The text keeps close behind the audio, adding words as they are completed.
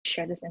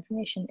share this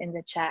information in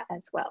the chat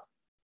as well.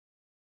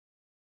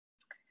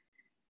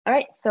 All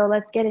right, so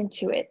let's get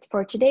into it.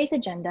 For today's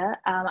agenda,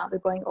 I'll be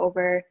going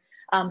over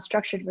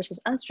structured versus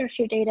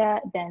unstructured data,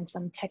 then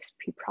some text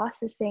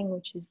preprocessing,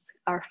 which is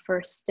our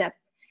first step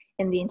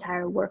in the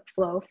entire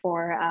workflow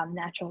for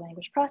natural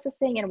language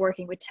processing and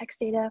working with text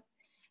data.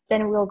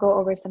 Then we'll go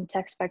over some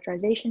text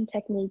vectorization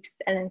techniques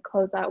and then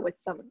close out with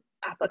some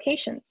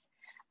applications.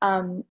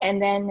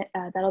 And then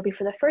that'll be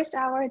for the first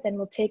hour. Then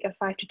we'll take a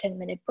 5 to 10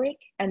 minute break,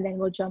 and then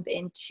we'll jump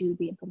into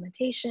the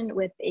implementation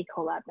with a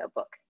Colab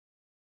notebook.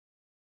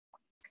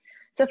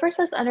 So first,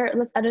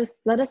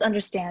 let us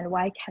understand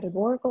why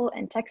categorical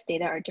and text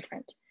data are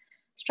different.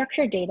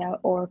 Structured data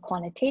or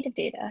quantitative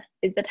data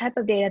is the type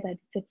of data that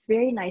fits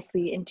very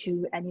nicely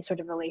into any sort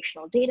of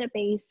relational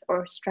database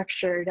or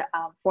structured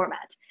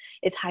format.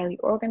 It's highly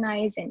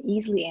organized and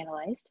easily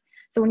analyzed.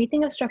 So when you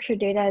think of structured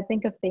data,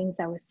 think of things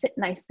that would sit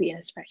nicely in a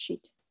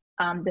spreadsheet.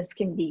 This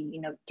can be,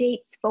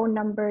 dates, phone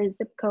numbers,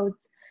 zip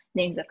codes,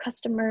 names of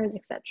customers,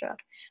 etc.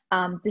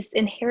 This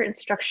inherent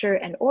structure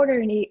and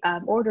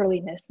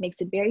orderliness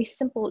makes it very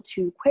simple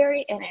to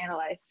query and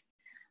analyze.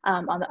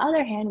 On the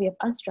other hand, we have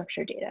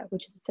unstructured data,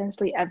 which is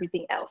essentially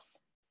everything else.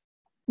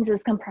 This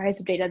is comprised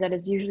of data that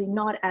is usually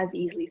not as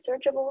easily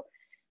searchable.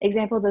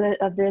 Examples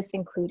of this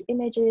include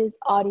images,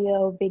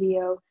 audio,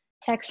 video,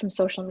 text from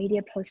social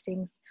media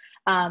postings.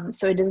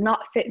 So it does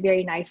not fit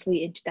very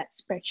nicely into that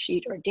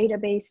spreadsheet or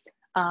database.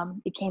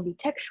 It can be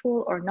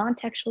textual or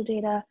non-textual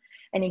data,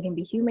 and it can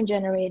be human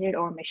generated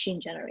or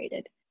machine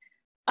generated.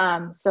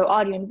 So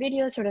audio and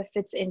video sort of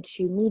fits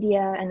into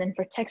media. And then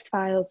for text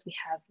files, we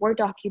have Word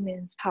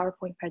documents,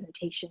 PowerPoint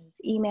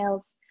presentations,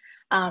 emails.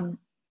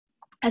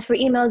 As for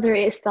emails, there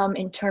is some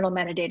internal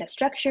metadata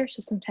structure.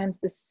 So sometimes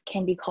this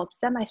can be called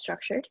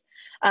semi-structured,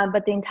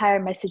 but the entire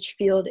message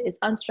field is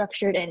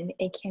unstructured and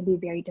it can be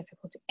very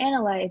difficult to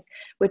analyze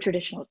with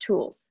traditional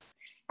tools.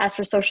 As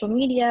for social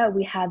media,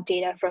 we have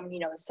data from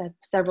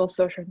several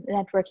social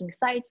networking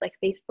sites like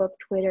Facebook,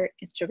 Twitter,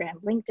 Instagram,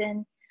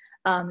 LinkedIn.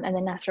 And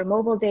then as for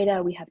mobile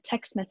data, we have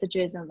text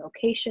messages and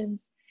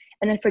locations.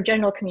 And then for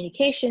general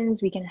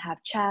communications, we can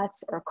have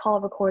chats or call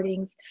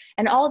recordings.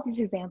 And all of these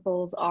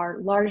examples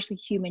are largely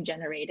human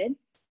generated,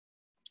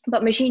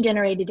 but machine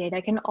generated data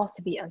can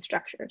also be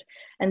unstructured.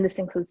 And this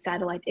includes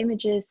satellite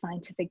images,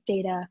 scientific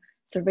data,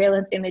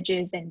 surveillance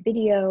images and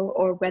video,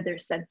 or weather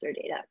sensor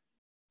data.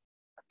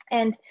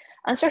 And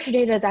unstructured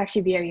data is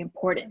actually very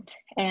important,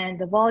 and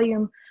the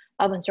volume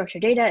of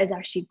unstructured data is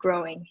actually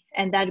growing,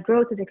 and that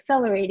growth is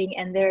accelerating,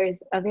 and there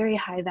is a very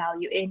high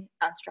value in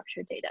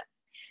unstructured data.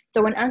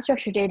 So when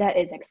unstructured data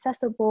is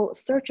accessible,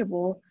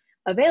 searchable,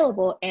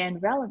 available,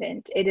 and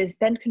relevant, it is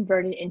then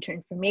converted into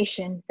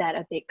information that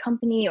a big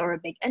company or a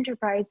big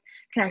enterprise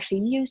can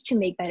actually use to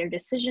make better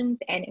decisions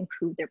and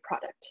improve their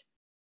product.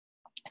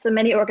 So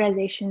many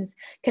organizations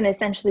can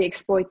essentially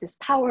exploit this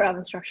power of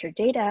unstructured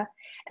data,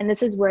 and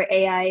this is where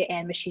AI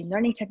and machine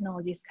learning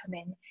technologies come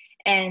in,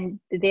 and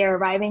they're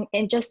arriving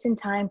just in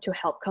time to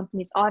help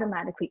companies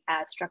automatically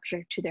add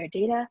structure to their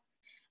data.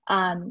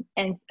 One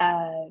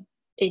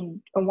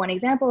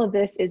example of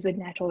this is with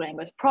natural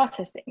language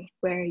processing,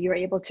 where you're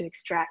able to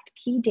extract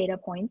key data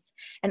points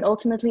and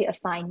ultimately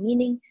assign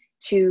meaning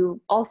to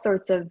all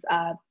sorts of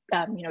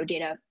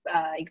data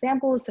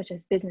examples such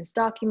as business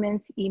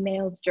documents,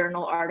 emails,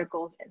 journal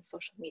articles, and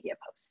social media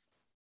posts.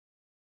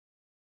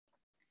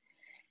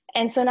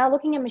 And so now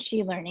looking at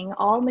machine learning,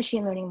 all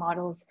machine learning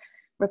models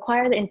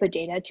require the input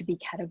data to be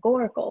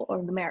categorical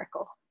or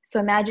numerical. So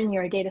imagine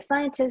you're a data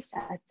scientist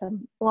at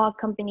some blog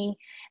company,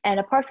 and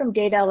apart from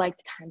data like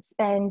the time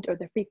spent or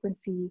the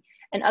frequency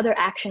and other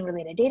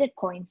action-related data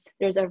points,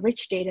 there's a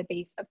rich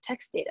database of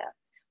text data,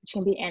 which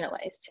can be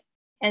analyzed.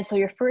 And so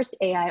your first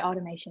AI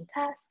automation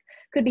task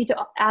could be to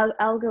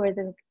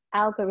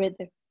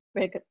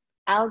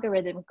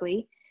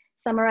algorithmically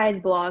summarize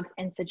blogs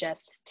and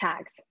suggest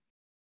tags,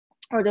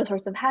 or those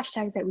sorts of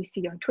hashtags that we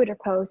see on Twitter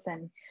posts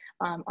and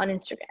on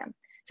Instagram.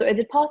 So is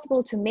it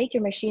possible to make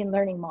your machine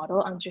learning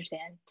model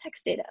understand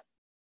text data?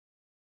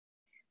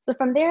 So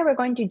from there, we're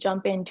going to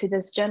jump into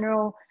this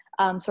general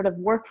sort of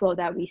workflow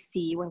that we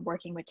see when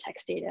working with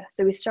text data.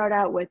 So we start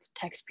out with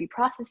text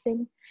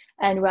preprocessing,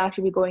 and we'll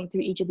actually be going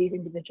through each of these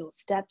individual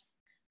steps.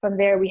 From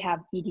there, we have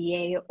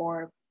EDA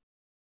or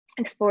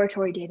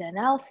exploratory data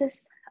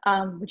analysis,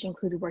 which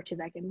includes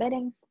word-to-vec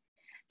embeddings.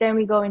 Then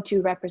we go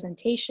into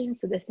representation.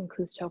 So this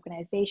includes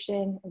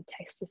tokenization and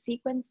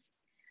text-to-sequence.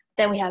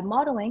 Then we have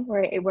modeling,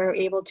 where we're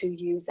able to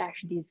use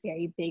actually these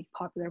very big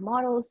popular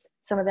models.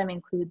 Some of them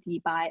include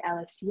the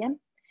BI-LSTM.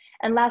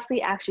 And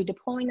lastly, actually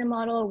deploying the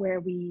model,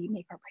 where we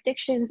make our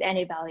predictions and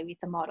evaluate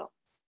the model.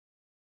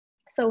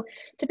 So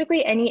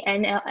typically any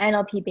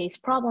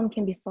NLP-based problem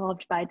can be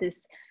solved by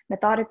this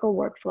methodical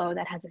workflow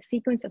that has a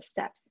sequence of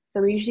steps.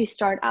 So we usually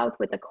start out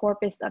with a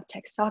corpus of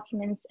text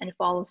documents and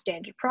follow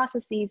standard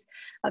processes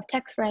of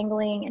text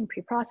wrangling and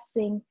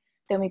preprocessing.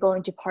 Then we go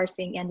into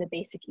parsing and the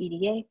basic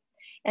EDA.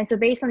 And so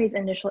based on these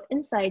initial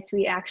insights,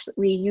 we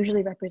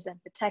usually represent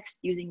the text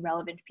using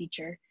relevant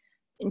feature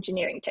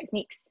engineering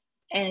techniques.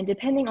 And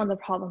depending on the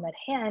problem at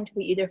hand,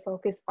 we either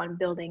focus on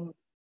building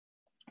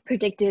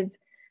predictive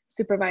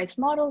supervised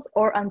models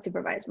or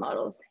unsupervised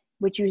models,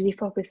 which usually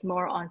focus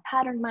more on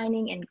pattern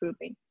mining and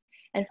grouping.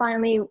 And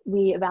finally,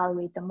 we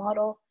evaluate the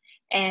model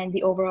and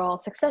the overall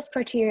success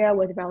criteria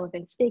with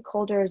relevant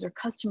stakeholders or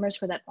customers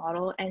for that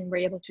model, and we're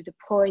able to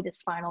deploy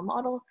this final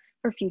model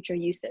for future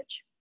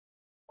usage.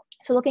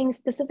 So looking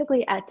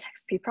specifically at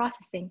text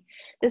preprocessing,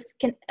 this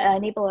can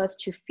enable us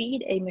to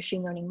feed a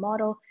machine learning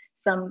model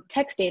some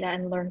text data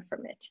and learn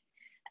from it.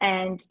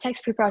 And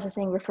text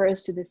preprocessing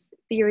refers to this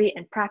theory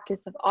and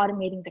practice of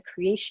automating the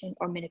creation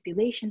or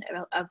manipulation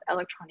of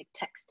electronic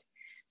text.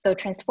 So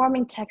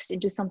transforming text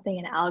into something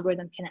an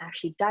algorithm can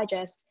actually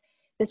digest.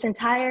 This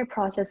entire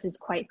process is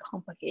quite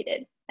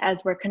complicated,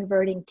 as we're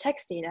converting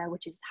text data,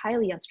 which is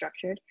highly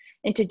unstructured,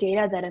 into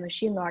data that a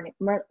machine learning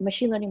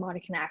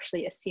model can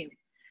actually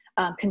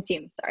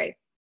consume.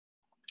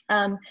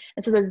 And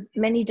so there's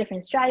many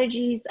different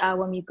strategies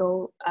when we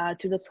go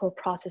through this whole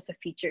process of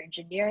feature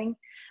engineering.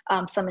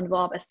 Some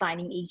involve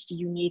assigning each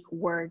unique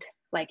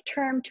word-like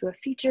term to a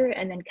feature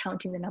and then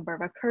counting the number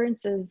of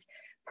occurrences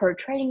per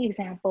training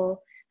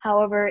example.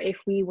 However,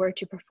 if we were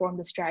to perform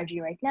the strategy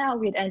right now,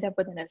 we'd end up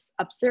with an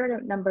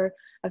absurd number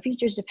of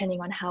features depending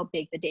on how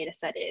big the data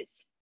set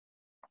is.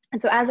 And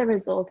so as a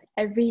result,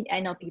 every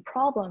NLP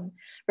problem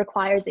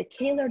requires a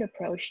tailored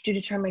approach to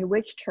determine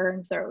which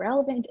terms are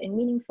relevant and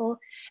meaningful.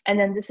 And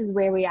then this is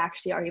where we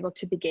actually are able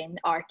to begin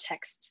our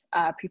text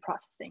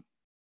preprocessing.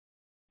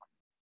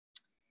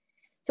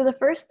 So the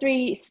first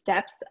three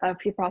steps of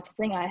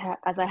preprocessing,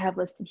 as I have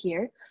listed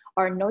here,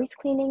 are noise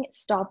cleaning,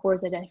 stop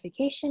words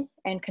identification,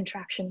 and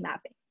contraction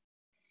mapping.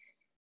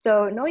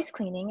 So noise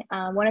cleaning,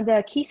 one of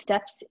the key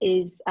steps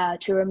is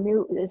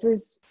this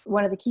is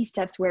one of the key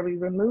steps where we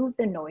remove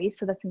the noise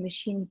so that the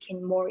machine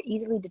can more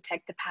easily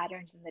detect the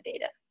patterns in the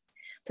data.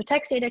 So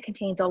text data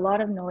contains a lot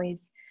of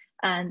noise,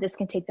 and this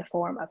can take the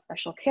form of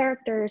special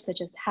characters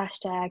such as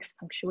hashtags,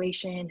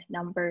 punctuation,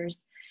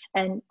 numbers,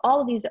 and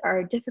all of these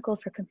are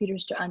difficult for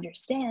computers to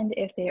understand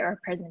if they are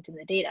present in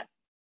the data.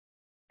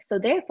 So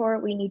therefore,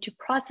 we need to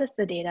process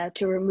the data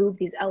to remove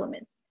these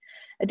elements.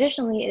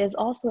 Additionally, it is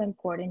also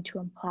important to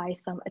apply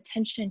some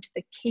attention to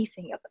the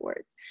casing of the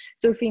words.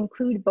 So if we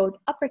include both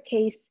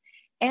uppercase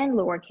and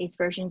lowercase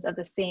versions of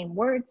the same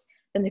words,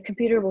 then the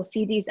computer will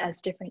see these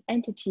as different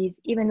entities,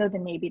 even though they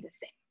may be the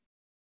same.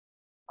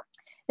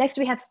 Next,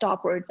 we have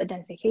stop words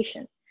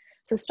identification.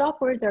 So stop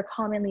words are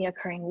commonly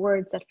occurring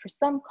words that for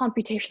some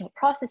computational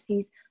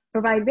processes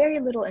provide very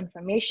little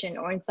information,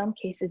 or in some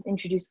cases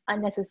introduce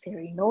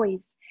unnecessary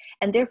noise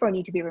and therefore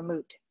need to be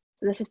removed.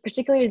 So this is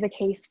particularly the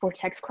case for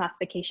text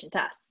classification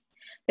tasks.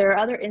 There are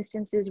other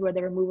instances where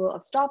the removal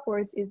of stop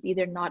words is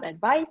either not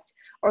advised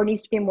or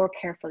needs to be more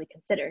carefully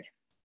considered.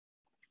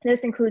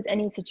 This includes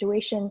any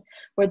situation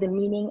where the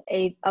meaning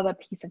of a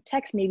piece of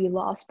text may be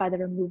lost by the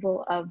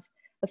removal of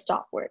a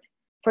stop word.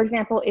 For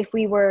example, if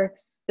we were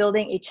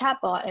building a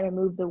chatbot and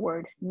remove the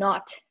word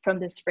not from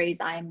this phrase,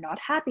 I am not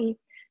happy,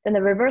 then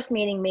the reverse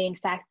meaning may in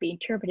fact be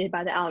interpreted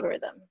by the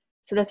algorithm.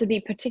 So this would be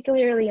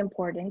particularly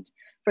important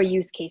for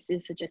use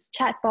cases such as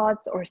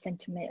chatbots or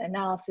sentiment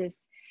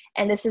analysis.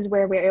 And this is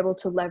where we're able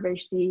to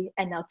leverage the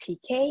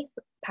NLTK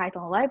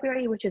Python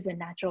library, which is a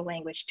natural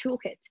language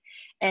toolkit.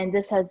 And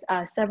this has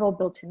several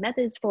built-in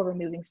methods for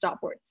removing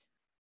stop words.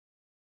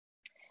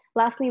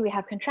 Lastly, we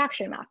have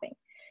contraction mapping.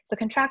 So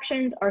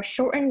contractions are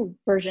shortened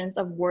versions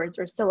of words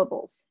or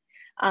syllables.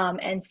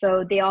 And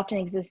so they often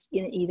exist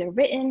in either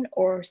written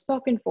or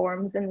spoken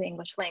forms in the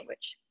English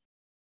language.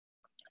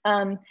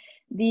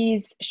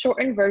 These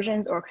shortened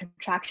versions or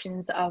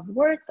contractions of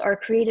words are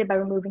created by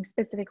removing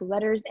specific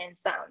letters and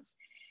sounds.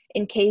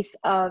 In case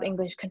of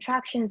English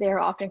contractions, they are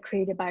often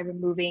created by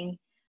removing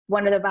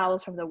one of the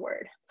vowels from the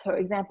word. So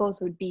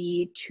examples would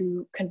be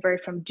to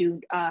convert from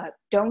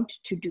don't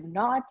to do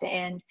not,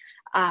 and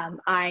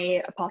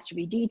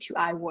I''d to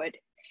I would.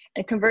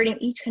 And converting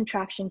each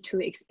contraction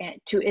to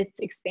its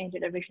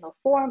expanded original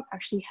form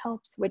actually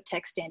helps with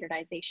text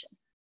standardization.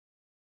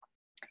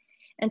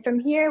 And from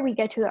here, we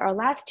get to our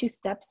last two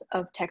steps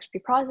of text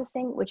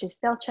preprocessing, which is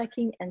spell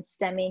checking and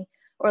stemming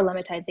or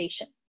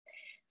lemmatization.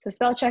 So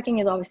spell checking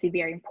is obviously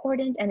very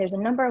important, and there's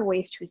a number of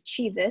ways to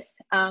achieve this.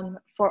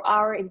 For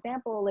our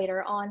example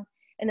later on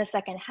in the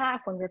second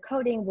half, when we're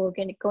coding, we're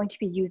going to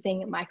be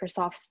using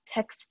Microsoft's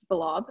text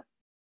blob,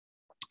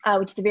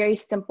 which is a very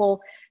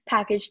simple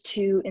package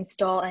to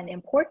install and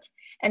import.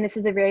 And this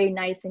is a very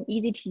nice and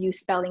easy to use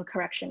spelling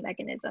correction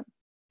mechanism.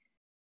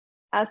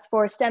 As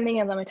for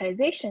stemming and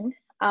lemmatization,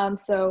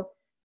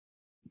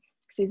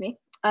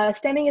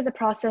 stemming is a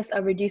process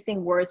of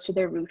reducing words to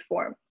their root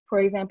form. For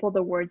example,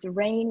 the words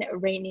rain,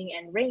 raining,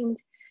 and rained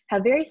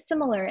have very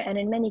similar and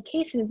in many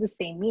cases the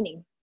same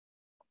meaning.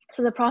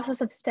 So the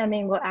process of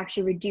stemming will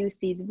actually reduce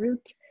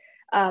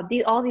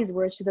all these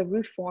words to the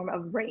root form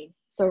of rain.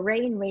 So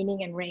rain,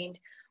 raining, and rained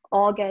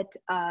all get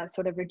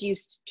sort of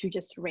reduced to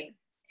just rain.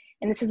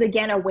 And this is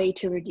again a way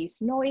to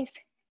reduce noise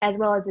as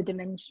well as the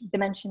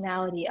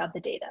dimensionality of the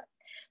data.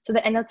 So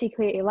the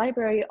NLTK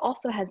library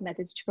also has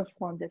methods to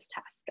perform this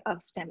task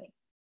of stemming.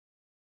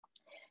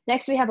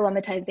 Next, we have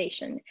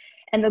lemmatization.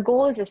 And the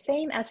goal is the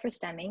same as for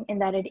stemming in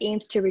that it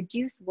aims to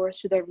reduce words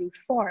to their root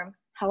form.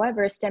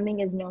 However,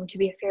 stemming is known to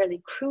be a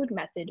fairly crude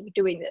method of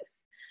doing this.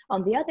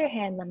 On the other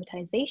hand,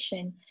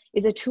 lemmatization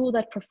is a tool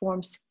that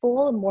performs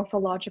full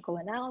morphological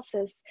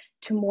analysis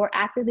to more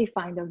accurately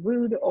find the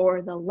root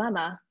or the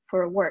lemma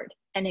for a word.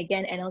 And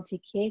again,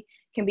 NLTK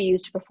can be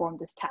used to perform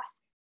this task.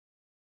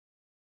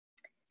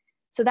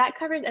 So that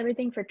covers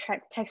everything for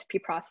text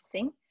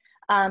preprocessing.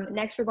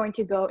 Next, we're going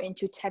to go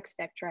into text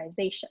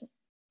vectorization.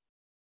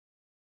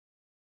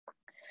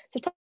 So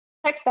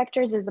text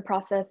vectors is the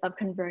process of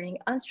converting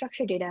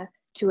unstructured data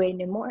to a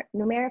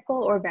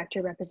numerical or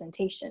vector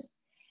representation.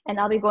 And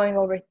I'll be going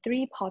over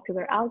 3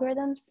 popular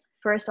algorithms.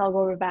 First, I'll go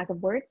over bag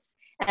of words,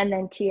 and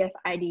then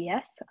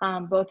TF-IDF.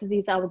 Both of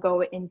these I will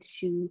go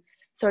into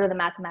sort of the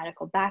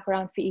mathematical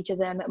background for each of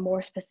them,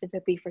 more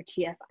specifically for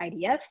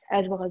TF-IDF,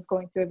 as well as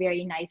going through a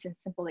very nice and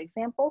simple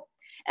example.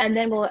 And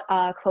then we'll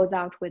close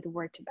out with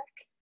word-to-vec.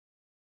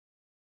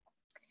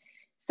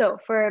 So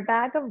for a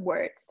bag of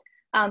words,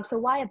 so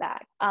why a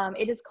bag?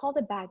 It is called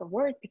a bag of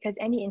words because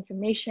any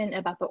information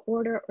about the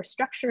order or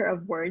structure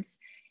of words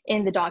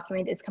in the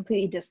document is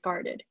completely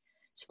discarded.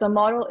 So the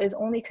model is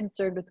only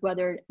concerned with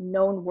whether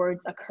known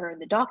words occur in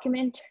the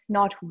document,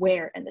 not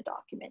where in the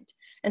document.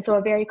 And so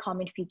a very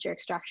common feature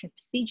extraction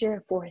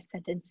procedure for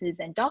sentences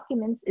and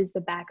documents is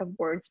the bag of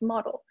words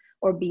model,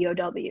 or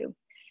BOW.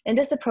 In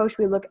this approach,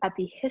 we look at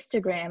the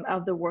histogram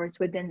of the words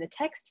within the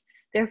text.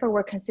 Therefore,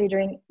 we're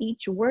considering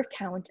each word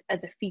count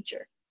as a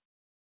feature.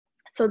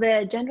 So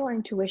the general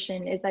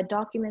intuition is that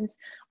documents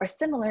are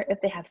similar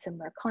if they have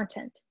similar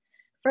content.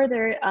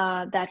 Further,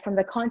 that from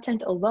the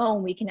content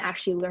alone, we can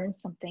actually learn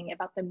something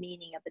about the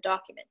meaning of the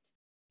document.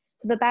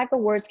 So the bag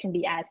of words can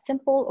be as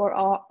simple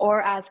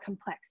or as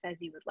complex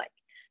as you would like.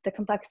 The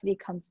complexity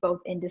comes both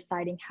in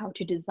deciding how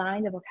to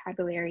design the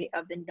vocabulary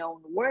of the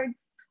known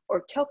words,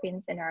 or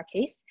tokens in our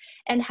case,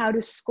 and how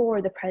to score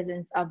the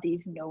presence of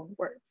these known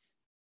words.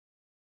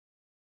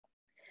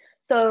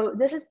 So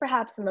this is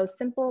perhaps the most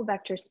simple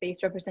vector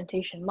space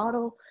representation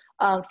model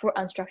for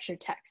unstructured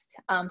text.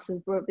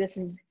 So this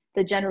is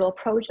the general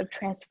approach of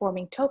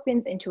transforming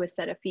tokens into a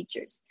set of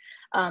features.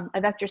 A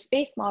vector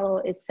space model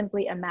is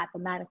simply a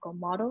mathematical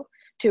model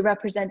to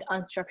represent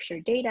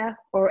unstructured data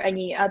or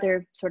any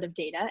other sort of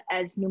data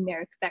as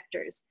numeric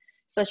vectors,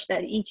 such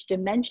that each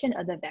dimension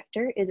of the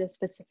vector is a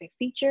specific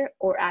feature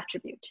or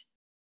attribute.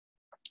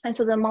 And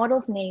so the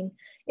model's name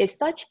is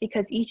such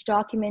because each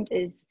document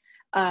is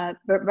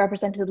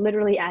represented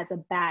literally as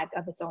a bag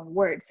of its own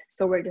words.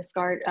 So we're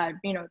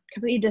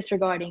completely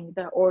disregarding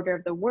the order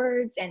of the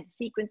words and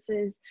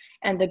sequences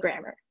and the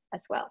grammar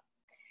as well.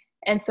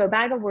 And so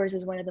bag of words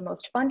is one of the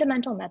most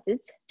fundamental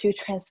methods to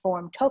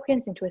transform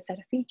tokens into a set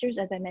of features,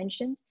 as I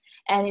mentioned,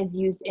 and is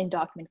used in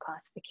document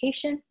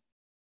classification,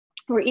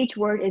 where each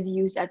word is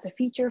used as a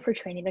feature for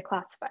training the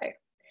classifier.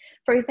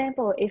 For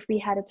example, if we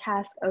had a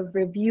task of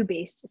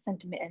review-based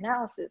sentiment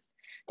analysis,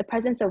 the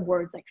presence of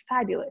words like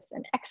fabulous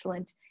and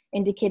excellent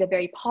indicate a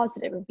very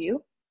positive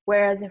review,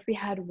 whereas if we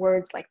had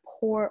words like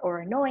poor or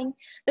annoying,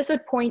 this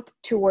would point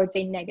towards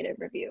a negative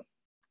review.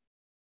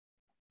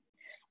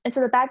 And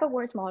so the bag of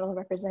words model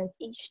represents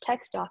each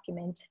text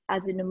document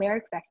as a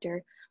numeric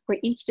vector where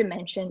each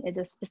dimension is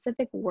a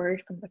specific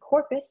word from the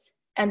corpus,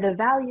 and the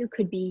value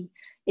could be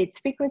its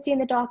frequency in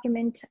the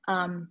document,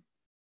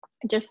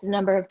 just the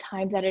number of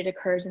times that it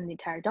occurs in the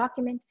entire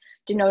document,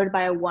 denoted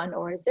by a 1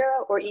 or a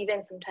 0, or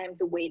even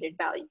sometimes weighted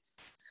values.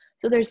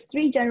 So there's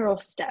 3 general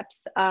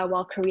steps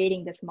while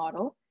creating this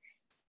model.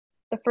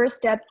 The first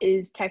step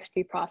is text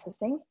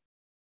preprocessing,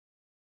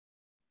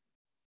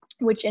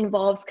 which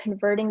involves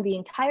converting the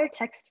entire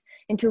text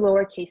into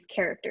lowercase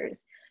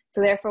characters.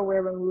 So therefore,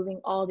 we're removing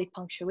all the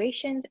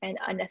punctuations and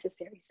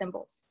unnecessary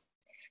symbols.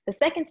 The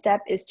second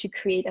step is to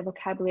create a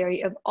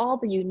vocabulary of all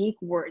the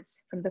unique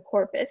words from the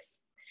corpus.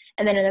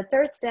 And then in the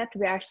third step,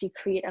 we actually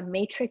create a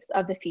matrix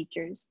of the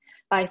features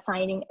by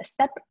assigning a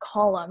separate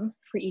column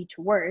for each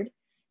word,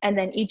 and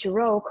then each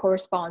row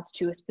corresponds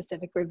to a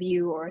specific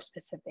review or a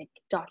specific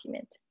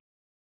document.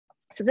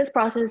 So this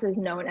process is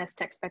known as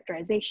text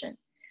vectorization.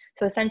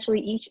 So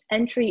essentially each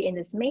entry in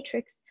this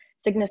matrix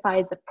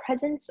signifies the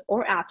presence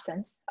or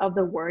absence of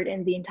the word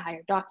in the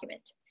entire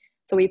document.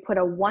 So we put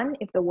a 1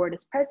 if the word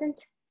is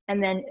present,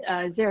 and then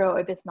 0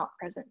 if it's not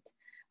present.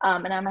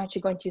 And I'm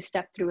actually going to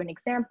step through an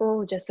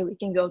example just so we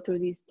can go through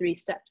these 3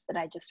 steps that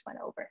I just went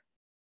over.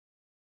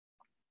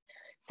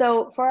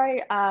 So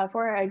for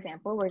our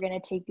example, we're going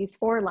to take these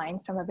 4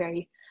 lines from a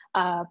very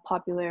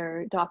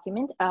popular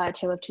document, A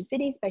Tale of Two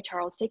Cities by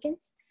Charles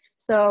Dickens.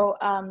 So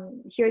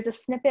here's a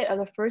snippet of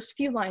the first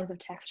few lines of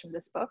text from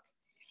this book.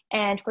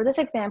 And for this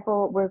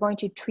example, we're going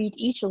to treat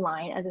each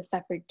line as a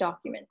separate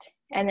document.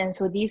 And then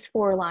so these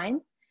 4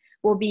 lines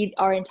will be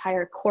our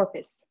entire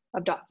corpus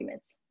of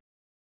documents.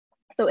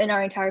 So in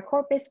our entire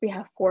corpus, we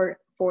have four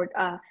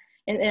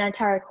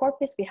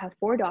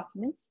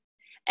documents,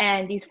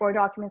 and these 4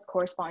 documents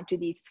correspond to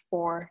these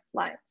 4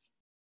 lines.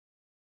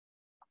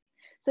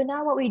 So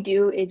now what we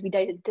do is we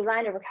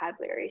design a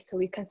vocabulary. So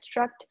we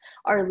construct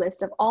our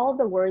list of all of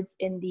the words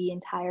in the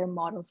entire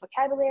model's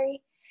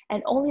vocabulary,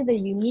 and only the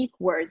unique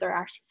words are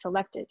actually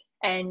selected.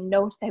 And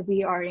note that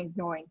we are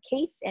ignoring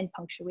case and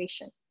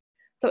punctuation.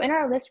 So in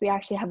our list, we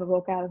actually have a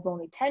vocab of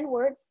only 10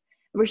 words.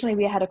 Originally,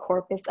 we had a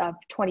corpus of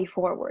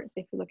 24 words.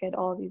 If you look at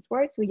all of these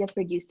words, we just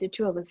reduced it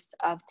to a list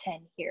of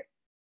 10 here.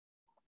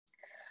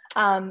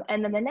 And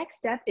then the next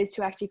step is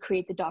to actually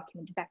create the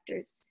document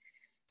vectors.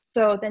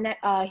 So then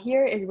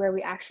here is where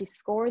we actually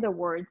score the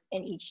words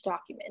in each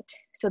document.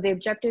 So the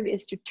objective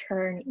is to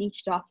turn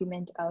each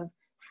document of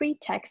free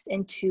text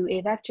into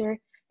a vector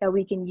that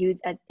we can use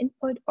as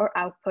input or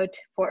output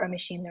for a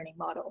machine learning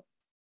model.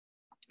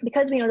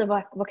 Because we know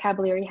the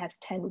vocabulary has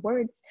 10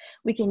 words,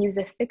 we can use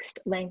a fixed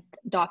length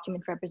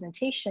document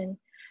representation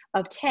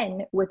of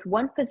 10 with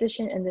one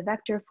position in the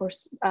vector for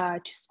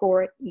to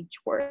score each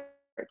word.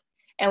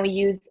 And we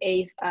use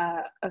a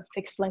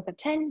fixed length of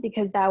 10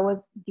 because that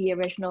was the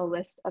original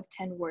list of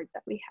 10 words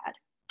that we had.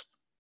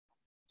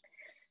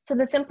 So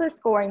the simplest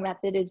scoring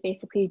method is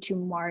basically to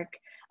mark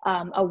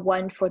a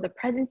 1 for the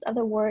presence of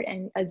the word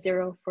and a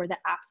 0 for the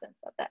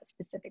absence of that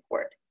specific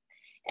word.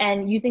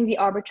 And using the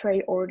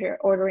arbitrary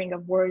ordering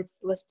of words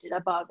listed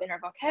above in our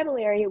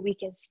vocabulary, we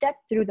can step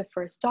through the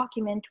first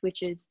document,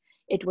 which is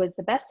it was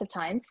the best of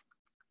times,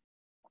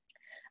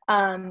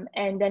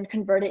 and then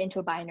convert it into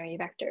a binary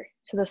vector.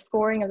 So the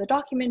scoring of the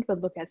document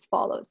would look as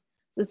follows.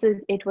 So this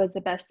is it was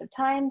the best of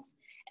times,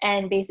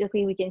 and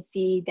basically we can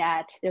see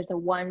that there's a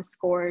 1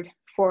 scored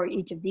for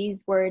each of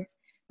these words,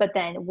 but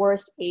then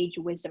worst, age,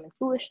 wisdom, and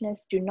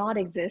foolishness do not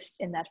exist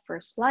in that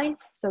first line.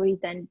 So we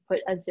then put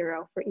a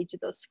 0 for each of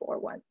those four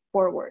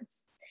words.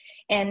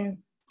 And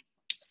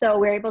so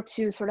we're able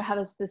to sort of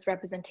have this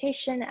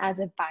representation as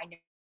a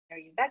binary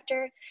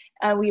vector.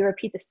 We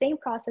repeat the same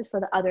process for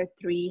the other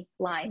 3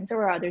 lines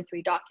or other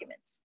 3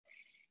 documents.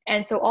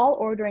 And so all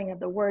ordering of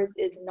the words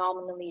is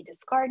nominally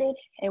discarded,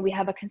 and we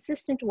have a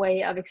consistent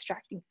way of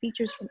extracting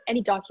features from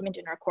any document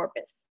in our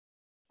corpus.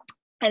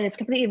 And it's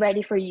completely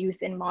ready for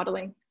use in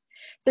modeling.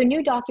 So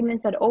new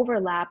documents that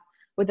overlap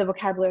with the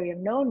vocabulary of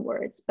known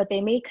words, but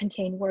they may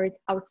contain words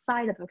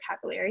outside of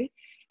vocabulary,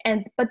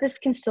 but this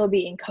can still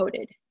be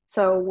encoded.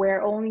 So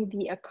where only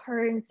the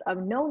occurrence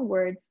of known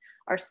words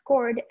are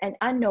scored and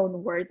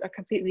unknown words are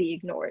completely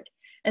ignored.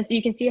 And so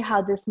you can see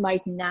how this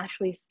might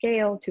naturally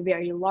scale to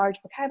very large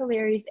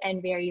vocabularies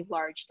and very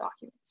large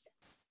documents.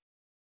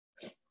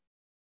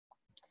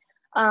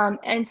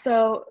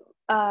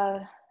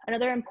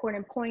 Another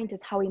important point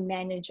is how we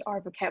manage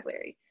our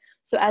vocabulary.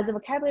 So as the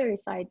vocabulary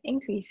size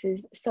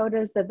increases, so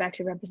does the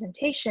vector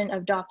representation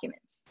of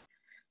documents.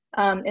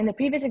 In the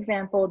previous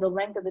example, the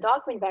length of the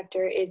document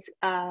vector is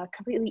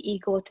completely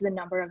equal to the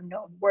number of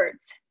known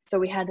words. So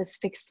we had this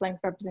fixed length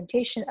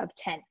representation of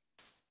 10.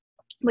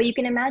 But you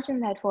can imagine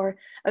that for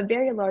a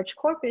very large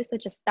corpus,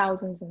 such as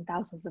thousands and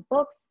thousands of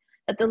books,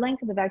 that the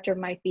length of the vector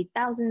might be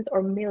thousands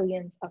or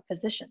millions of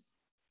positions.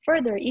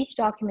 Further, each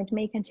document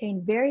may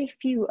contain very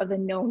few of the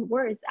known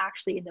words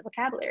actually in the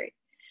vocabulary.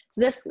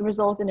 So this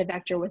results in a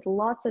vector with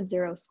lots of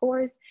 0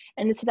 scores,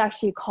 and this is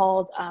actually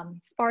called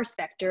sparse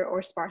vector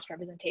or sparse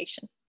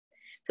representation.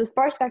 So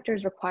sparse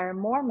vectors require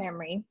more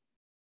memory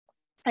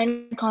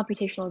and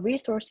computational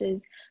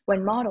resources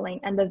when modeling,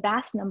 and the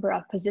vast number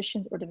of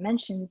positions or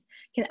dimensions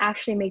can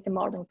actually make the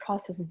modeling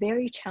process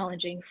very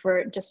challenging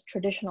for just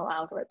traditional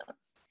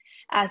algorithms.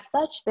 As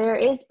such, there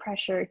is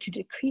pressure to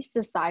decrease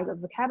the size of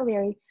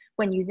vocabulary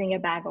when using a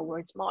bag of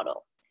words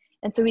model.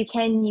 And so we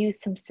can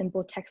use some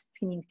simple text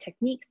cleaning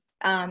techniques,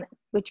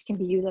 which can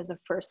be used as a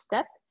first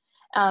step.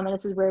 And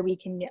this is where we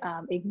can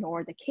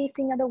ignore the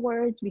casing of the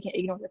words, we can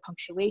ignore the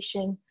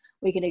punctuation,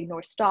 we can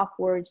ignore stop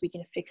words, we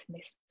can fix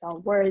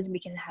misspelled words, we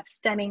can have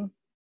stemming.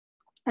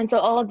 And so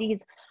all of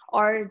these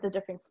are the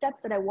different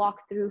steps that I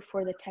walk through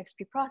for the text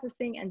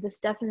preprocessing, and this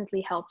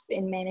definitely helps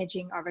in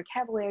managing our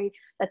vocabulary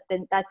that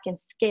can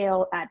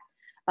scale at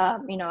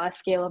a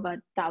scale of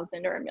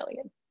 1,000 or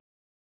 1,000,000.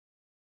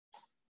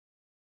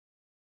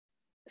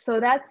 So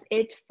that's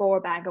it for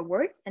bag of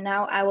words, and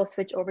now I will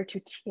switch over to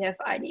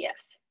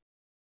TF-IDF.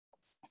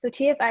 So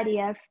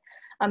TF-IDF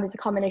is a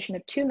combination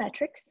of 2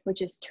 metrics,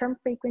 which is term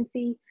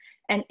frequency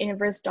and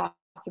inverse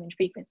document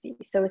frequency.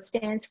 So it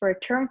stands for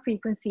term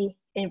frequency,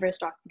 inverse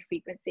document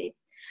frequency.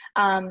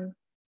 And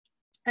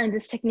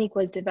this technique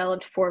was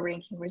developed for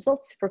ranking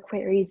results for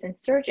queries and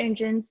search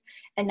engines,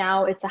 and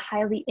now it's a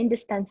highly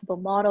indispensable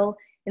model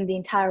in the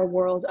entire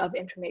world of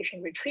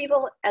information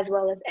retrieval, as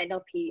well as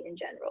NLP in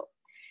general.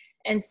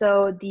 And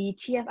so the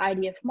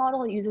TF-IDF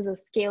model uses a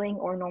scaling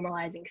or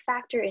normalizing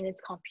factor in its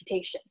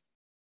computation.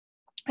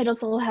 It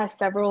also has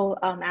several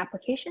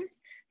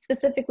applications,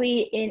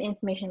 specifically in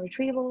information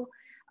retrieval.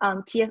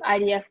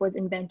 TF-IDF was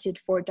invented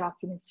for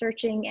document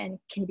searching and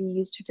can be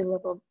used to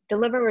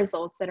deliver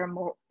results that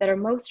are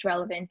most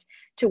relevant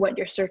to what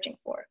you're searching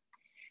for.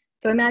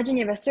 So imagine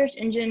you have a search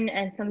engine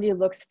and somebody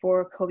looks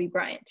for Kobe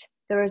Bryant.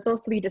 The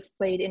results will be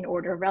displayed in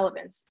order of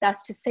relevance.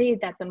 That's to say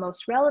that the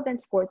most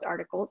relevant sports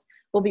articles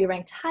will be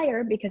ranked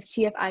higher because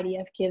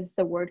TF-IDF gives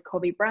the word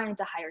Kobe Bryant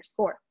a higher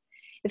score.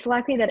 it's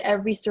likely that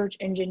every search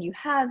engine you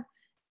have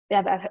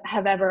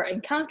ever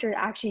encountered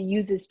actually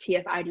uses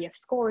TF-IDF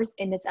scores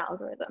in its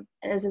algorithm.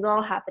 And this is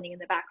all happening in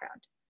the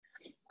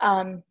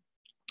background.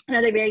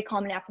 Another very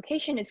common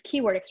application is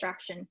keyword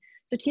extraction.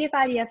 So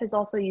TF-IDF is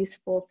also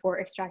useful for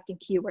extracting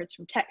keywords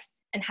from text.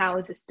 And how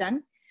is this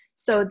done?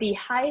 So the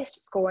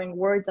highest scoring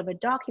words of a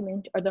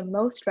document are the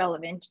most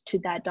relevant to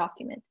that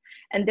document,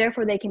 and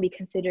therefore they can be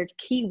considered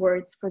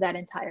keywords for that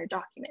entire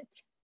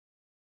document.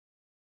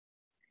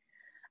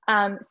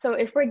 So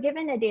if we're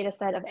given a data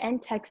set of n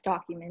text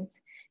documents,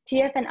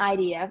 TF and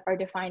IDF are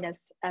defined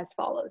as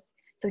follows.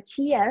 So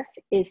TF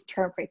is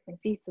term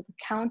frequency, so the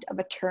count of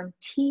a term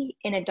T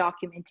in a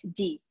document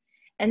D.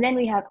 And then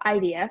we have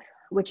IDF,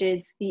 which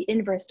is the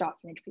inverse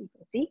document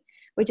frequency,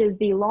 which is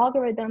the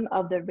logarithm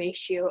of the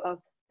ratio of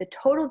the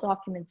total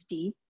documents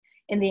D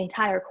in the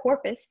entire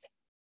corpus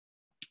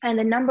and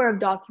the number of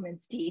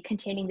documents D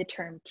containing the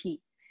term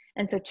T.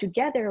 And so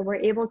together we're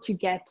able to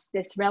get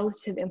this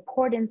relative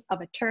importance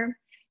of a term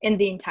in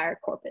the entire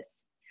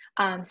corpus.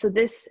 So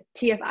this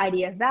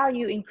TF-IDF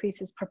value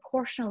increases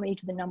proportionally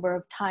to the number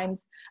of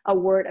times a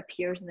word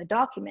appears in the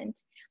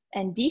document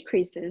and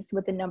decreases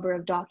with the number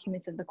of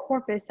documents in the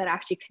corpus that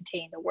actually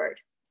contain the word.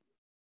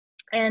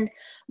 And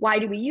why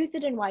do we use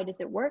it and why does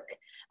it work?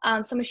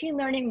 So machine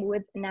learning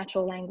with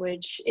natural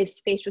language is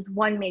faced with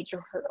one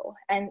major hurdle,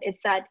 and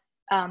it's that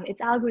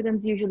its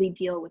algorithms usually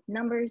deal with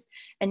numbers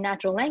and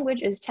natural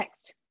language is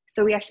text.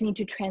 So we actually need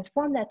to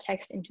transform that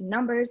text into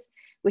numbers,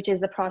 which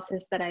is the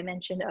process that I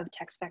mentioned of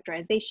text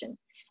vectorization.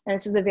 And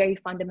this is a very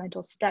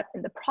fundamental step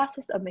in the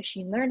process of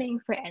machine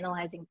learning for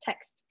analyzing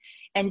text.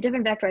 And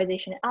different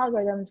vectorization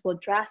algorithms will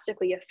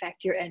drastically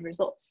affect your end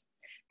results.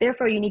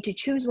 Therefore, you need to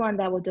choose one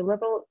that will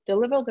deliver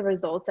the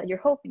results that you're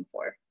hoping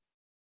for.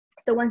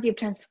 So once you've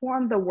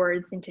transformed the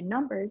words into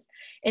numbers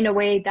in a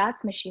way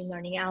that's machine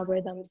learning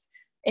algorithms,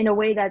 in a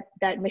way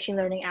that machine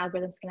learning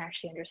algorithms can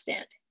actually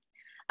understand.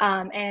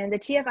 And the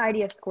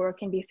TF-IDF score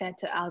can be fed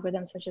to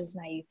algorithms such as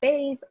naive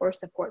Bayes or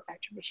support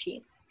vector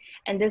machines.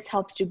 And this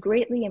helps to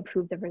greatly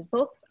improve the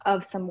results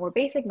of some more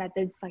basic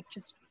methods like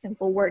just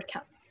simple word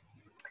counts.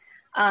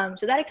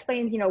 So that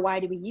explains, why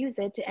do we use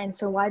it and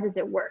so why does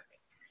it work?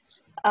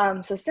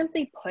 So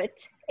simply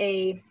put,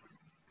 a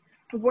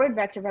word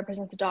vector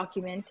represents a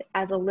document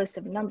as a list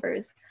of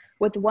numbers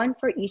with one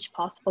for each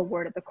possible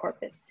word of the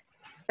corpus.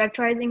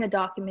 Vectorizing a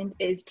document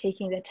is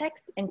taking the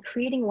text and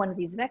creating one of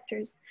these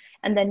vectors,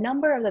 and the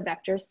number of the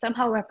vectors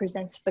somehow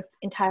represents the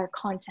entire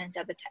content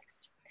of the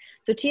text.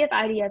 So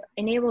TF-IDF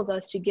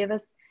enables to give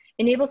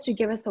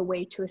us a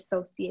way to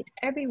associate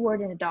every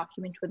word in a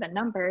document with a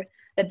number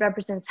that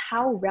represents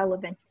how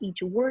relevant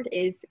each word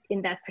is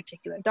in that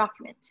particular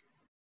document.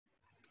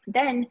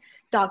 Then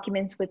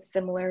documents with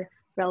similar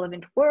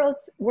relevant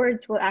words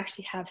will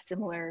actually have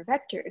similar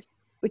vectors,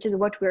 which is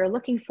what we're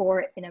looking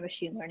for in a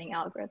machine learning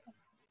algorithm.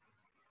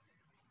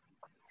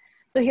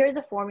 So here's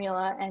a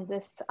formula, and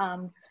this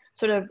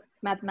sort of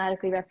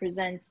mathematically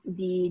represents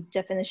the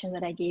definition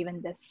that I gave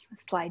in this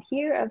slide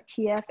here of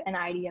TF and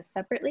IDF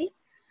separately.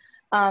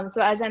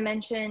 So as I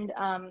mentioned,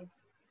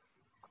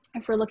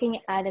 if we're looking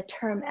at a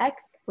term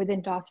X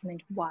within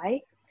document Y,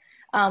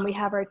 we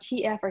have our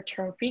TF or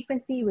term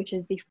frequency, which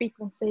is the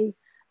frequency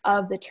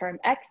of the term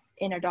X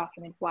in our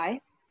document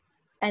Y.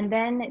 And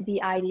then the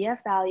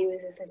IDF value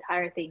is this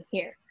entire thing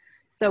here.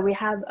 So we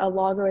have a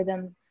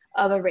logarithm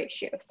of a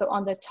ratio. So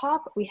on the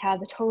top, we have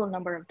the total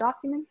number of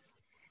documents.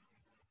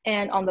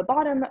 And on the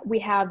bottom, we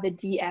have the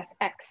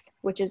DFX,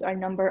 which is our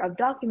number of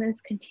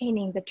documents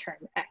containing the term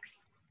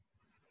X.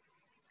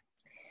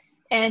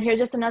 And here's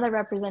just another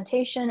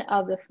representation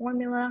of the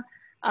formula,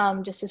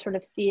 just to sort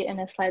of see it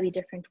in a slightly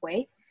different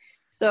way.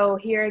 So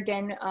here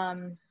again,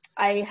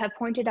 I have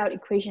pointed out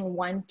equation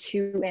 1,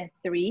 2, and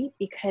 3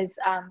 because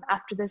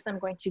after this, I'm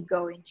going to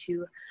go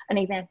into an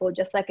example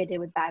just like I did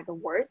with bag of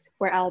words,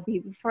 where I'll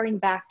be referring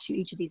back to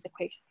each of these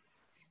equations.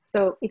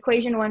 So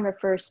equation 1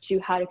 refers to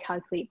how to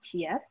calculate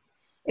TF.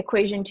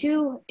 Equation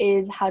 2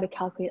 is how to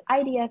calculate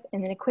IDF,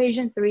 and then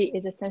equation 3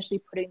 is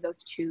essentially putting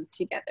those two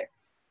together,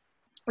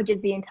 which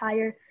is the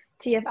entire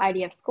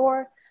TF-IDF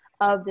score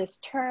of this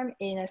term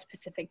in a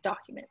specific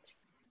document.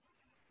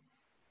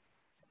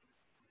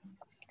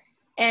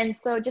 And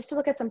so just to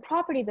look at some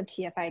properties of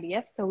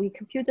TF-IDF, so we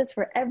compute this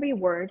for every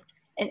word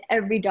in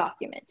every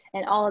document.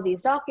 And all of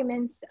these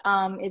documents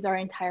is our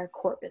entire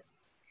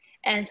corpus.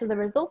 And so the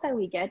result that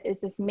we get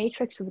is this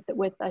matrix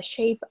with a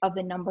shape of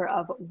the number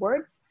of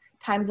words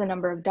times the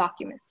number of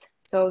documents.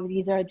 So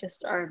these are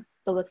just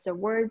the list of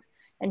words.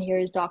 And here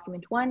is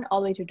document 1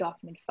 all the way to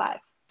document 5.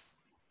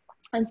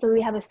 And so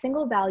we have a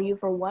single value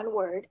for one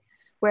word,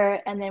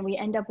 and then we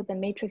end up with a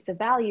matrix of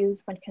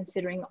values when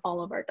considering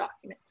all of our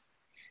documents.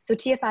 So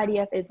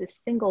TF-IDF is a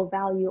single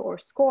value or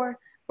score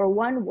for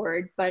one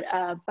word, but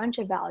a bunch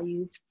of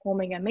values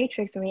forming a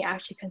matrix when we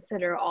actually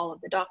consider all of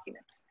the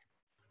documents.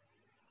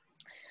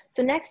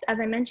 So next,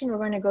 as I mentioned, we're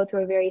going to go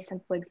through a very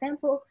simple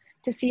example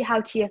to see how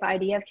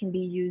TF-IDF can be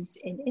used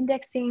in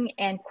indexing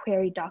and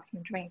query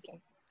document ranking.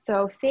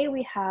 So say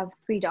we have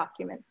 3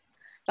 documents.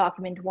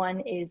 Document 1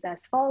 is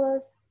as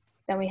follows.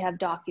 then we have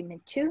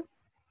document 2,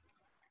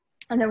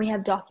 and then we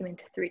have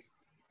document 3.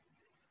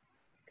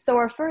 So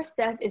our first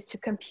step is to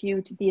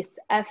compute this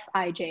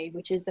Fij,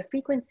 which is the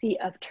frequency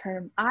of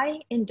term I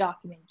in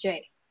document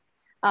J.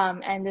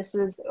 And this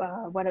was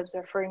what I was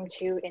referring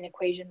to in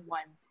equation 1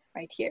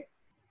 right here.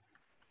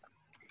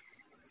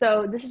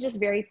 So this is just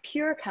very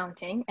pure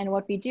counting. And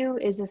what we do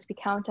is just we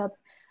count up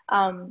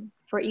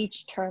for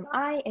each term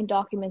I in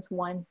documents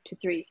 1 to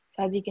 3.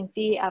 So as you can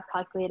see, I've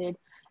calculated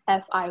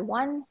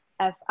Fi1,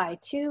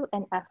 Fi2,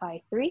 and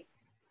Fi3.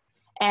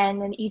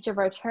 And then each of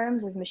our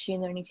terms is machine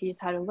learning teaches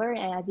how to learn.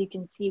 And as you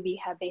can see, we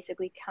have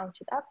basically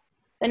counted up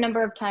the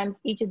number of times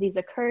each of these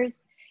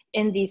occurs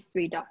in these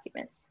 3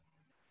 documents.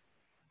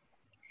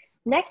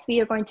 Next, we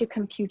are going to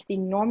compute the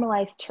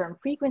normalized term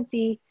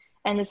frequency.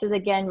 And this is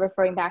again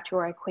referring back to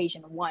our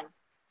equation 1.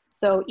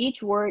 So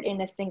each word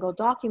in a single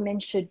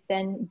document should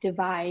then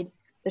divide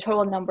the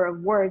total number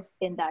of words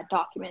in that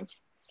document.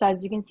 So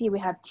as you can see, we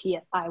have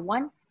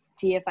TFI1,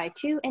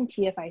 TFI2, and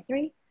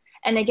TFI3.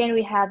 And again,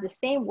 we have the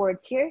same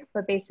words here,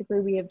 but basically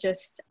we have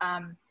just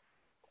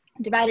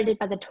divided it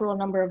by the total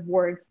number of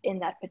words in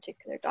that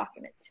particular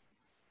document.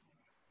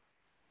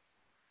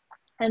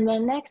 And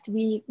then next,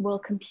 we will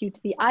compute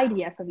the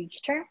IDF of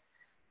each term.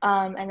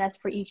 And that's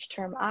for each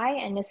term I,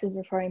 and this is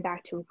referring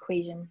back to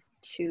equation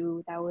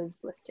 2 that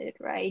was listed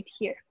right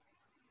here.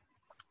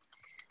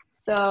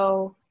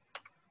 So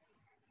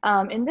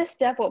in this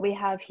step, what we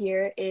have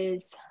here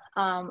is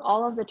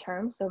all of the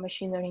terms. So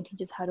machine learning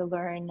teaches how to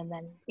learn, and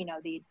then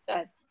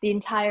the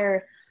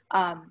entire,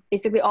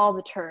 basically all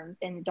the terms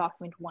in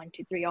document 1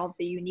 to 3, all of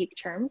the unique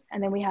terms,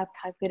 and then we have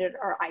calculated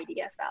our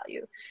IDF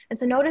value. And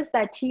so notice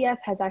that TF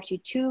has actually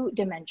 2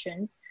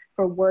 dimensions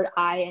for word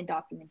I in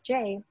document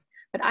J,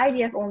 but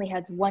IDF only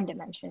has 1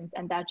 dimension,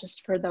 and that's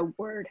just for the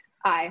word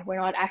I. We're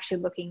not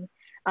actually looking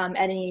at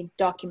any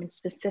document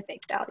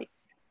specific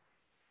values.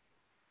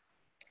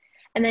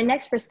 And then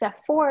next for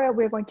step 4,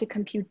 we're going to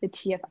compute the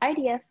TF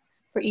IDF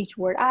for each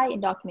word I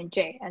in document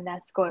J, and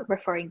that's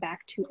referring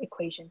back to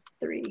equation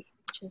 3,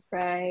 which is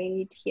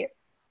right here.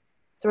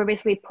 So we're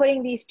basically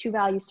putting these 2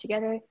 values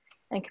together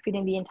and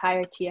computing the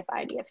entire TF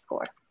IDF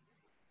score.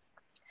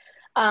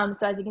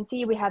 So as you can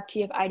see, we have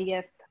TF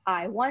IDF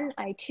I1,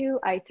 I2,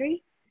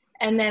 I3,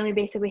 and then we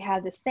basically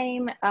have the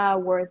same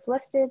words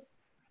listed.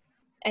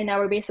 And now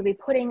we're basically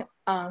putting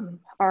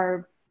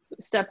our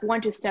step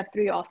 1 to step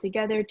 3 all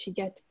together to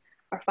get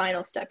our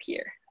final step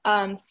here.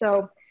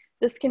 So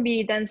this can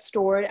be then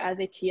stored as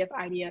a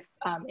TF-IDF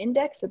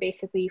index. So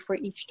basically for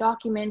each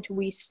document,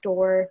 we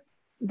store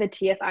the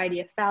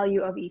TF-IDF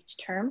value of each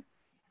term.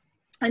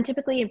 And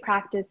typically in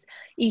practice,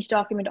 each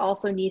document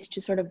also needs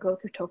to sort of go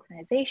through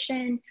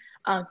tokenization,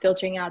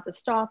 filtering out the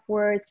stop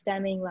words,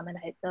 stemming,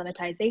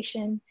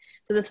 lemmatization.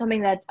 So this is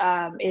something that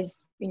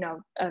is,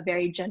 a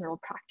very general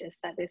practice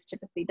that is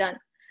typically done.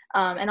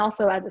 And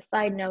also as a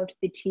side note,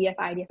 the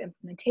TF-IDF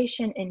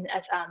implementation in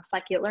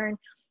scikit-learn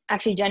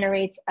actually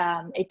generates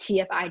a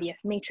TF-IDF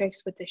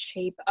matrix with the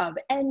shape of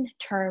n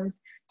terms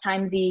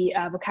times the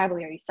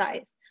vocabulary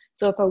size.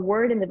 So if a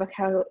word in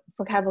the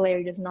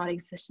vocabulary does not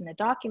exist in the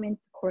document,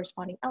 the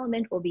corresponding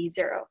element will be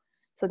 0.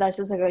 So that's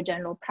just like a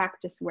general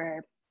practice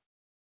where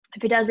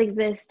if it does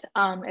exist,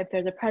 if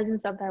there's a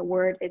presence of that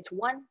word, it's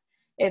 1.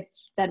 If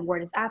that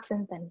word is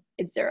absent, then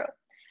it's 0.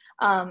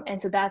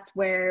 And so that's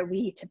where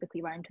we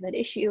typically run into that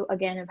issue,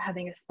 again, of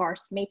having a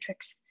sparse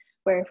matrix,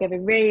 where if we have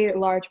a very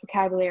large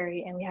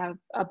vocabulary and we have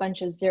a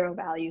bunch of 0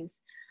 values,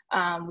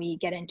 we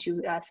get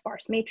into a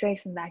sparse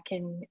matrix, and that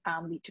can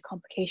lead to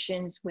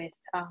complications with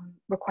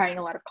requiring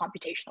a lot of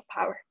computational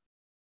power.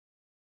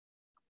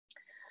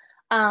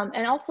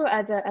 And also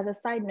as a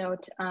side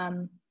note,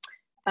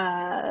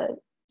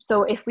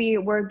 so if we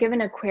were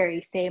given a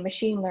query, say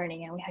machine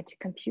learning, and we had to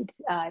compute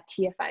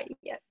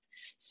TF-IDF.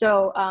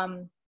 So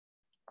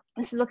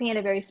this is looking at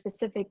a very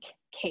specific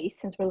case,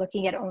 since we're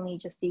looking at only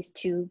just these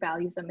 2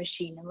 values of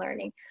machine and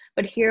learning.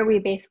 But here we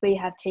basically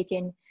have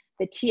taken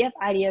the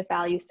TF-IDF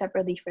value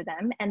separately for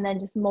them, and then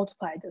just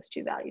multiplied those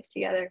 2 values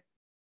together.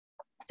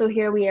 So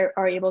here we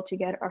are able to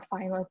get our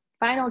final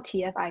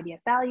TF-IDF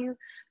value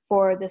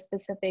for the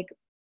specific,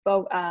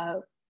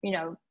 the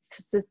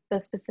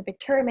specific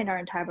term in our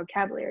entire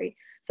vocabulary.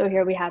 So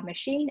here we have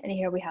machine, and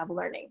here we have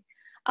learning.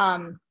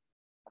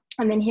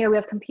 And then here we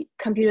have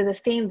computed the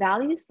same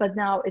values, but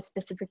now it's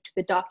specific to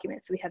the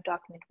document. So we have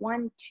document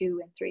 1, 2,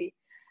 and 3.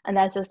 And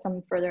that's just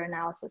some further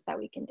analysis that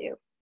we can do.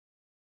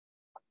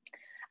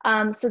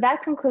 So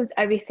that concludes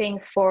everything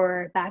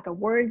for bag of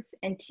words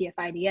and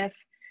TF-IDF.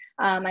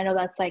 I know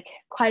that's like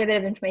quite a bit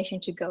of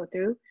information to go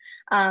through,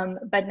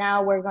 but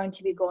now we're going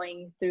to be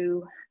going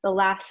through the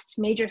last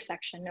major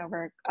section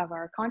of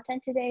our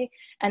content today,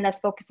 and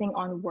that's focusing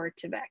on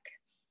word2vec.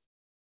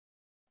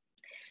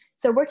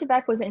 So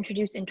word2vec was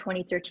introduced in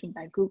 2013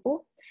 by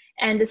Google,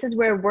 and this is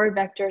where word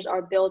vectors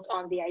are built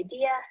on the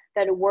idea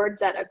that words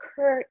that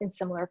occur in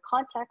similar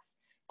contexts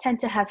tend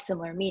to have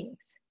similar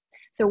meanings.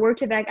 So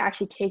word2vec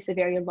actually takes a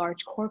very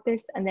large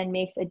corpus and then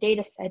makes a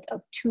data set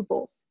of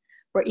tuples,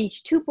 where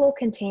each tuple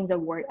contains a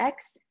word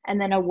X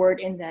and then a word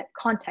in the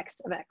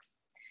context of X.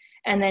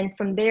 And then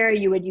from there,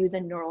 you would use a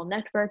neural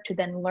network to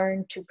then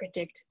learn to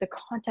predict the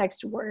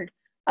context word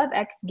of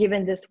X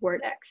given this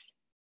word X.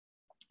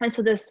 And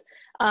so this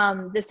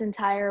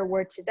entire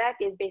word2vec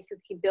is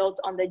basically built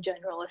on the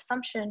general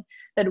assumption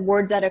that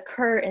words that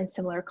occur in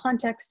similar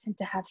contexts tend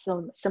to have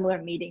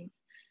similar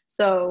meanings.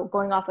 So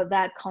going off of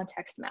that,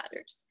 context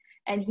matters.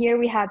 And here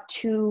we have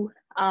two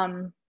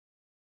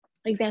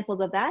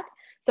examples of that.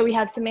 So we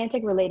have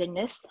semantic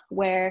relatedness,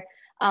 where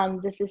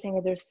this is saying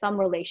that there's some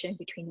relation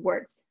between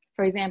words.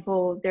 For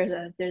example,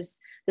 there's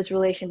this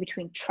relation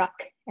between truck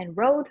and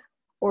road,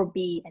 or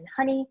bee and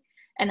honey.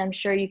 And I'm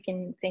sure you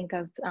can think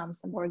of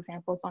some more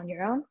examples on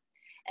your own.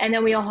 And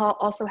then we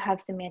also have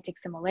semantic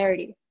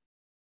similarity.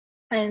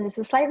 And this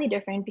is slightly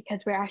different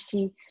because we're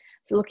actually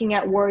looking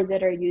at words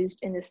that are used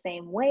in the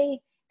same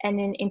way and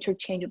in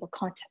interchangeable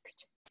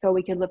context. So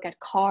we could look at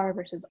car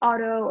versus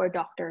auto, or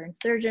doctor and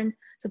surgeon,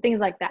 so things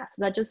like that. So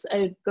that's just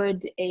a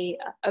good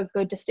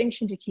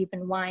distinction to keep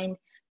in mind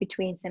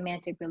between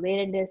semantic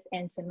relatedness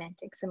and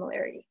semantic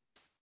similarity.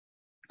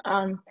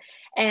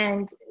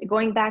 And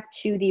going back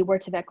to the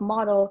word2vec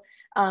model,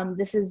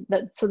 this is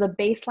the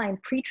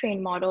baseline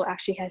pre-trained model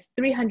actually has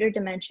 300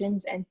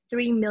 dimensions and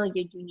 3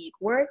 million unique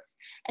words,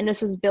 and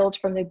this was built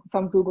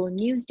from Google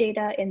News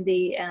data in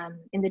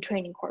the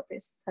training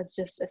corpus. That's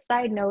just a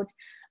side note,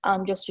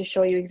 just to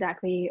show you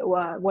exactly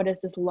what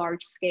is this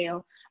large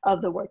scale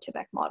of the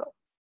word2vec model.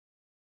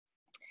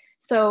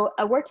 So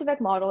a word2vec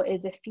model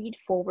is a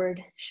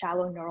feed-forward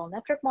shallow neural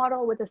network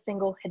model with a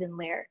single hidden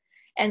layer.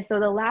 And so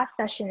the last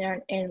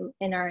session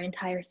in our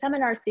entire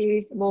seminar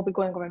series, we'll be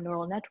going over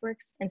neural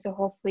networks. And so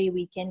hopefully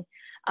we can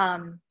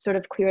sort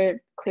of clear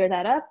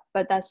that up,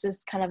 but that's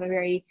just kind of a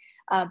very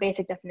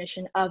basic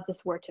definition of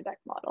this word2vec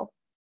model.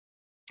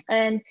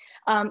 And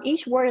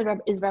each word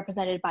is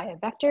represented by a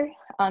vector.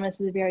 This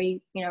is a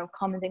very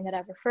common thing that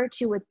I've referred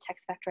to with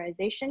text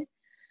vectorization.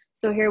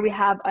 So here we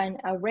have an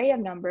array of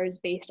numbers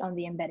based on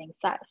the embedding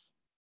size.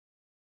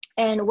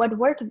 And what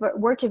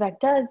word2vec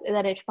does is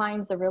that it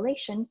finds the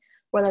relation,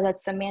 whether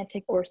that's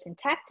semantic or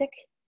syntactic,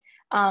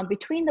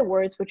 between the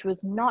words, which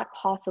was not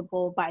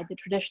possible by the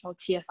traditional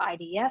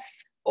TF-IDF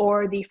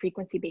or the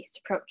frequency-based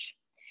approach.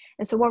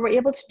 And so what we're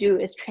able to do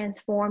is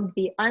transform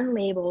the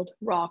unlabeled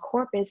raw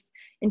corpus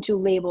into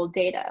labeled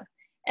data.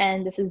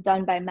 And this is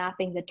done by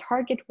mapping the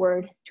target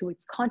word to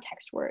its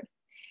context word.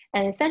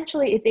 And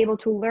essentially, it's able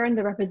to learn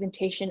the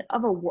representation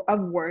of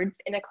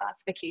words in a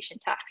classification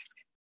task.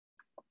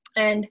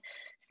 And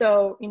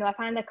so, I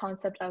find the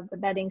concept of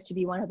embeddings to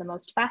be one of the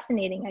most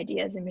fascinating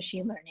ideas in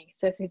machine learning.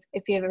 So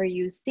if you ever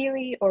use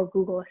Siri or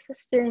Google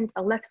Assistant,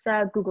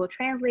 Alexa, Google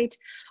Translate,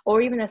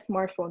 or even a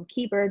smartphone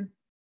keyboard,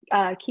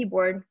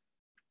 you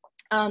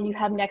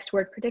have next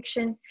word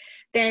prediction,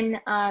 then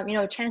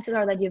chances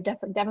are that you've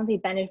definitely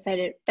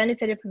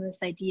benefited from this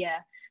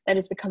idea that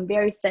has become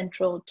very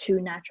central to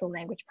natural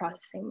language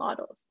processing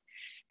models.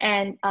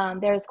 And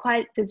there's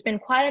been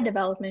quite a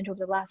development over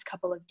the last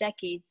couple of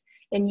decades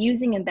in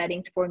using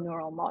embeddings for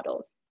neural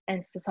models.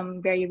 And so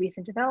some very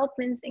recent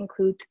developments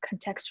include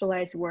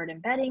contextualized word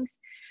embeddings,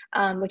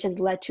 which has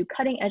led to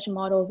cutting edge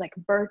models like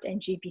BERT and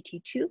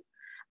GPT-2.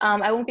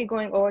 I won't be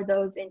going over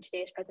those in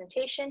today's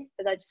presentation,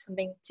 but that's just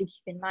something to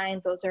keep in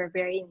mind. Those are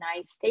very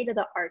nice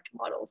state-of-the-art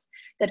models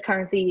that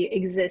currently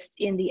exist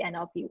in the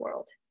NLP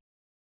world.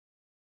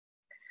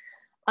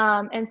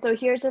 And so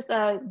here's just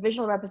a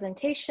visual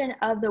representation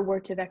of the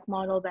word2vec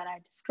model that I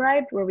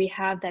described, where we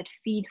have that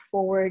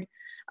feed-forward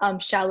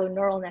shallow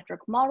neural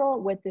network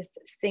model with this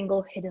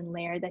single hidden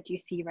layer that you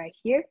see right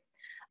here.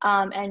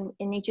 And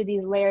in each of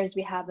these layers,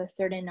 we have a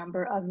certain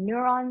number of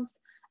neurons.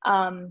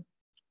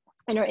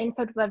 In our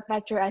input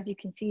vector, as you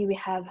can see, we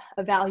have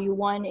a value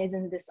 1 is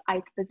in this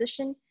ith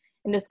position,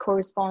 and this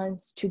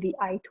corresponds to the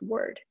ith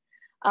word.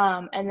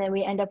 And then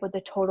we end up with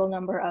a total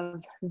number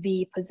of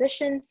V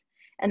positions.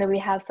 And then we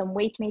have some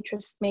weight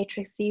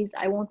matrices.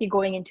 I won't be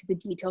going into the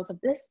details of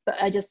this, but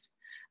this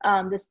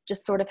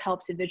just sort of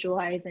helps to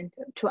visualize and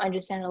to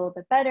understand a little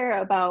bit better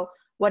about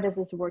what does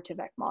this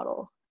word2vec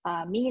model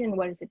mean and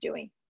what is it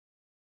doing.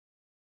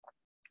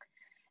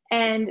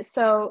 And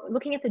so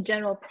looking at the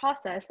general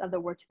process of the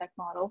word2vec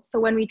model, so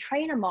when we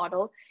train a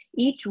model,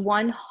 each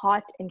one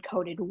hot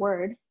encoded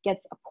word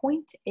gets a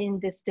point in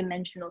this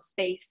dimensional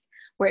space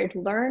where it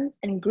learns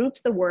and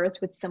groups the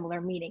words with similar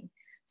meaning.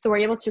 So we're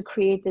able to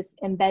create this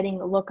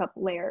embedding lookup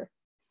layer.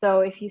 So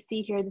if you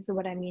see here, this is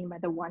what I mean by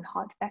the one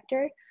hot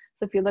vector.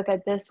 So if you look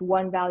at this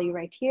one value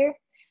right here,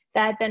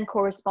 that then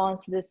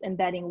corresponds to this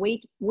embedding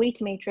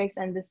weight matrix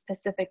and the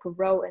specific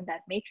row in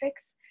that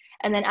matrix.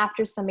 And then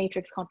after some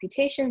matrix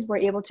computations, we're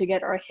able to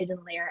get our hidden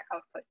layer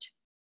output.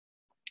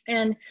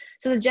 And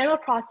so the general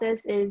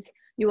process is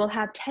you will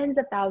have tens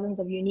of thousands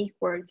of unique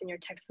words in your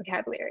text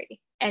vocabulary.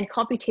 And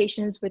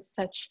computations with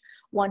such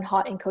one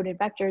hot encoded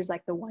vectors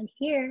like the one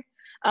here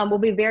will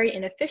be very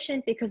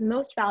inefficient because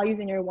most values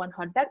in your one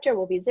hot vector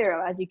will be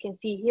 0. As you can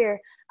see here,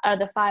 out of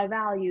the 5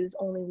 values,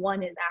 only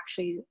 1 is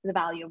actually the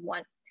value of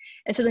 1.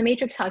 And so the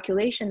matrix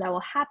calculation that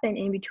will happen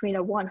in between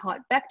a one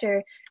hot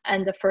vector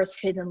and the first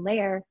hidden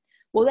layer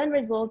will then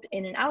result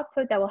in an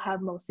output that will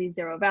have mostly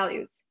 0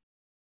 values.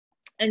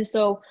 And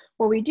so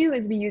what we do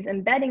is we use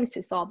embeddings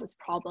to solve this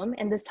problem,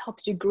 and this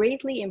helps to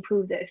greatly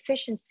improve the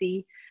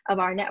efficiency of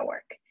our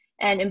network.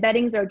 And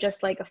embeddings are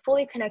just like a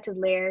fully connected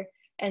layer.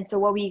 And so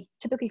what we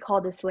typically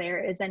call this layer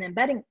is an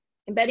embedding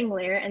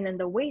layer, and then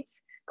the weights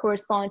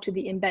correspond to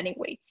the embedding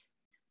weights.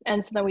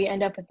 And so then we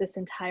end up with this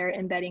entire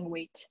embedding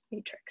weight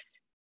matrix.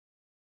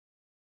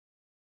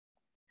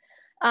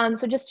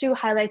 So just to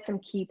highlight some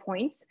key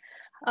points,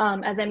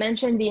 as I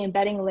mentioned, the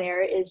embedding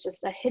layer is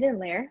just a hidden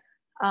layer.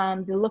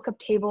 The lookup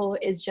table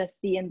is just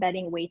the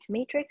embedding weight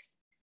matrix,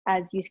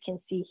 as you can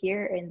see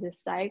here in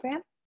this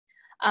diagram.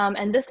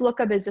 And this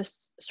lookup is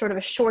just sort of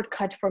a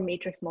shortcut for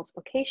matrix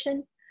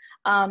multiplication.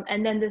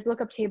 And then this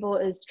lookup table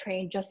is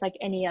trained just like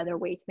any other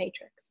weight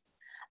matrix.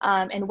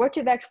 And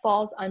word2vec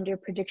falls under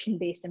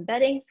prediction-based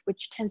embeddings,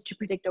 which tends to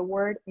predict a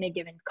word in a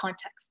given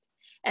context.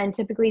 And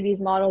typically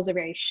these models are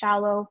very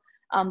shallow.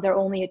 They're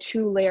only a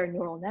 2-layer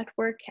neural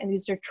network, and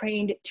these are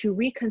trained to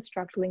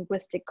reconstruct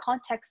linguistic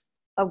context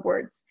of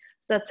words.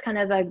 So that's kind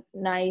of a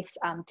nice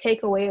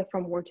takeaway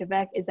from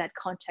word2vec, is that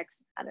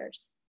context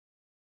matters.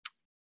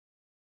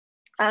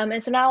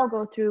 And so now I'll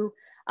go through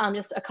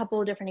just a couple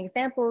of different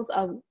examples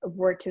of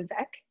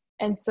word2vec.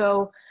 And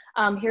so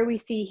here we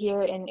see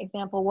here in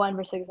example 1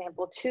 versus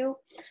example 2.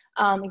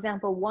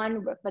 Example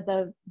 1, but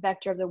the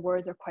vector of the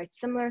words are quite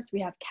similar. So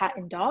we have cat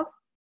and dog.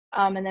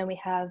 And then we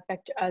have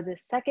the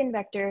second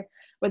vector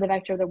where the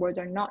vector of the words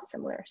are not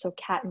similar. So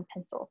cat and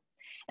pencil.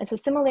 And so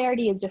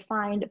similarity is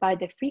defined by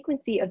the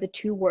frequency of the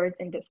 2 words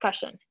in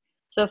discussion.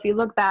 So if you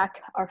look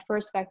back, our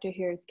first vector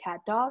here is cat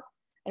dog,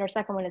 and our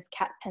second one is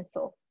cat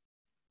pencil.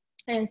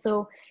 And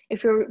so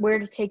if you were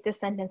to take this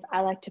sentence,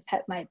 I like to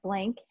pet my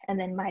blank, and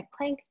then my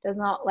plank does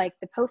not like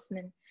the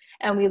postman.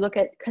 And we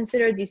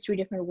consider these 3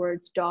 different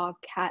words, dog,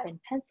 cat, and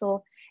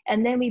pencil.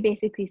 And then we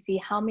basically see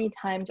how many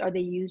times are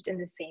they used in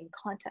the same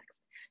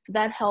context. So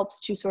that helps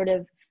to sort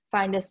of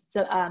find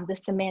the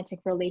semantic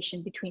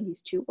relation between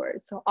these 2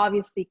 words. So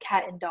obviously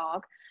cat and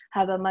dog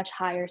have a much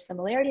higher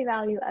similarity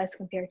value as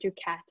compared to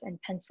cat and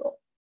pencil.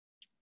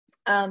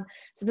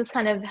 So this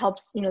kind of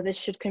helps, this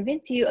should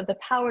convince you of the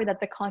power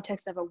that the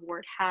context of a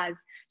word has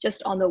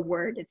just on the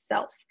word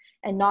itself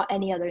and not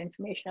any other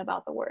information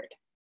about the word.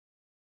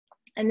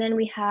 And then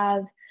we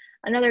have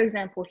another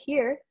example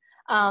here.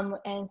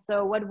 And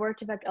so what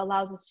word2vec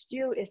allows us to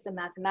do is some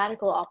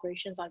mathematical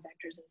operations on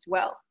vectors as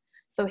well.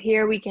 So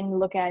here we can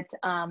look at,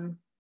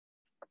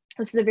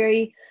 this is a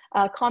very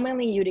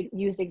commonly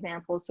used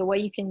example. So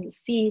what you can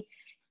see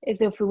is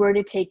if we were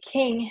to take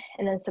king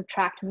and then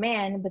subtract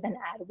man, but then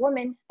add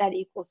woman, that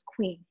equals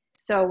queen.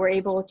 So we're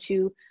able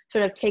to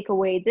sort of take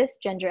away this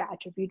gender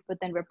attribute, but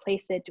then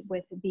replace it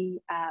with the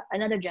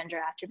another gender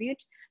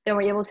attribute. Then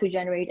we're able to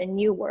generate a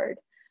new word.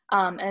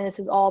 And this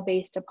is all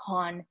based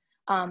upon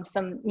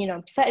some,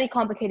 slightly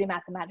complicated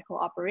mathematical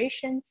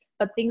operations,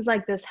 but things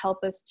like this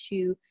help us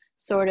to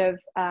sort of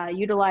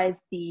utilize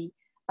the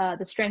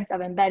strength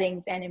of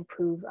embeddings and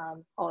improve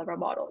all of our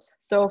models.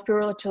 So if we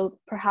were to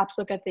perhaps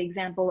look at the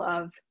example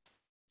of,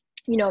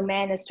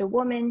 man is to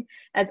woman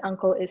as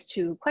uncle is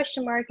to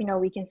question mark,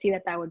 we can see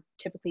that that would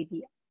typically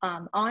be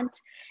aunt.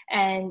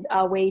 And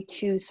a way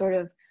to sort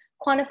of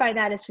quantify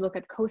that is to look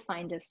at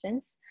cosine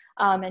distance.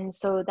 And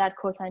so that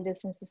cosine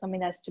distance is something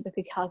that's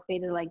typically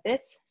calculated like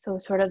this. So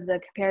sort of the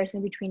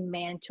comparison between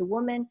man to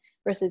woman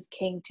versus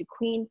king to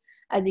queen.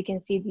 As you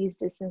can see, these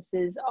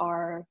distances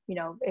are,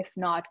 if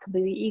not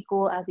completely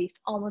equal, at least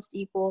almost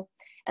equal.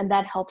 And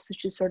that helps us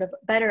to sort of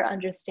better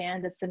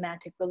understand the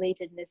semantic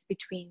relatedness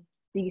between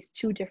these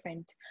 2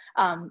 different,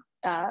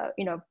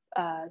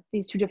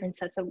 these 2 different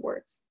sets of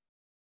words.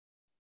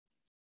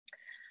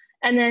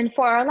 And then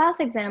for our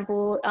last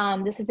example,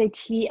 this is a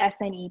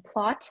TSNE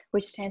plot,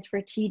 which stands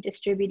for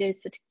T-distributed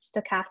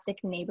stochastic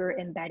neighbor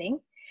embedding.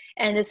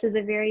 And this is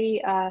a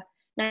very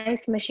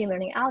nice machine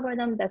learning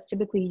algorithm that's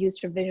typically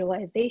used for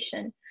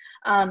visualization.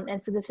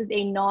 And so this is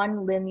a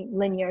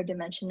non-linear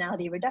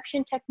dimensionality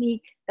reduction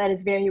technique that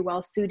is very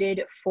well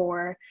suited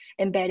for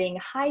embedding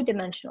high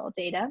dimensional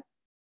data.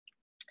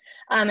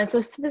 And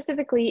so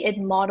specifically, it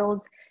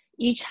models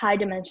each high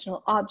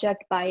dimensional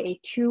object by a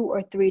 2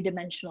 or 3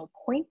 dimensional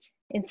point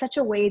in such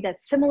a way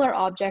that similar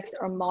objects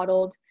are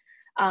modeled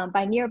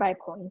by nearby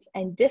points,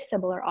 and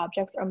dissimilar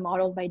objects are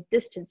modeled by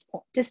distant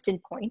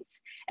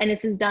points. And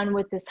this is done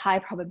with this high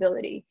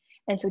probability.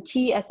 And so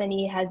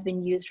TSNE has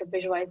been used for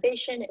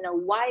visualization in a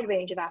wide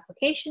range of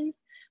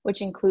applications,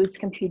 which includes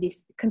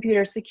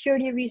computer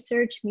security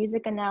research,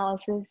 music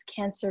analysis,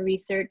 cancer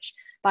research,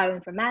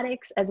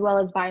 bioinformatics, as well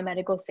as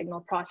biomedical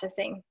signal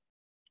processing.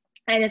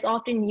 And is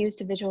often used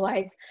to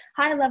visualize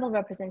high-level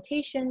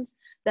representations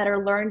that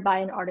are learned by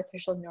an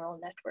artificial neural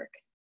network.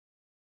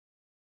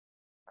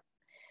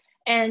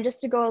 And just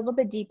to go a little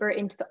bit deeper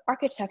into the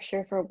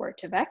architecture for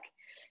word2vec.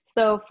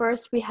 So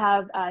first we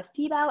have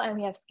CBOW and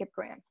we have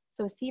skipgram.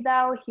 So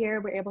CBOW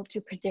here, we're able to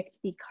predict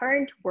the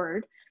current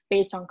word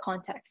based on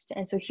context.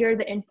 And so here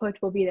the input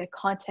will be the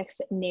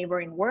context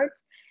neighboring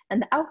words,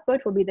 and the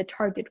output will be the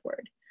target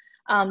word.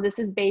 This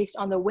is based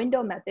on the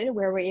window method,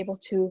 where we're able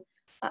to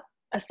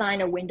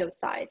assign a window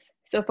size.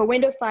 So if a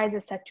window size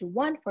is set to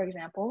 1, for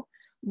example,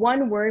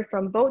 one word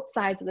from both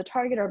sides of the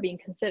target are being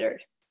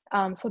considered.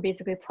 So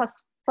basically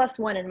plus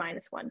one and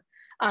minus one.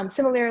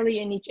 Similarly,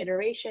 in each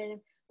iteration,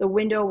 the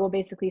window will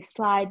basically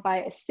slide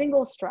by a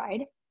single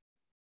stride,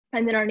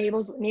 and then our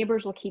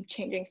neighbors will keep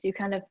changing. So you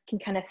can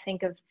kind of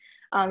think of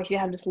if you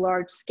have this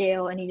large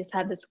scale and you just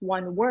have this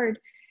one word,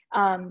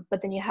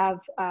 but then you have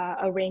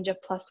a range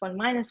of plus one,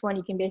 minus one,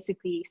 you can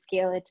basically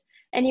scale it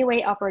any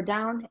way up or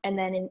down. And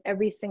then in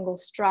every single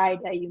stride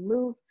that you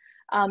move,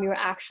 you're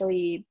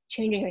actually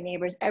changing your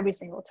neighbors every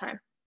single time.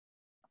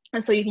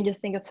 And so you can just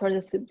think of sort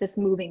of this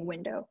moving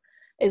window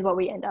is what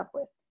we end up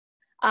with.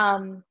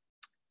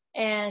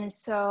 And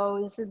so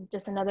this is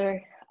just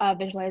another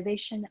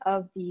visualization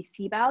of the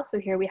CBOW. So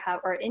here we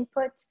have our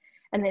input,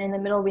 and then in the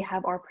middle we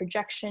have our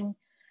projection.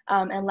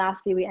 And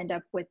lastly, we end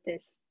up with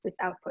this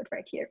output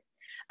right here.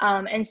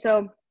 And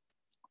so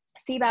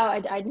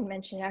CBOW, I didn't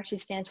mention, it actually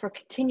stands for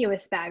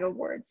continuous bag of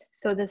words.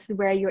 So this is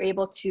where you're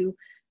able to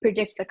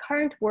predict the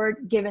current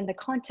word given the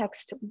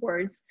context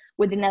words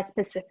within that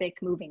specific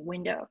moving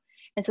window.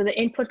 And so the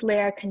input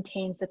layer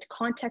contains the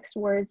context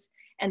words,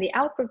 and the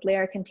output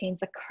layer contains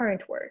the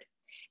current word.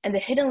 And the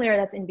hidden layer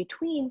that's in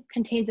between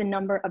contains a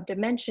number of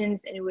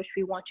dimensions in which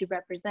we want to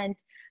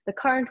represent the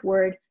current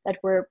word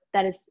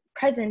that is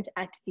present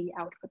at the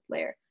output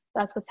layer.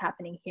 That's what's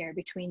happening here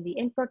between the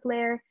input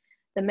layer,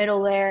 the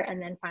middle layer,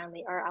 and then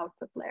finally our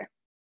output layer.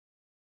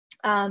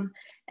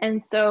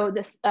 And so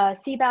this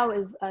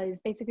CBOW is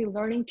basically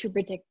learning to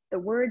predict the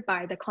word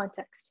by the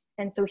context.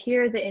 And so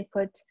here the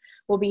input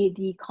will be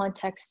the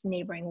context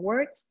neighboring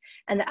words,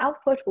 and the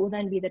output will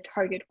then be the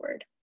target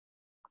word.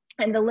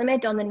 And the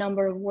limit on the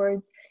number of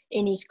words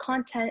in each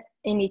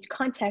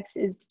context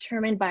is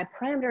determined by a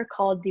parameter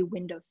called the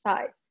window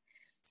size.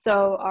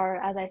 So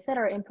as I said,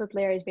 our input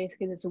layer is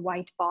basically this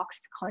white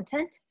box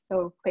content,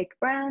 so quick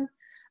brown.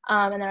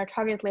 And then our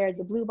target layer is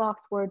a blue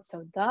box word,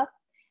 so the.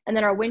 And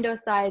then our window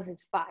size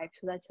is 5.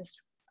 So that's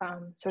just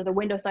sort of the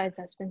window size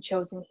that's been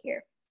chosen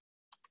here.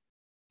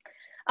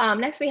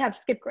 Next, we have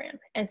skipgram.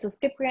 And so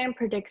skipgram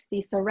predicts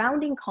the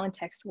surrounding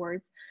context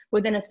words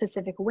within a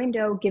specific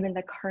window given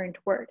the current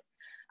word.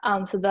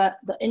 So the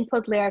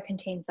input layer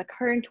contains the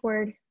current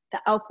word, the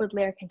output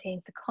layer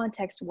contains the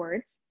context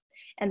words,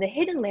 and the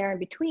hidden layer in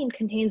between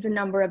contains a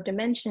number of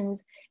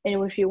dimensions in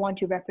which we want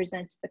to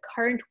represent the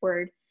current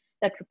word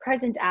that we're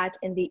present at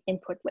in the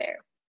input layer.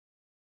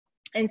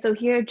 And so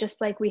here, just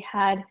like we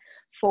had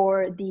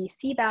for the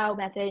CBOW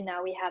method,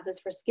 now we have this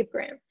for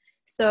skipgram.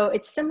 So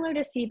it's similar to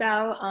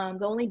CBOW.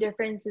 The only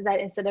difference is that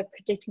instead of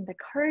predicting the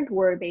current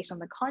word based on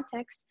the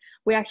context,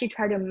 we actually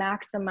try to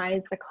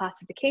maximize the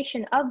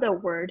classification of the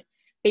word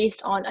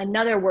based on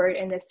another word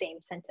in the same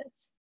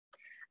sentence.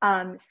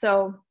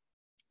 So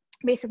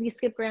basically,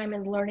 skipgram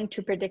is learning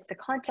to predict the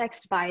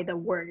context by the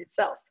word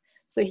itself.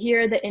 So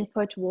here, the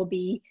input will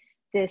be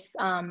this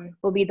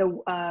will be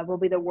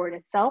the word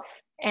itself,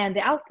 and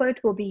the output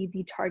will be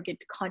the target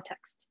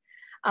context.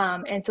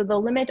 And so the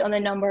limit on the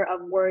number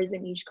of words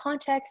in each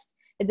context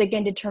is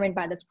again determined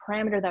by this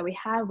parameter that we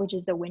have, which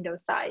is the window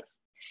size.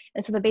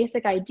 And so the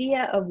basic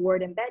idea of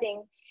word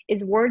embedding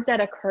is words that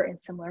occur in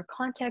similar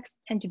contexts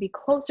tend to be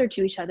closer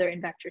to each other in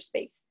vector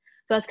space.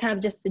 So that's kind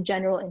of just the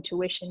general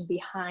intuition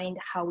behind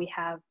how we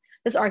have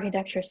this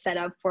architecture set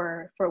up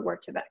for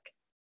word2vec.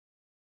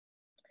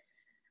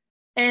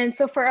 And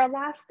so for our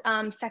last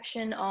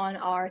section on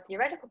our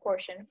theoretical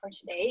portion for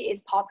today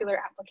is popular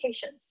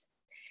applications.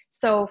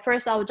 So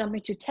first I'll jump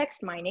into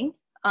text mining.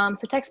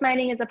 So text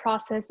mining is a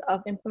process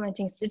of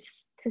implementing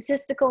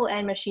statistical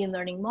and machine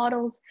learning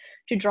models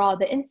to draw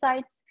the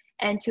insights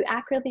and to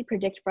accurately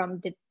predict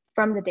from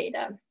the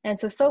data. And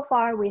so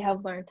far we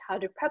have learned how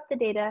to prep the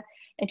data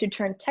and to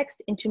turn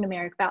text into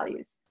numeric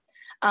values.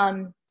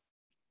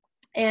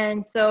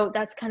 And so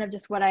that's kind of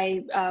just what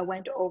I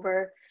went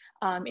over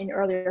in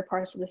earlier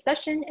parts of the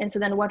session. And so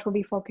then what we'll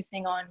be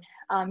focusing on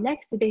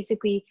next is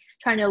basically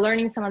trying to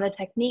learning some of the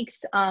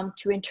techniques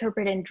to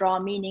interpret and draw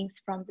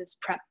meanings from this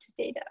prepped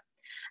data.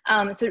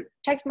 So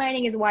text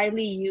mining is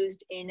widely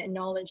used in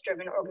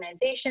knowledge-driven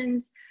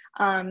organizations,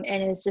 and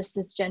it's just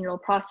this general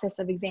process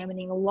of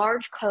examining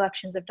large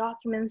collections of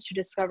documents to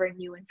discover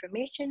new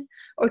information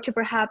or to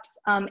perhaps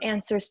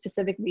answer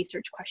specific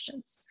research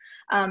questions.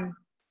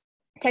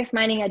 Text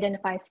mining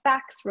identifies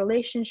facts,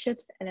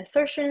 relationships, and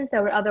assertions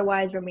that would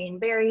otherwise remain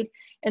buried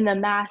in the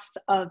mass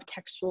of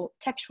textual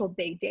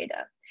big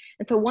data.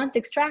 And so once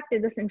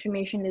extracted, this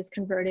information is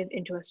converted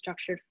into a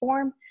structured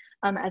form,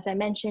 as I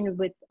mentioned,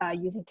 with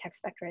using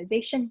text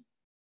vectorization.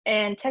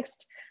 And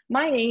text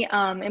mining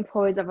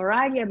employs a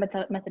variety of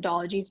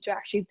methodologies to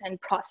actually then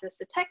process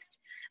the text.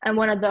 And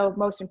one of the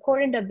most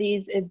important of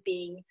these is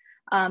being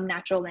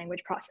natural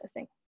language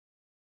processing.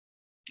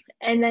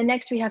 And then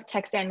next we have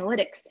text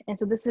analytics. And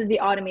so this is the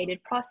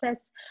automated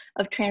process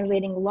of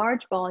translating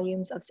large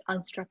volumes of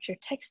unstructured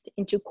text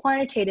into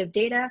quantitative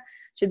data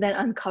to then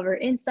uncover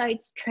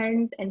insights,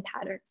 trends, and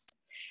patterns.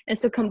 And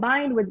so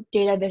combined with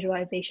data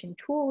visualization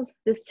tools,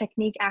 this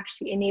technique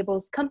actually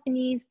enables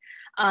companies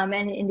and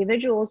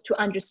individuals to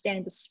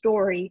understand the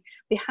story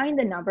behind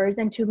the numbers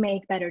and to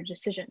make better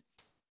decisions.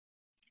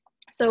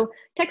 So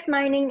text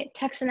mining,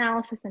 text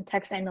analysis, and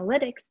text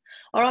analytics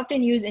are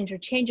often used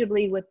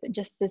interchangeably with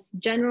just this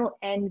general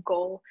end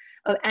goal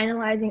of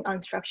analyzing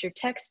unstructured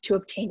text to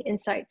obtain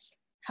insights.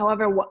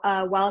 However,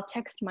 while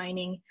text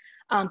mining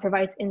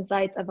provides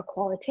insights of a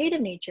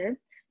qualitative nature,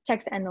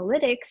 text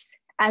analytics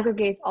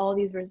aggregates all of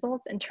these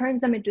results and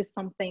turns them into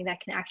something that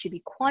can actually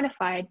be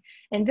quantified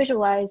and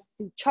visualized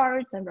through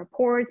charts and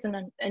reports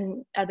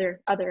and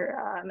other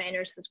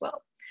manners as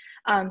well.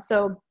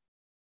 So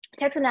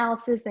text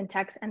analysis and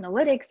text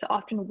analytics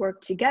often work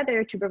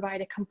together to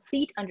provide a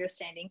complete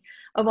understanding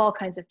of all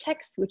kinds of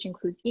text, which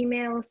includes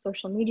emails,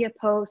 social media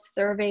posts,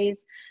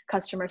 surveys,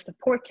 customer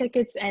support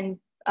tickets, and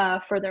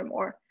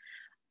furthermore.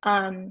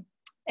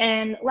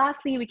 And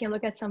lastly, we can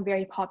look at some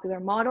very popular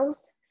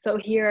models. So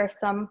here are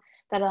some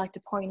that I'd like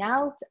to point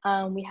out.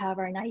 We have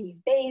our naive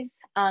Bayes,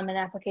 an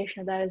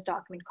application of that is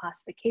document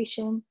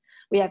classification.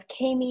 We have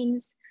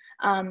k-means,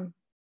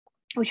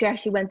 which we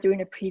actually went through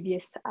in a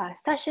previous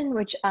session,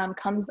 which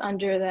comes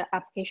under the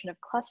application of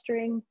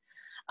clustering.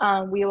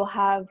 We will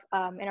have,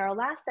 in our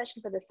last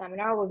session for the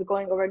seminar, we'll be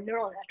going over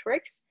neural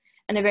networks,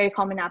 and a very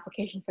common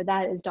application for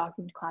that is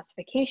document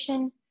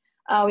classification.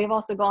 We have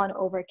also gone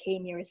over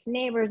k-nearest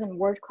neighbors and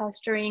word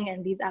clustering,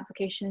 and these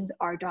applications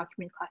are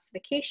document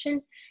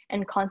classification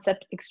and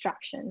concept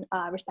extraction,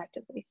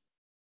 respectively.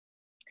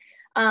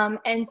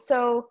 And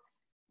so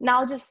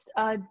now just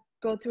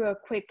go through a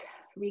quick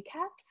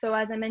recap. So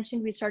as I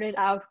mentioned, we started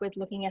out with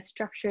looking at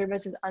structured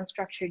versus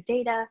unstructured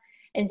data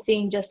and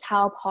seeing just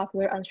how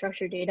popular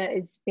unstructured data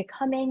is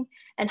becoming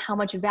and how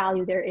much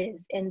value there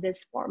is in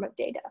this form of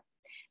data.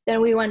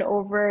 Then we went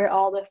over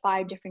all the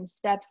 5 different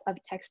steps of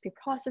text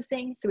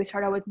preprocessing. So we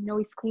started out with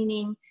noise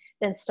cleaning,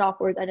 then stop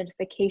words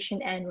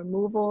identification and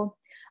removal,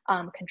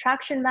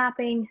 contraction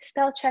mapping,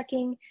 spell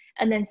checking,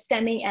 and then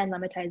stemming and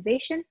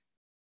lemmatization.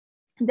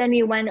 Then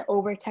we went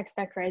over text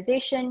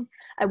vectorization.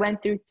 I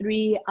went through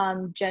 3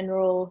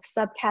 general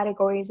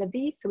subcategories of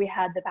these. So we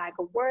had the bag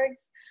of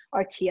words,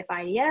 or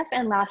TF-IDF,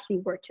 and lastly,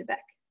 word2vec.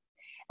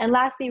 And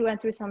lastly, we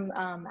went through some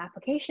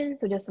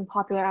applications, so just some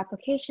popular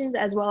applications,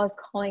 as well as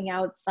calling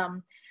out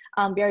some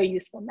very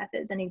useful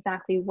methods and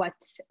exactly what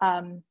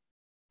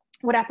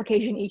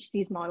application each of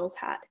these models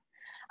had.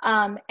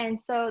 And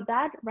so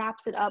that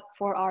wraps it up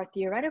for our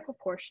theoretical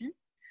portion.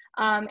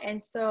 And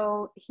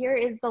so here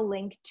is the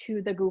link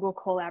to the Google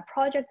Colab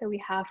project that we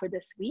have for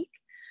this week.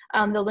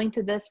 The link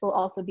to this will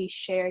also be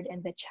shared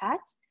in the chat.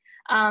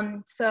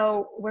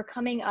 So we're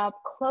coming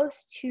up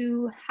close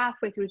to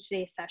halfway through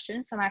today's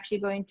session. So I'm actually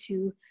going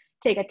to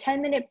take a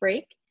 10-minute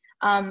break.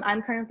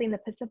 I'm currently in the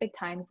Pacific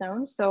time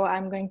zone. So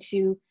I'm going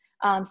to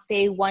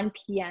say 1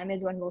 p.m.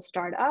 is when we'll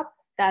start up.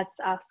 That's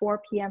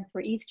 4 p.m.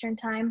 for Eastern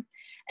time.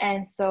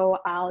 And so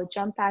I'll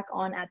jump back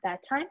on at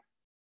that time.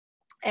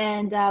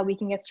 And we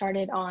can get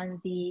started on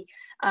the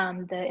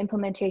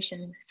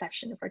implementation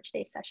section for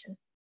today's session.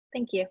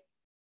 Thank you.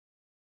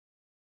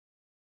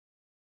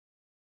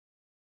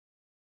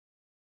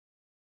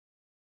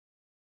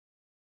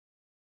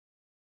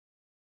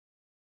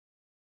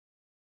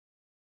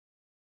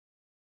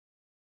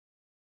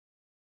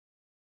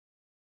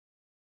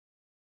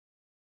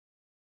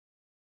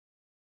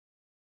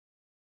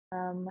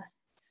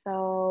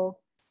 So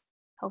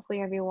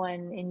hopefully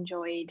everyone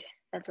enjoyed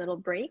that little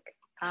break.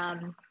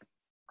 And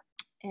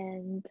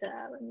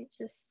let me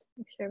just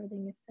make sure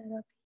everything is set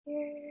up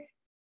here.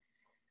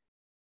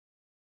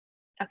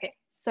 Okay,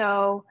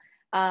 so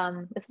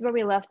this is where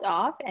we left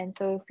off. And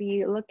so if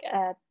we look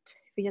at,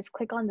 if we just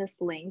click on this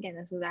link, and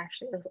this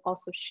was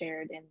also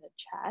shared in the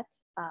chat.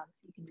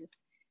 So you can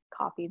just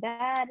copy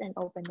that and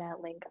open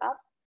that link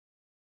up.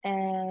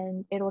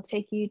 And it will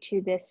take you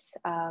to this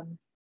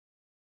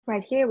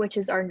right here, which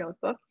is our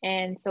notebook.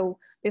 And so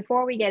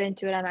before we get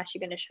into it, I'm actually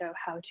going to show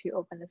how to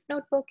open this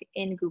notebook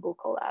in Google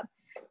Colab.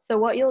 So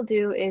what you'll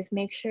do is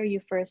make sure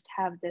you first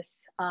have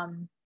this, let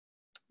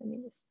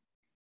me just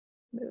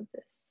move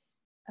this.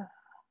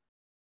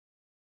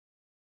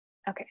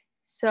 Okay,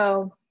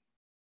 so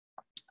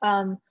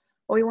what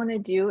we want to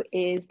do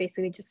is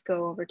basically just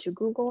go over to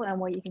Google, and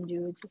what you can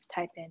do is just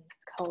type in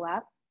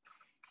Colab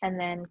and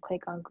then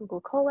click on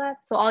Google Colab.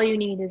 So all you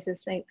need is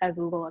just a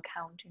Google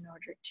account in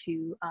order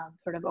to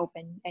sort of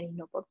open any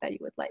notebook that you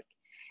would like.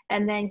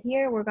 And then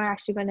here, we're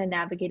actually going to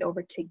navigate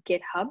over to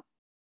GitHub.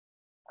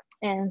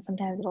 And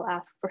sometimes it'll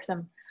ask for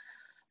some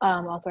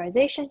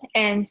authorization.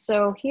 And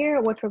so here,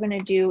 what we're going to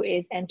do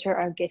is enter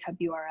our GitHub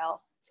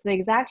URL. So the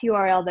exact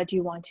URL that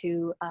you want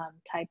to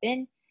type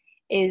in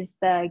is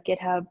the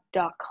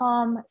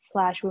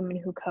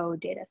github.com/womenwhocode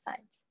data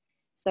science.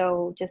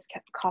 So just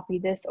copy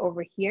this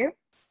over here.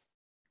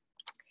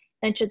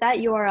 Enter that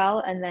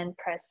URL and then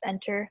press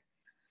enter.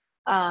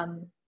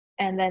 And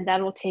then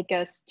that will take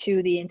us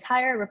to the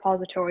entire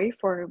repository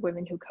for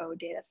Women Who Code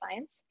Data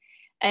Science.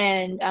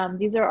 And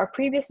these are our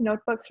previous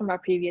notebooks from our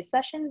previous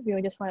sessions.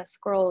 We just want to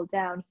scroll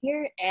down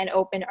here and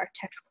open our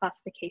text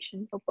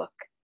classification notebook.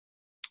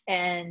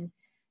 And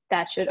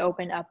that should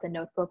open up the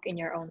notebook in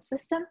your own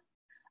system.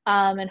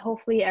 And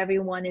hopefully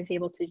everyone is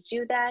able to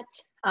do that.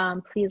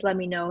 Please let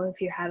me know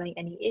if you're having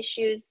any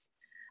issues.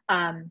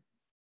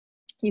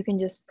 you can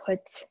just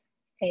put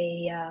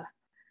a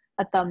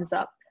thumbs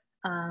up,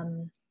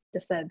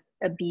 just a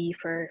B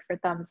for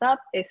thumbs up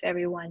if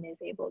everyone is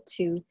able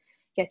to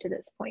get to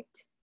this point.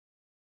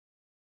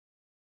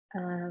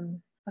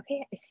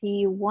 Okay, I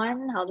see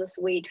one. I'll just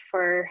wait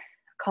for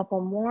a couple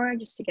more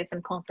just to get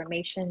some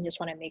confirmation. Just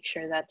want to make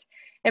sure that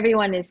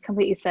everyone is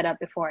completely set up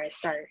before I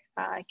start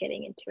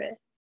getting into it.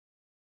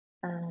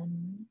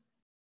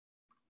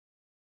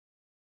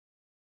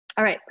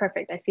 All right,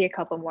 perfect. I see a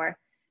couple more.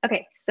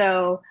 Okay,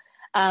 so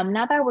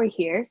now that we're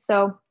here,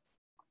 so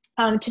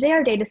today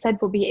our data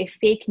set will be a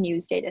fake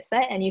news data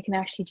set, and you can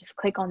actually just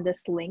click on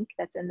this link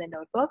that's in the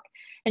notebook,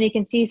 and you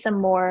can see some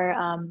more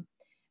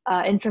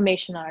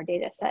information on our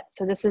data set.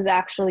 So this is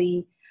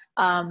actually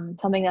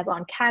something that's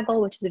on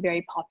Kaggle, which is a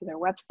very popular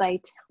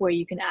website where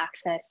you can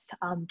access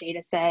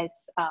data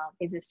sets,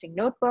 existing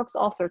notebooks,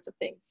 all sorts of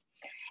things.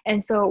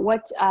 And so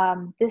what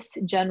this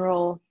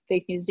general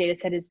fake news data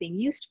set is being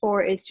used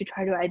for is to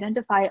try to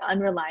identify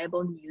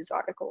unreliable news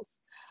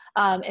articles.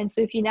 And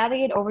so if you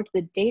navigate over to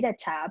the data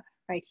tab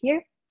right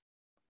here,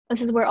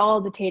 this is where all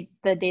the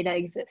data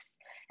exists.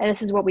 And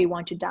this is what we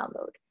want to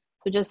download.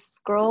 So just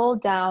scroll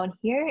down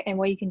here, and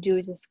what you can do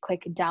is just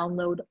click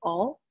download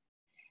all.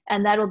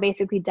 And that will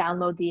basically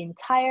download the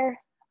entire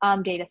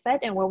data set.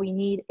 And what we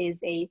need is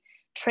a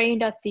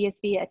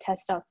train.csv, a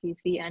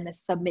test.csv, and a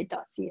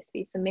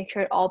submit.csv. So make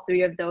sure all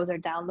three of those are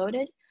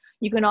downloaded.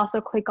 You can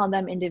also click on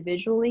them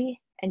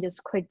individually and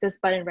just click this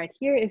button right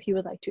here if you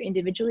would like to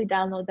individually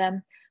download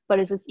them, but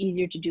it's just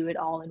easier to do it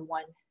all in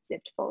one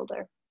zipped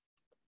folder.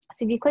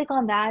 So if you click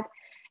on that,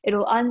 it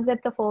will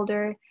unzip the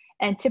folder.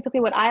 And typically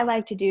what I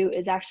like to do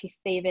is actually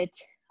save it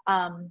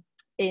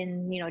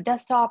in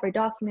desktop or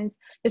documents,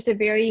 just a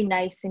very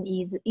nice and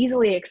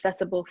easily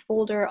accessible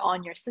folder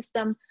on your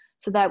system,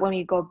 so that when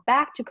we go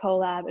back to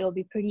Colab, it'll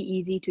be pretty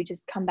easy to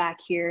just come back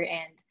here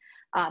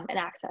and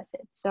access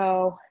it.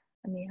 So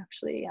let me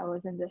actually, I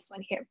was in this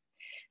one here.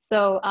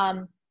 So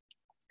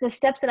the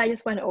steps that I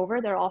just went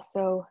over, they're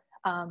also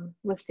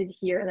listed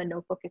here in the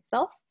notebook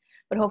itself,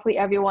 but hopefully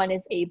everyone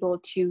is able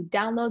to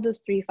download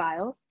those 3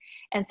 files.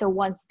 And so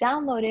once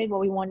downloaded,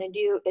 what we want to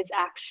do is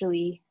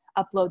actually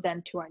upload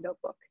them to our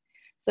notebook.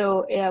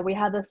 So we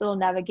have this little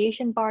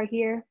navigation bar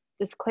here.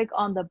 Just click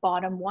on the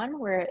bottom one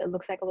where it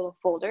looks like a little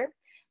folder.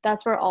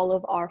 That's where all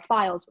of our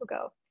files will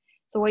go.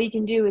 So what you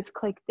can do is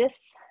click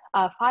this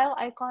file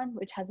icon,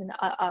 which has an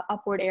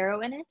upward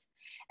arrow in it.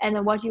 And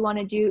then what you want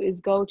to do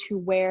is go to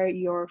where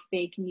your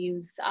fake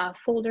news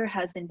folder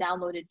has been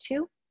downloaded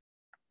to.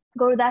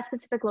 Go to that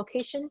specific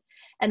location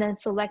and then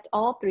select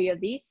all 3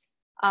 of these.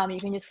 You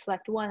can just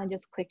select one and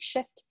just click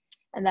shift,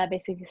 and that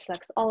basically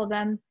selects all of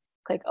them.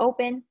 Click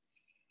open.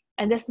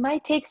 And this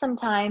might take some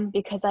time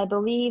because I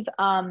believe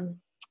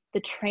the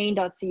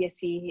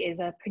train.csv is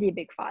a pretty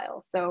big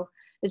file. So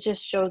it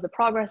just shows a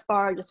progress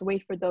bar. Just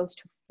wait for those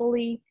to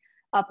fully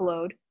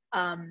upload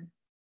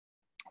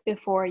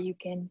before we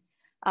can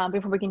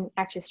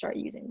actually start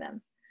using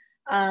them.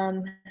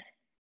 And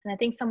I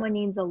think someone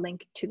needs a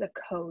link to the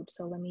code.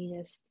 So let me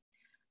just,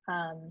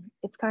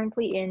 it's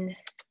currently in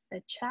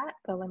the chat,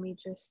 but let me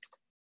just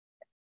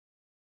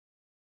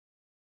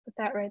put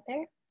that right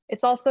there.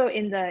 It's also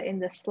in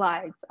the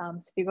slides. So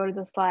if you go to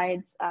the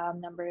slides,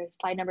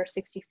 slide number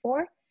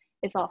 64,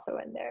 it's also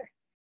in there.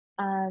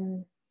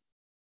 All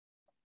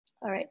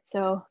right,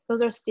 so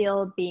those are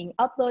still being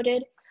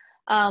uploaded.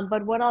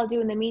 But what I'll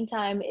do in the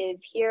meantime is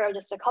here are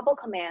just a couple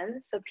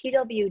commands. So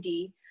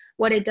pwd,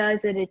 what it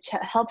does is it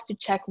helps to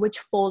check which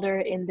folder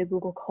in the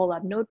Google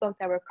Colab notebook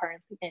that we're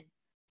currently in.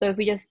 So if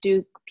we just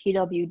do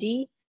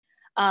pwd,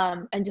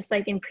 and just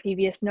like in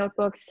previous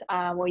notebooks,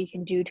 what you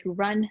can do to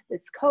run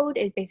this code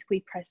is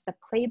basically press the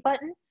play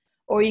button,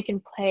 or you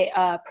can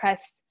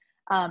press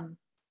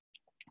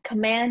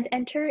Command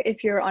Enter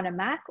if you're on a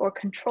Mac, or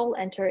Control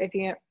Enter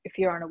if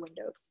you're on a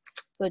Windows.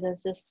 So it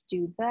does just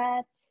do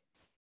that,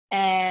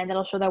 and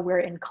that'll show that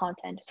we're in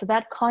content. So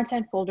that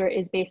content folder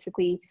is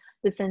basically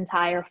this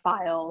entire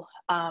file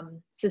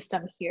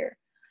system here.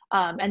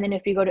 And then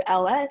if you go to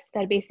ls,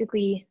 that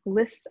basically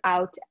lists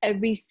out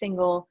every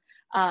single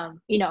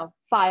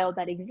file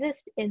that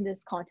exists in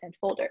this content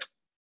folder.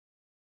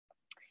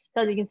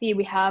 So as you can see,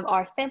 we have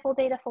our sample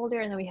data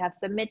folder, and then we have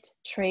submit,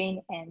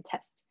 train, and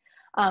test.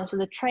 So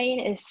the train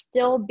is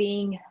still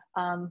being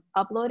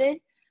uploaded,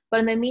 but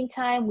in the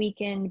meantime, we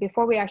can,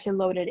 before we actually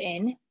load it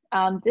in,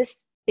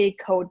 this big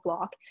code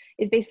block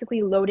is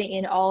basically loading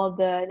in all of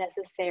the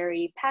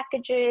necessary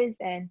packages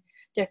and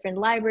different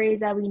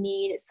libraries that we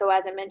need. So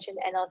as I mentioned,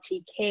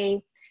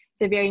 NLTK,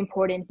 it's a very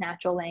important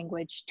natural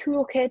language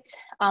toolkit.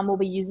 We'll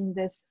be using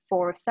this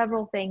for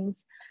several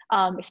things,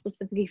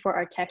 specifically for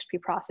our text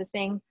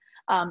preprocessing.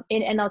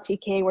 In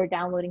NLTK, we're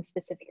downloading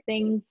specific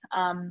things.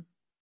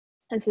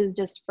 This is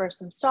just for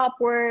some stop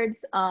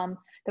words. Then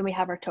we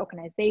have our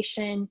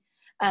tokenization.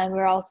 And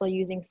we're also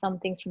using some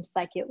things from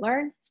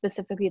scikit-learn,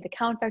 specifically the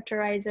count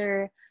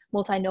vectorizer,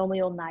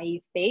 multinomial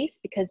naive Bayes,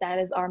 because that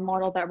is our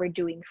model that we're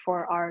doing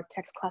for our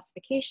text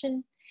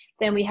classification.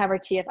 Then we have our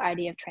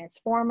TF-IDF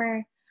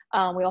transformer.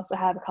 We also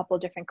have a couple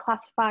of different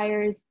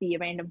classifiers, the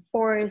random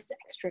forest,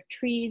 extra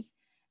trees,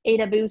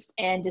 ADA boost,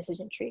 and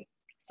decision tree.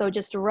 So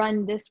just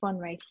run this one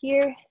right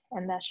here,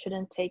 and that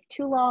shouldn't take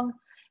too long.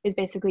 It's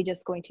basically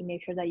just going to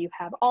make sure that you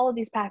have all of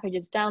these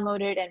packages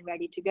downloaded and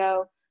ready to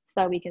go so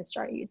that we can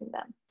start using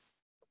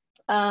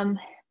them.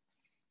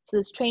 So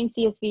this train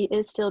CSV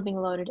is still being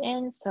loaded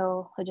in,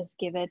 so I'll just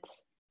give it,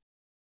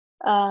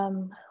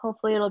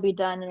 hopefully it'll be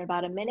done in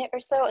about a minute or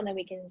so, and then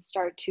we can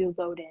start to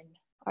load in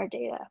our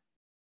data.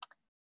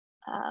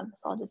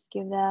 So I'll just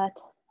give that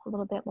a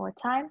little bit more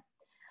time.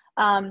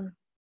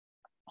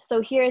 So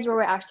here's where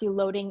we're actually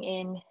loading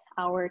in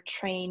our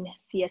train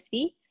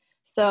CSV.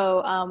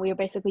 So we are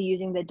basically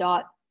using the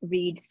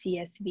 .read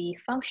CSV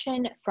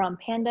function from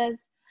pandas.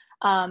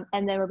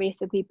 And then we're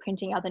basically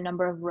printing out the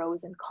number of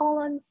rows and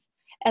columns.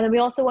 And then we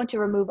also want to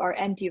remove our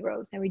empty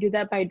rows. And we do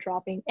that by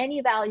dropping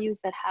any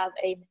values that have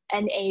an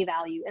NA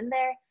value in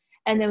there.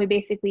 And then we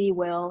basically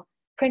will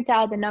print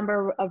out the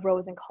number of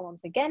rows and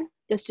columns again,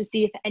 just to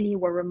see if any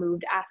were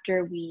removed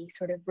after we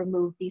sort of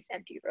remove these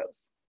empty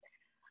rows.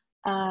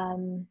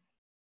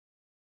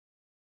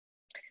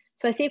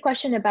 So I see a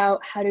question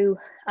about how to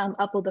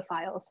upload the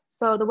files.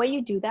 So the way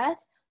you do that,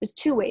 there's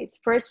two ways.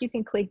 First, you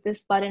can click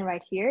this button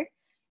right here.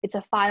 It's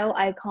a file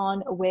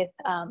icon with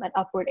an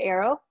upward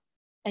arrow.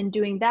 And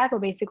doing that will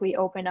basically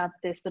open up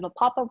this little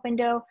pop-up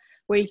window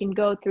where you can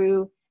go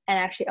through and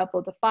actually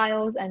upload the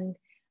files and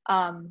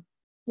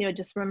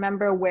just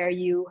remember where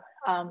you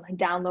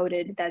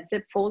downloaded that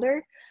zip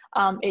folder.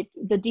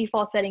 The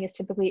default setting is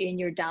typically in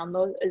your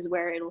download is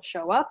where it'll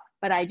show up,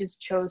 but I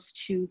just chose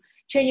to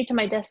change it to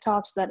my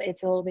desktop so that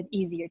it's a little bit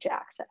easier to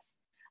access.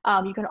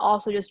 You can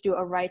also just do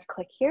a right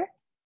click here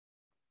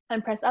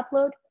and press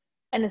upload,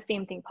 and the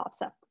same thing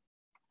pops up.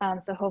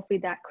 So hopefully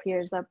that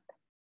clears up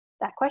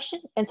that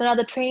question. And so now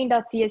the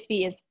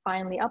train.csv is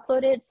finally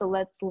uploaded. So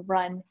let's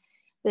run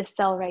this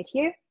cell right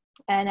here.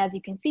 And as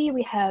you can see,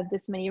 we have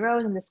this many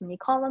rows and this many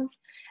columns.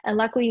 And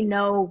luckily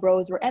no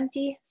rows were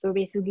empty. So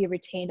we basically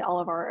retained all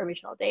of our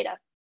original data.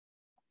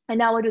 And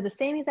now we'll do the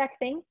same exact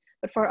thing,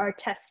 but for our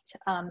test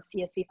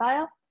CSV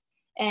file.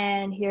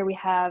 And here we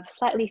have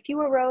slightly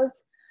fewer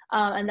rows.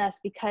 And that's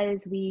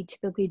because we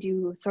typically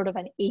do sort of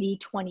an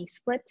 80-20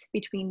 split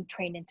between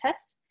train and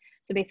test.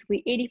 So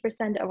basically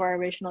 80% of our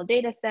original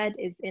data set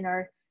is in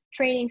our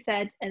training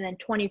set, and then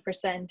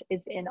 20%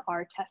 is in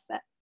our test set.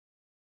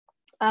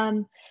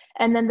 And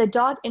then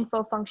the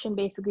 .info function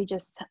basically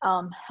just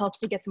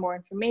helps to get some more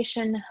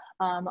information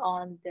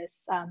on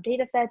this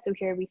data set. So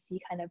here we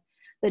see kind of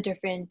the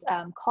different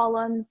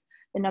columns,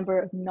 the number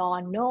of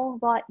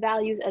non-null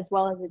values, as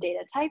well as the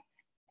data type.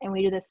 And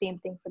we do the same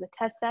thing for the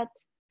test set.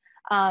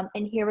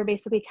 And here we're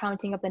basically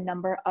counting up the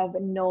number of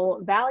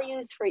null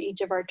values for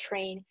each of our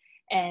train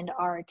and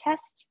our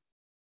test.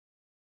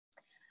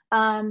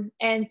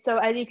 And so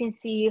as you can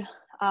see,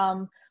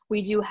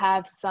 we do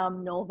have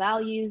some null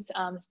values.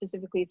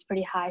 Specifically, it's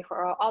pretty high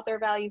for our author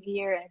value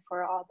here and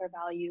for our author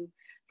value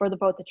for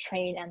both the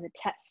train and the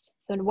test.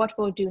 So what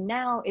we'll do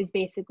now is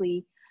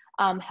basically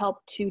help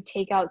to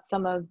take out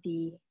some of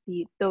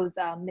those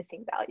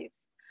missing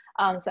values.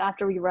 So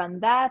after we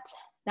run that,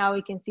 now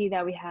we can see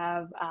that we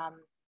have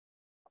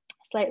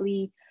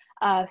slightly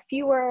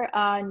fewer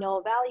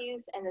null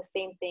values, and the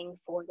same thing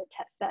for the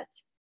test set.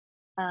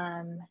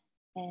 And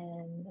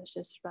let's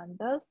just run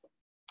those.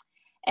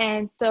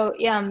 And so,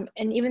 and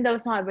even though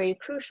it's not very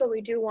crucial,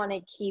 we do want to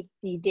keep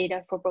the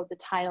data for both the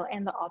title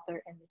and the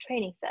author and the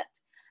training set.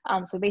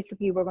 So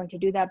basically, we're going to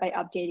do that by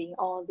updating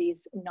all of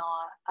these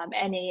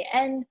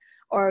NaN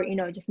or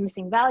just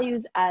missing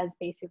values as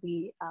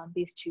basically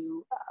these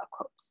two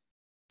quotes.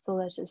 So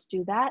let's just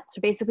do that.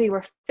 So basically,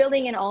 we're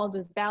filling in all of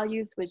those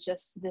values with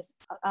just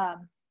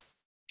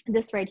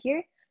this right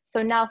here.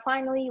 So now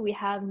finally, we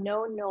have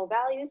no null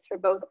values for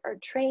both our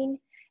train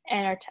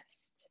and our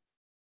test.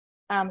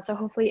 So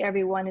hopefully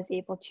everyone is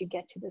able to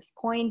get to this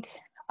point.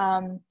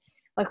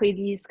 Luckily,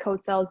 these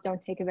code cells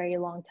don't take a very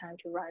long time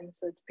to run.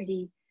 So it's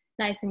pretty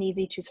nice and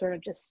easy to sort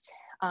of just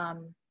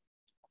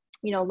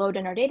load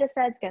in our data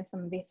sets, get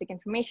some basic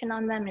information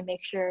on them, and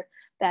make sure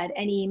that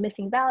any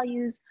missing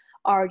values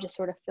are just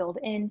sort of filled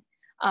in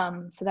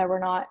so that we're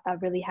not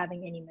really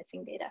having any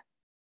missing data.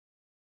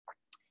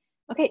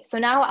 Okay, so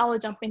now I will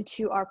jump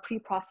into our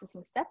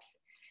pre-processing steps.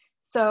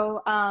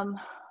 So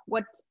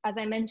as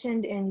I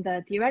mentioned in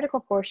the theoretical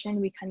portion,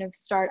 we kind of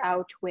start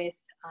out with,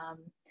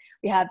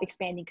 we have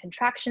expanding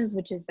contractions,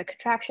 which is the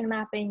contraction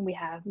mapping. We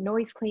have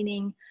noise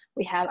cleaning,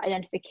 we have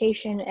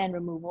identification and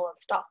removal of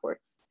stop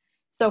words.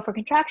 So for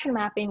contraction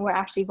mapping, we're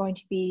actually going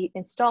to be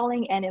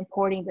installing and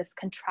importing this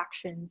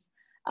contractions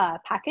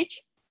package.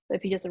 So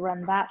if you just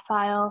run that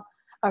file,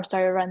 or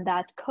sorry, run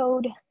that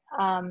code,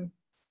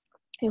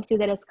 you'll see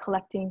that it's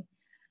collecting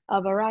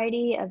a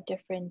variety of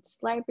different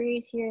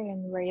libraries here,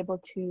 and we're able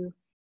to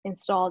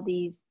install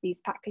these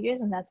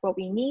packages, and that's what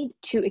we need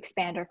to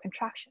expand our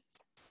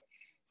contractions.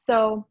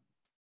 So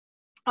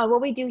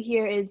what we do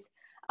here is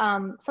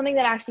something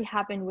that actually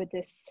happened with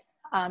this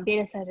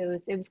data set. It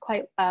was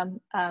quite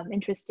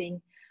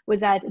interesting, was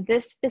that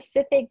this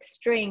specific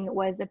string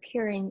was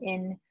appearing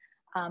in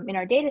in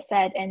our data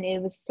set, and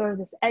it was sort of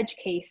this edge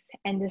case,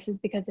 and this is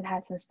because it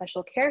had some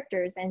special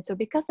characters. And so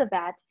because of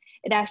that,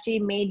 it actually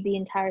made the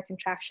entire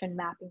contraction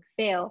mapping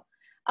fail.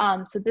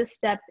 So this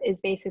step is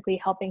basically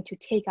helping to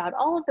take out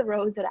all of the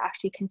rows that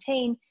actually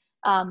contain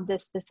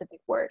this specific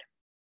word.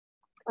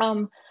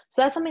 So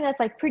that's something that's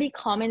like pretty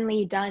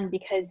commonly done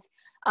because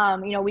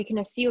you know, we can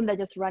assume that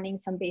just running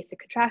some basic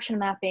contraction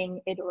mapping,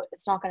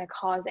 it's not going to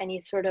cause any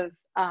sort of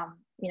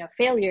you know,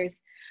 failures.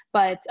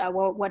 But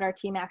what our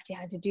team actually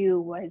had to do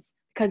was,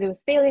 because it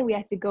was failing, we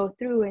had to go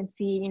through and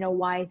see, you know,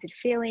 why is it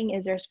failing?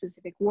 Is there a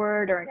specific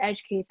word or an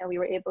edge case? And we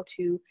were able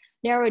to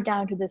narrow it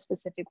down to this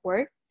specific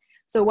word.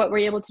 So what we're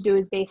able to do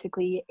is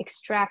basically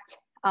extract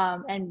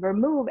and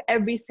remove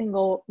every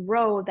single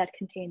row that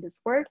contained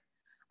this word.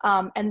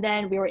 And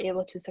then we were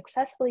able to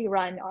successfully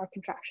run our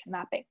contraction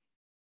mapping.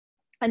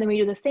 And then we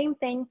do the same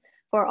thing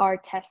for our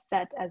test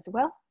set as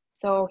well.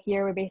 So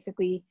here we're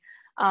basically,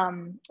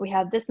 we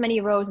have this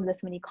many rows and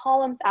this many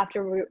columns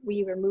after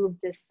we remove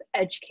this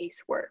edge case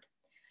word.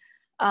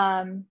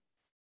 And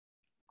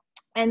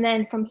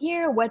then from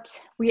here, what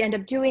we end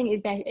up doing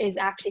is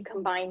actually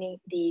combining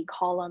the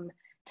column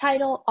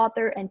title,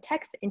 author, and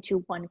text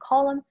into one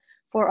column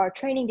for our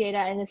training data.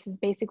 And this is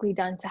basically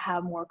done to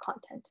have more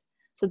content.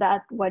 So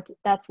that's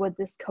what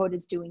this code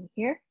is doing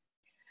here.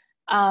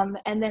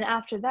 And then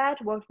after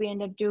that, what we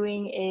end up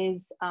doing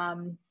is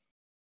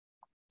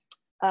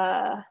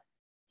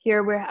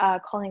here we're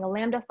calling a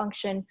lambda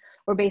function,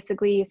 where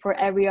basically for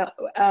every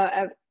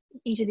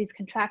each of these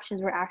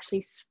contractions, we're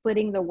actually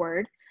splitting the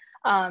word,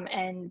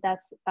 and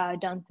that's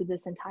done through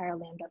this entire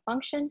lambda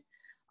function.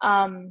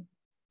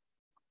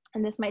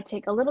 And this might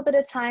take a little bit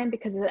of time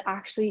because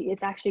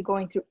it's actually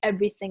going through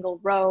every single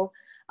row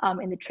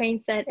in the train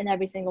set and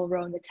every single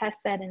row in the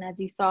test set. And as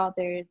you saw,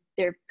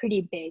 they're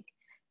pretty big.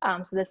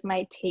 So this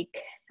might take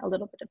a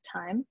little bit of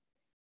time.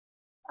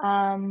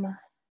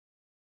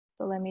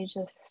 So let me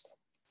just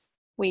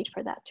wait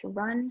for that to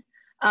run.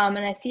 And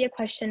I see a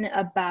question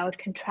about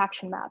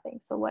contraction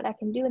mapping. So what I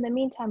can do in the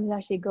meantime is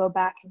actually go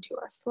back into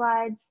our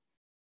slides,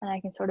 and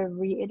I can sort of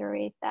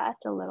reiterate that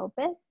a little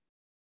bit.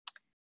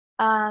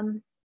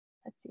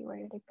 Let's see, where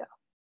did it go?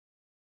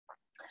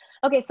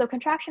 Okay, so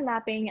contraction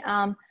mapping.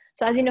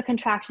 So as you know,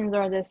 contractions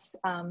are this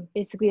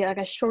basically like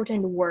a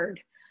shortened word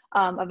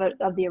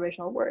of the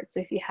original word. So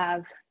if you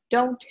have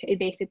don't, it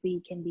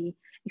basically can be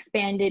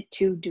expanded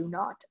to do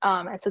not.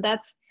 And so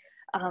that's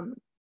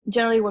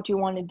generally what you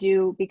want to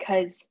do,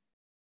 because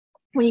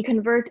when you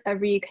convert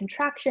every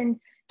contraction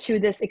to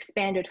this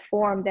expanded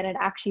form, then it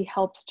actually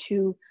helps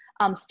to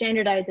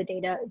standardize the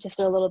data just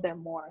a little bit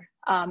more.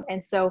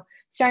 And so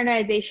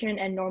standardization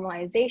and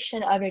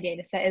normalization of your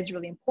data set is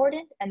really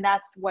important, and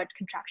that's what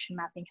contraction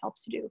mapping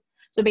helps to do.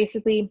 So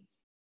basically,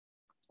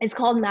 it's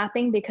called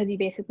mapping because you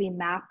basically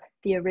map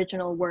the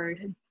original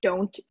word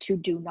don't to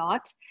do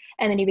not.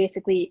 And then you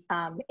basically,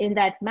 in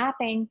that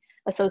mapping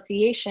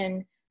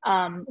association,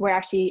 we're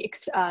actually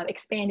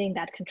expanding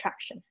that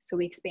contraction. So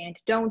we expand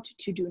don't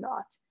to do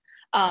not.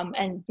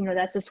 And you know,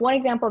 that's just one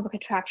example of a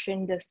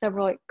contraction. There's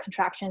several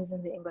contractions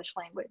in the English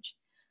language.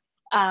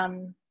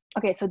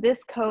 Okay, so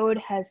this code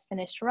has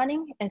finished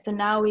running. And so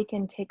now we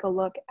can take a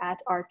look at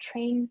our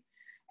train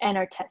and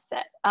our test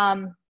set.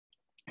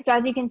 So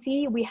as you can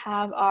see, we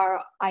have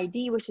our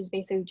ID, which is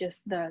basically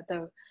just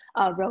the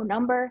row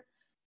number.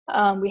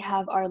 We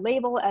have our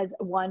label as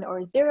 1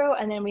 or 0,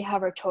 and then we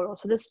have our total.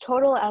 So this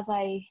total, as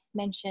I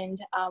mentioned,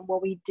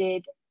 what we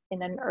did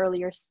in an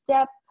earlier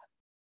step,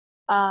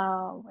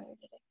 where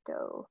did it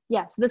go?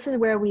 Yeah, so this is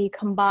where we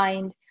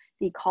combined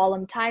the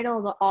column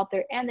title, the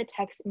author, and the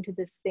text into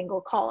this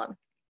single column.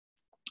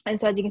 And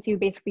so as you can see, we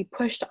basically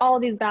pushed all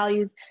of these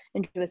values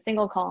into a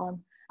single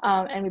column,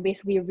 and we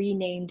basically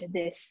renamed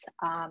this,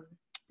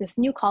 this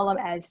new column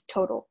as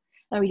total.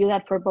 And we do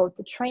that for both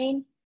the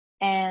train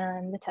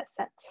and the test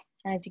set.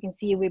 And as you can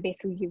see, we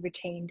basically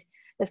retained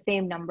the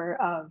same number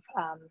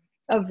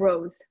of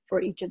rows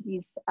for each of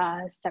these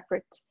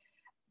separate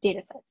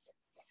data sets.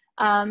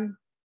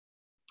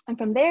 And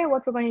from there,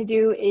 what we're going to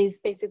do is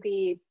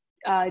basically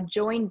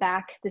join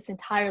back this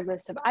entire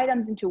list of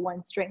items into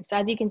one string. So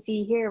as you can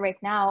see here right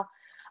now,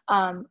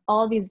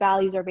 all of these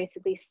values are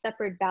basically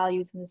separate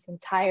values in this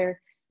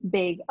entire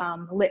big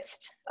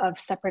list of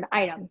separate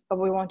items. But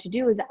what we want to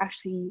do is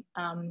actually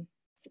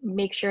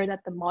make sure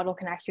that the model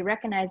can actually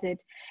recognize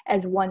it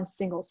as one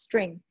single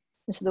string.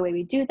 And so the way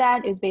we do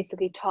that is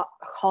basically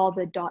call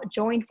the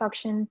 .join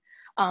function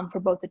for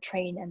both the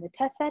train and the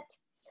test set.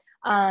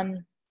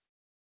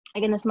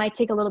 Again, this might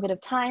take a little bit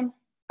of time.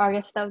 I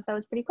guess that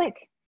was pretty quick.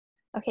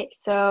 Okay,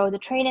 so the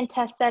train and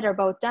test set are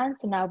both done.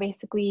 So now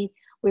basically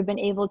we've been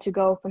able to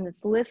go from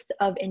this list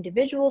of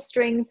individual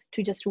strings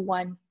to just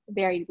one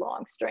very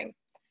long string.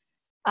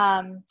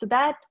 So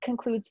that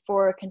concludes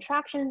for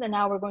contractions, and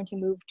now we're going to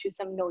move to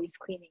some noise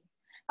cleaning.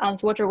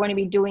 So what we're going to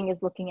be doing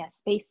is looking at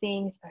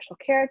spacing, special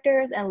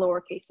characters, and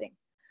lowercasing.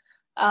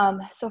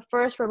 So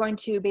first, we're going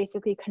to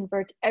basically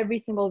convert every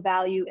single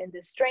value in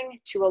this string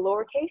to a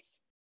lowercase.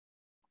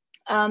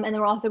 And then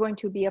we're also going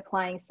to be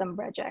applying some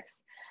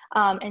regex.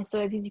 And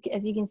so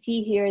as you can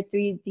see here,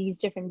 these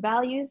different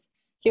values,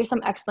 here's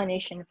some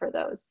explanation for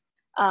those.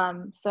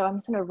 So I'm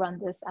just gonna run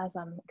this as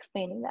I'm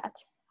explaining that.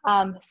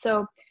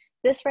 So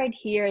this right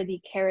here, the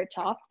caret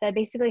top, that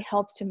basically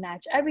helps to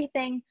match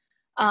everything,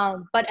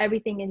 but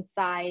everything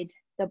inside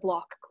the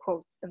block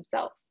quotes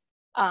themselves.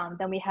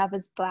 Then we have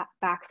this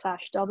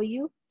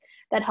 \W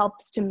that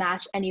helps to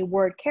match any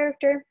word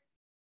character.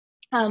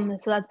 So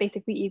that's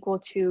basically equal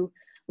to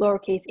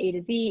lowercase a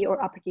to z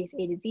or uppercase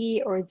a to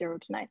z or 0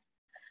 to 9.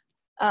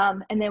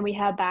 And then we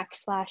have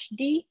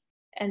 \D,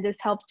 and this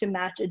helps to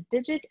match a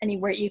digit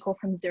anywhere equal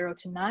from 0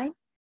 to 9.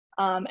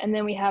 And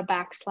then we have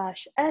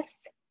 \S,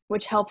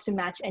 which helps to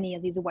match any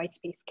of these white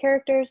space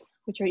characters,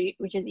 which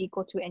is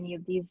equal to any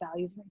of these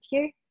values right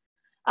here.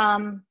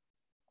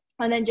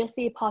 And then just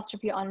the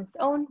apostrophe on its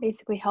own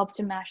basically helps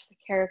to match the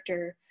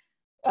character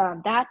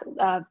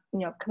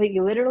completely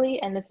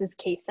literally, and this is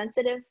case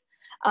sensitive.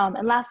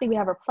 And lastly, we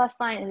have our plus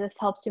sign, and this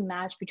helps to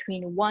match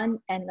between 1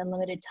 and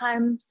unlimited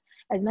times,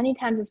 as many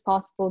times as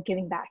possible,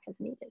 giving back as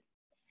needed.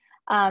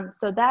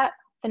 So that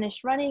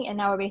finished running, and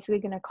now we're basically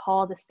going to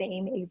call the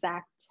same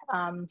exact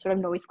sort of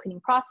noise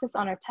cleaning process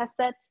on our test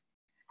sets.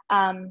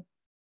 And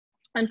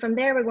from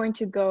there, we're going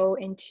to go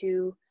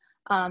into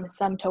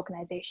some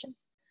tokenization.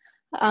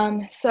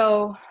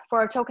 So for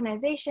our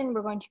tokenization,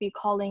 we're going to be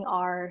calling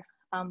our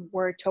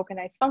word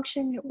tokenize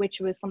function,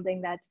 which was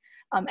something that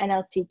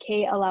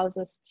NLTK allows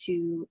us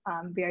to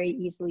very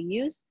easily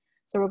use.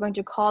 So we're going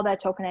to call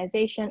that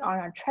tokenization on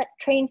our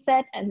train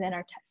set and then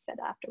our test set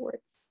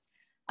afterwards.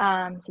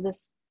 So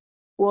this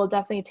will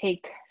definitely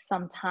take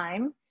some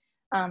time.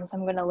 So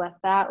I'm going to let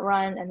that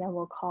run, and then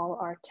we'll call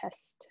our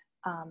test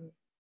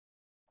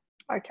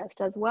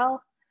as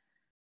well.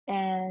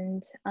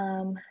 And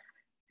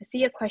I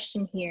see a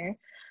question here.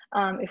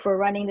 If we're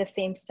running the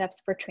same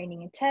steps for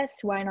training and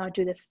tests, why not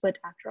do the split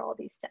after all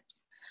these steps?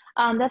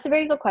 That's a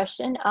very good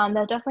question.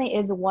 That definitely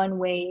is one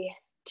way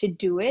to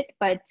do it,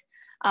 but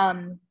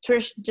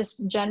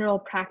just general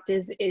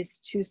practice is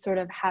to sort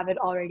of have it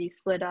already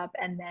split up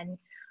and then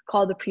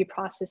call the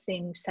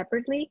pre-processing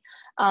separately.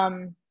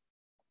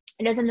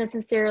 It doesn't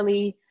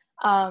necessarily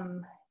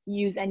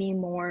use any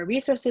more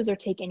resources or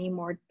take any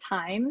more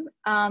time,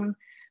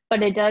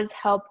 but it does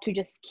help to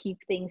just keep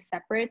things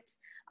separate.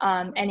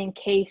 And in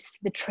case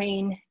the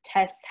train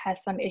test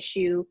has some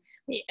issue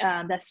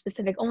that's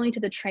specific only to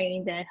the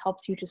train, then it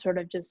helps you to sort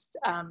of just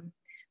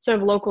sort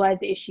of localize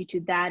the issue to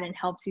that, and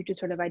helps you to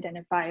sort of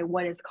identify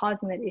what is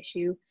causing that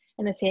issue.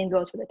 And the same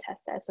goes for the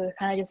test set. So it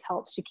kind of just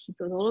helps to keep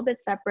those a little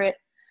bit separate.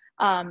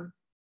 And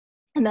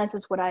that's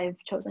just what I've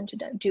chosen to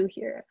do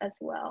here as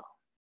well.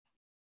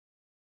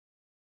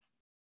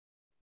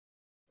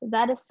 So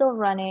that is still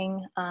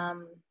running.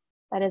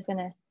 That is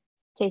gonna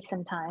take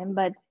some time,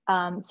 but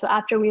so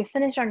after we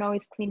finish our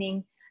noise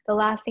cleaning, the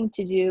last thing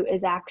to do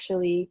is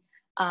actually,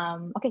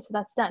 okay, so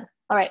that's done.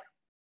 All right,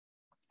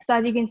 so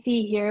as you can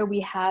see here, we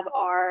have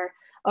our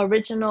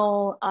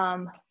original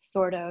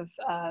sort of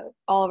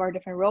all of our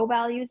different row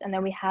values, and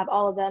then we have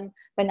all of them,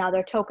 but now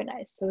they're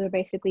tokenized. So they're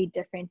basically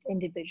different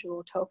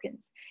individual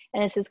tokens.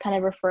 And this is kind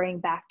of referring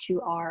back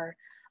to our,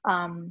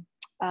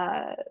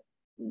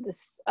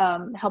 this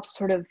helps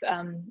sort of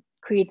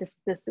create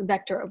this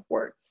vector of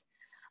words.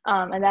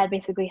 And that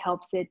basically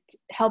helps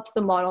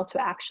the model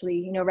to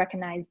actually,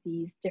 recognize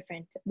these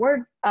different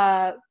word,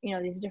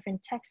 these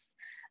different text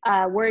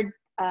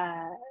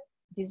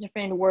these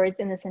different words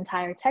in this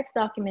entire text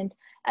document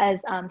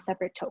as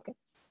separate tokens.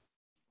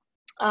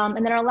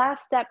 And then our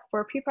last step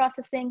for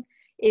pre-processing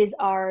is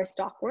our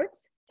stop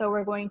words. So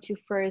we're going to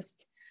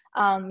first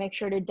make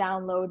sure to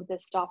download the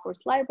stop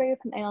words library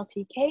from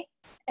NLTK,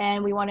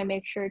 and we want to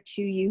make sure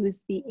to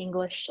use the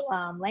English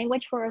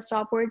language for our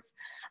stop words.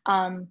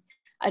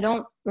 I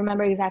don't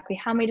remember exactly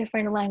how many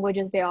different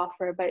languages they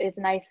offer, but it's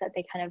nice that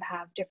they kind of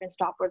have different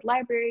stop word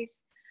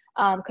libraries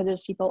because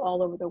there's people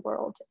all over the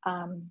world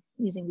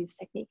using these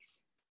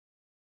techniques.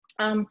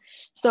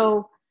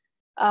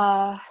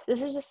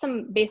 This is just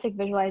some basic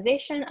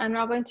visualization. I'm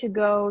not going to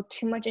go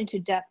too much into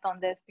depth on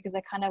this because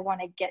I kind of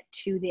want to get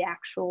to the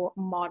actual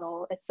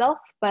model itself,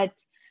 but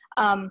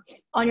on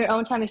your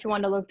own time, if you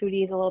want to look through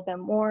these a little bit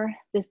more,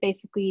 this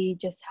basically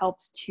just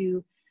helps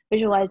to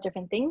visualize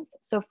different things.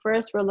 So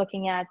first we're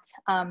looking at,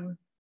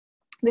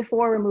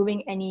 before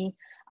removing any,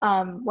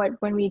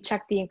 when we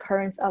check the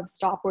occurrence of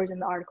stop words in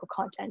the article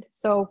content.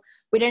 So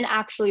we didn't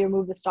actually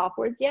remove the stop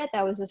words yet.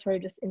 That was just sort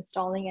of just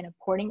installing and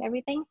importing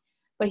everything.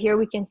 But here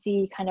we can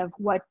see kind of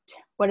what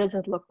does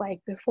it look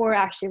like before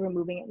actually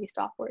removing any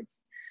stop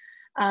words.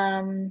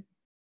 And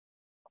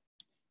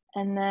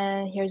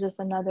then here's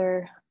just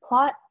another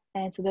plot.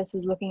 And so this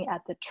is looking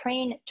at the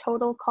train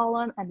total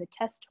column and the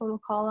test total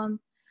column.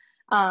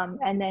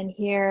 And then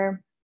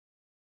here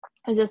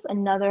is just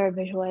another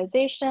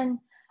visualization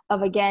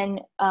of, again,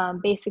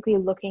 basically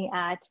looking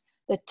at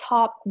the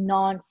top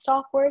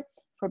non-stop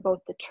words for both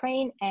the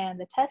train and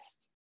the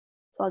test.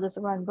 So I'll just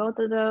run both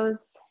of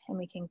those and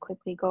we can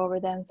quickly go over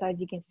them. So as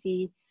you can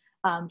see,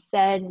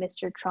 said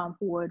Mr. Trump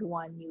would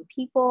want new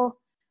people.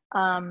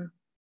 It's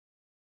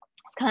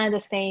kind of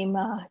the same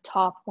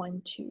top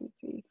 1, 2,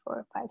 3,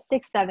 4, 5,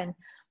 6, 7,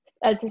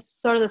 as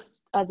sort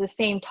of the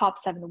same top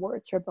 7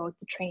 words for both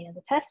the train and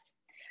the test.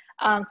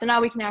 So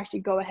now we can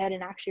actually go ahead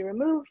and actually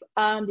remove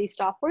these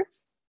stop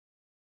words.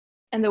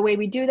 And the way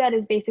we do that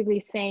is basically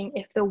saying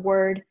if the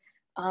word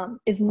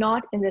is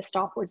not in the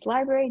stop words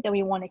library, then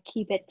we want to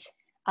keep it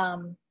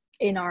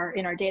in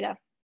our data.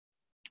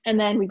 And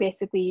then we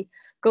basically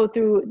go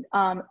through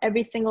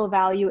every single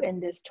value in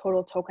this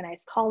total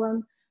tokenized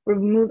column,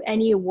 remove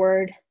any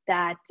word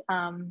that,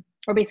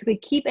 or basically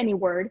keep any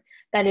word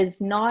that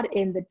is not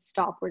in the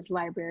stop words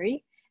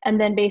library, and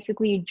then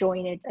basically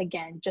join it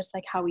again, just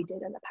like how we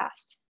did in the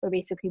past. So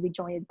basically we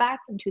join it back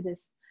into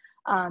this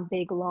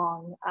big,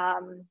 long,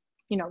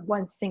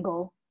 one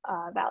single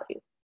value.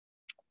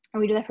 And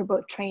we do that for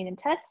both train and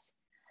test.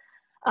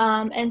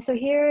 And so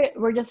here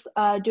we're just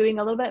doing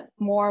a little bit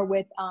more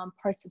with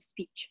parts of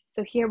speech.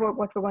 So here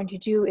what we're going to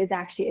do is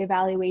actually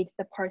evaluate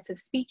the parts of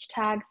speech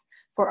tags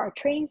for our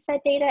training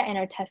set data and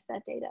our test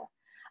set data.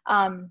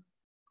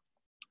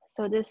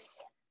 So this,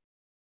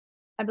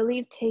 I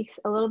believe, takes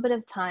a little bit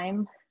of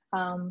time.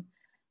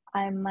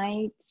 I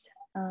might,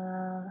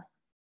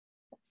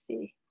 let's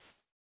see.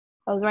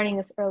 I was running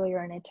this earlier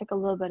and it took a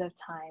little bit of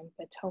time,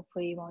 but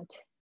hopefully it won't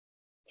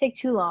take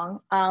too long.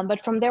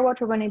 But from there,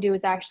 what we're going to do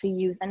is actually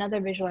use another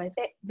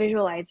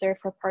visualizer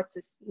for parts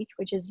of speech,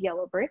 which is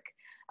Yellow Brick.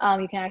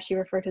 You can actually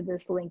refer to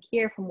this link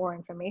here for more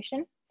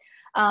information.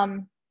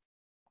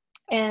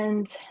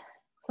 And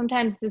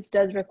sometimes this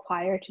does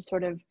require to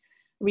sort of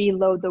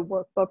reload the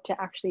workbook to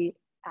actually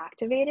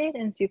activate it.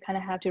 And so you kind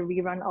of have to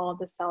rerun all of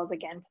the cells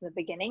again from the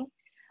beginning.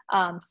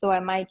 So I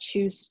might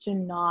choose to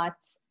not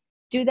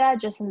do that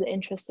just in the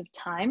interest of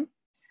time.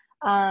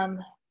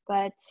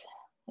 But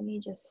let me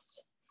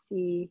just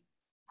see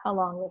how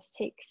long this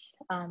takes,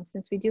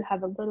 since we do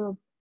have a little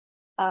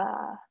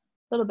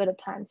bit of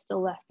time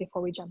still left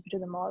before we jump into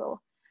the model.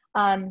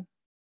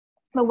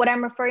 But what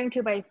I'm referring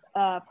to by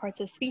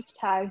parts of speech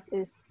tags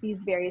is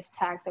these various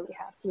tags that we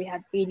have. So we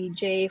have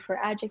ADJ for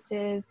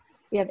adjective,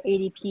 we have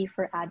ADP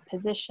for add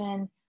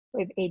position,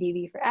 we have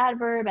ADV for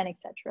adverb, and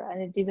etc.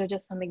 And these are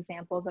just some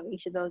examples of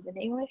each of those in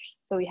English.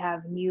 So we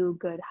have new,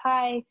 good,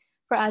 high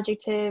for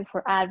adjective,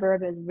 for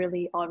adverb is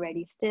really,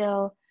 already,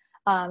 still.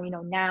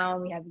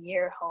 Noun, we have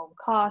year, home,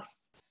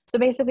 cost. So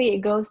basically it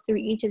goes through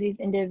each of these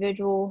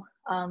individual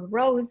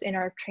rows in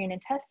our train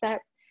and test set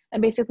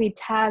and basically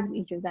tags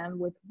each of them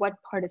with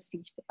what part of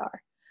speech they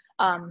are.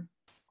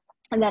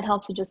 And that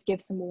helps to just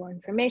give some more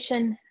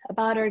information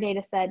about our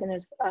data set. And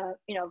there's a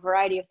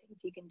variety of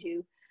things you can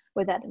do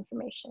with that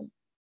information.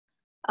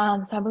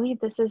 So I believe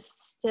this is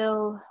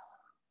still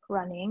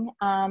running.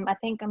 I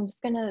think I'm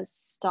just gonna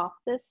stop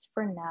this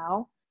for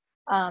now,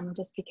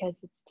 just because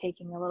it's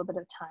taking a little bit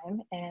of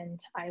time, and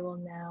I will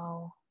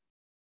now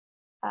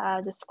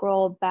just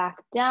scroll back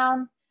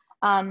down.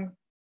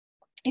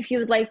 If you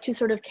would like to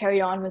sort of carry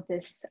on with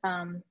this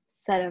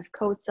set of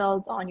code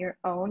cells on your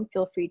own,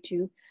 feel free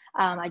to.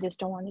 I just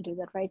don't want to do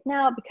that right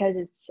now because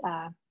it's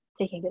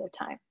taking a bit of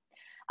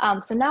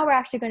time. So now we're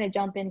actually going to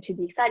jump into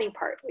the exciting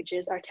part, which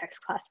is our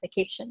text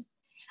classification.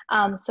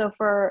 So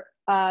for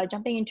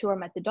jumping into our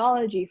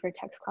methodology for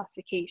text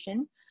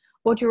classification,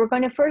 what we're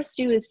going to first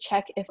do is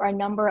check if our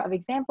number of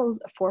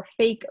examples for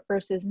fake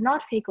versus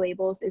not fake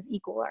labels is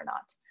equal or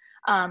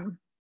not.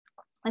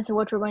 And so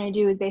what we're going to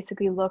do is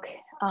basically look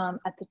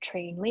at the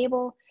train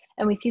label,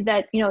 and we see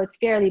that it's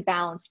fairly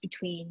balanced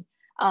between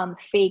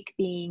fake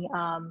being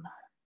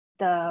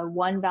the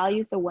 1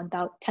 value, so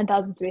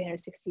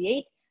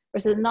 10,368,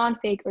 versus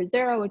non-fake or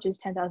 0, which is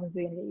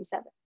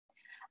 10,387.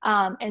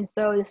 And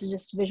so this is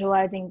just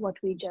visualizing what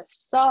we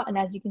just saw. And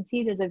as you can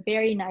see, there's a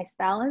very nice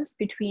balance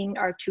between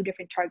our two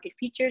different target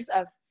features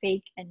of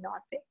fake and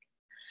non-fake.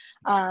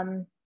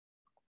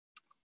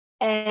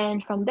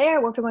 And from there,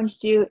 what we're going to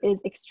do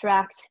is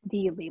extract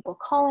the label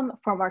column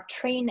from our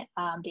train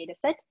data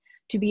set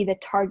to be the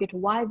target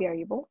Y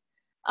variable.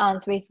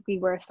 So basically,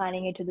 we're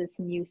assigning it to this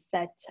new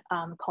set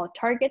called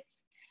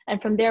targets.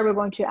 And from there, we're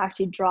going to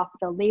actually drop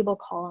the label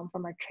column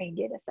from our train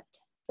data set.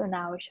 So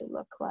now it should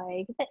look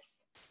like this.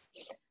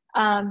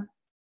 And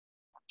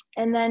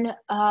then,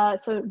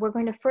 so we're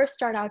going to first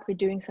start out with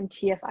doing some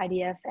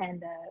TF-IDF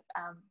and the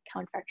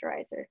count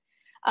vectorizer.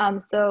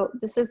 So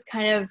this is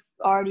kind of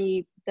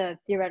already the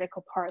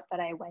theoretical part that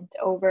I went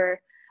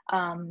over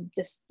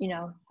just,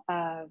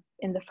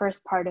 in the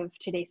first part of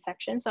today's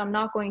section. So I'm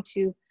not going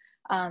to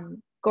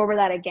go over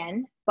that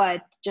again,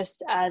 but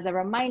just as a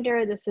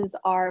reminder, this is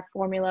our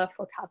formula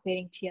for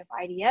calculating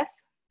TF-IDF.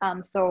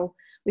 So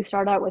we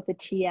start out with the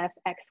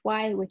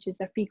TF-XY, which is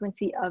the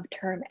frequency of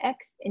term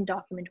X in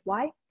document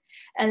Y.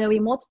 And then we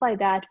multiply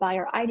that by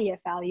our IDF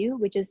value,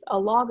 which is a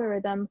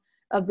logarithm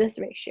of this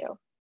ratio.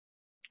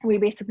 We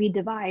basically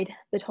divide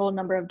the total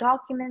number of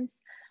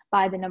documents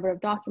by the number of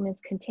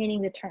documents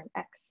containing the term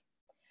X.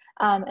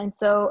 And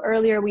so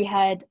earlier we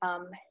had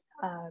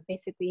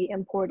basically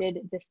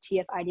imported this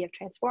TF-IDF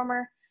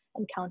transformer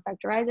and count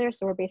vectorizer.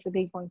 So we're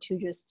basically going to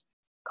just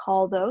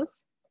call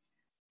those.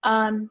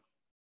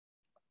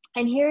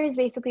 And here is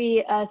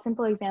basically a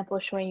simple example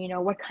showing, you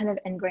know, what kind of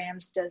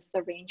n-grams does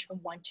the range from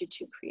 1 to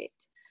 2 create.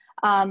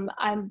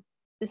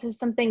 This is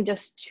something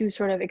just to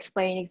sort of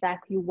explain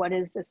exactly what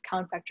is this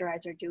count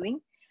vectorizer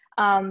doing.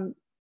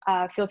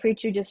 Feel free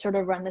to just sort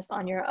of run this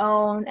on your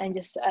own, and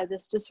just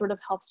this just sort of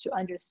helps to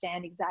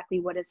understand exactly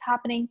what is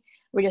happening.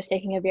 We're just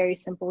taking a very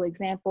simple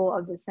example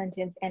of the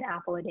sentence, "an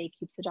apple a day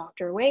keeps the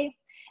doctor away,"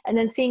 and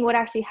then seeing what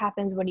actually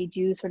happens when you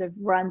do sort of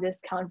run this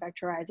count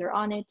vectorizer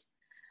on it.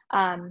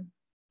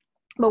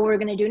 But what we're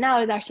going to do now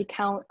is actually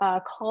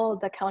call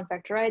the count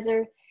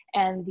vectorizer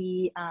and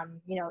the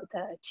you know,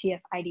 the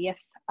TF-IDF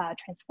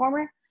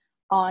transformer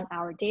on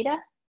our data.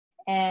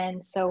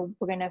 And so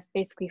we're going to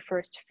basically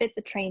first fit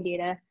the trained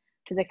data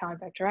to the count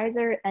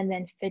vectorizer, and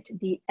then fit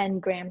the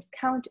n-grams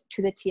count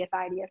to the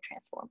TF-IDF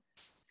transformers.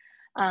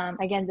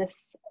 Again,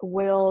 this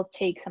will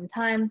take some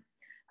time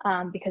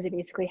because it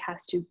basically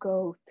has to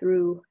go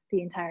through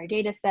the entire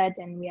data set,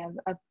 and we have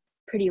a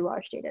pretty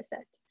large data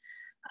set.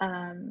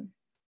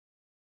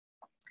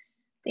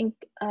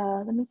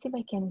 Let me see if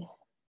I can,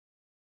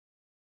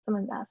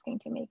 someone's asking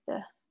to make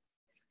the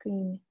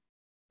screen,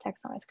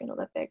 text on my screen a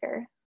little bit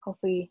bigger.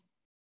 Hopefully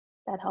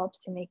that helps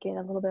to make it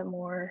a little bit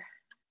more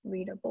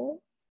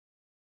readable.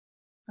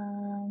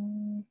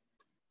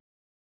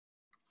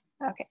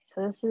 Okay,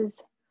 so this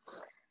is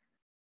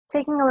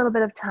taking a little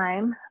bit of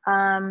time,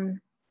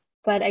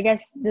 but I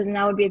guess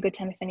now would be a good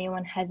time if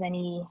anyone has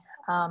any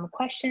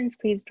questions,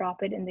 please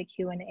drop it in the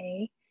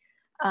Q&A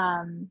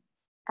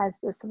as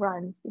this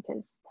runs,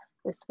 because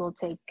this will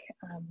take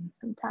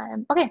some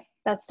time. Okay,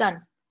 that's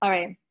done. All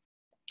right.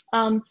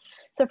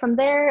 So from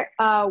there,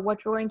 what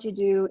we're going to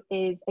do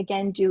is,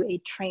 again, do a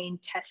train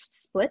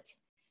test split.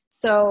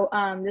 So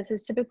this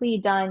is typically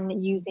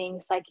done using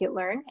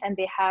scikit-learn, and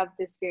they have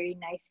this very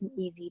nice and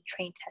easy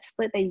train test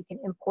split that you can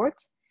import.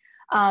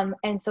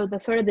 And so the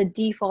sort of the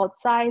default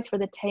size for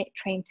the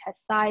train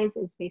test size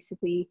is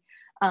basically,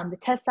 the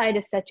test size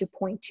is set to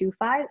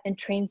 0.25, and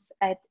train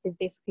set is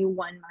basically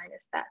 1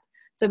 minus that.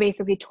 So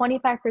basically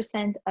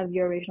 25% of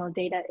your original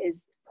data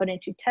is put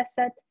into test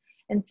set,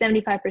 and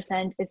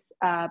 75% is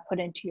put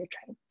into your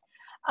train.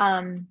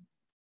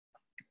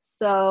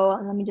 So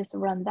let me just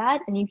run that,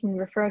 and you can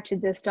refer to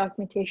this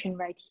documentation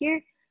right here,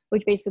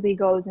 which basically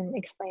goes and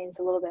explains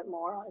a little bit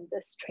more on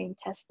this train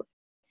test.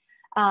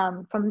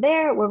 From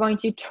there, we're going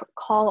to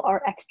call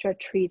our extra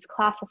trees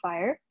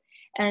classifier,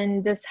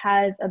 and this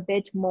has a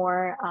bit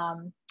more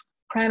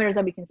parameters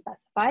that we can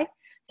specify.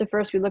 So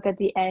first we look at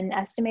the n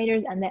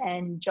estimators and the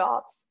n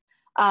jobs.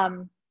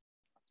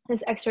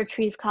 This extra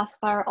trees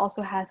classifier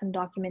also has some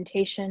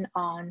documentation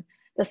on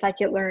the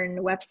scikit-learn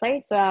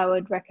website, so I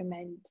would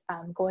recommend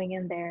going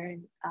in there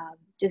and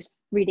just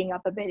reading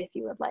up a bit if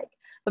you would like.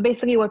 But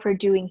basically what we're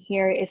doing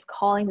here is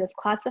calling this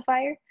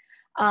classifier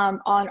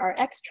on our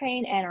X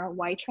train and our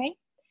Y train.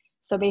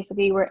 So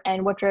basically what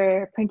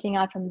we're printing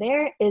out from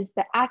there is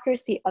the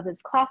accuracy of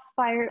this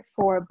classifier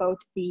for both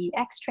the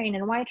X train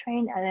and Y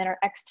train, and then our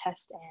X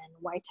test and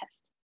Y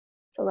test.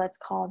 So let's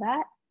call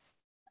that.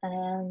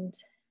 And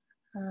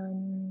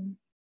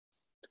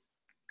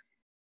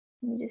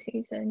let me just see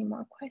if there's any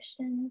more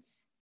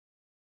questions.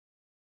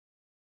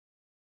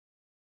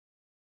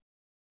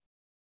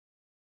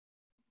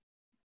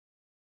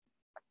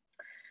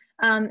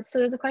 So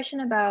there's a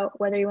question about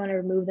whether you want to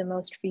remove the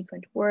most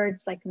frequent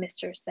words, like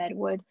Mr. said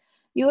would.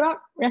 You don't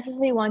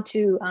necessarily want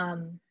to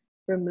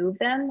remove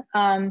them.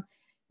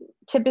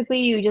 Typically,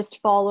 you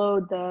just follow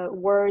the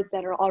words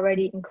that are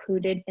already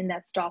included in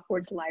that stop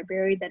words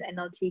library that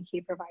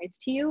NLTK provides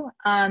to you.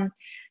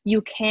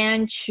 You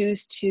can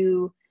choose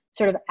to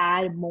sort of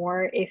add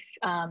more if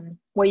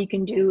what you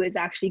can do is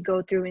actually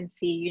go through and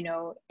see, you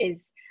know,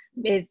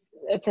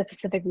 if a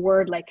specific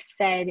word like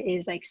said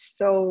is like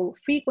so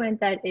frequent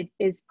that it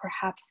is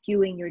perhaps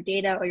skewing your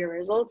data or your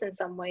results in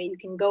some way, you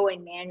can go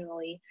in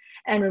manually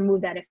and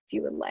remove that if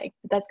you would like.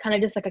 But that's kind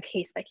of just like a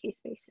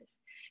case-by-case basis.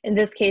 In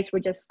this case, we're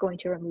just going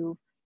to remove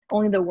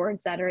only the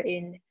words that are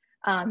in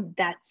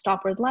that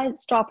stop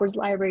words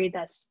library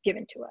that's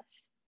given to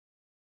us.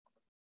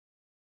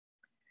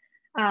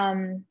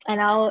 And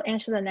I'll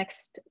answer the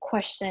next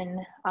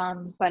question,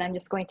 but I'm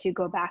just going to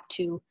go back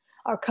to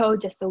our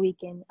code just so we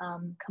can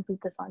complete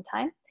this on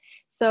time.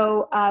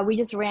 So we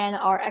just ran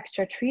our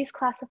extra trees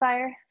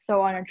classifier.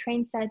 So on our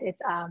train set,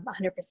 it's 100%,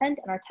 and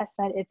our test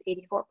set, it's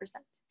 84%.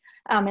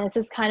 And this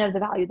is kind of the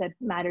value that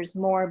matters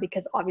more,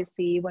 because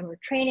obviously when we're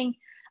training,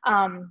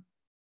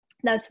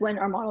 that's when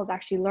our model is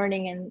actually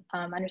learning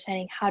and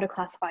understanding how to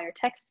classify our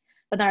text.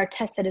 But then our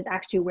test set is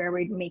actually where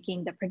we're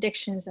making the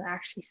predictions and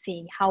actually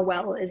seeing how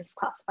well is this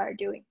classifier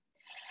doing.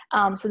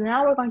 So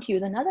now we're going to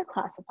use another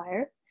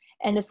classifier,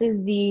 and this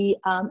is the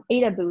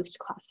ADA boost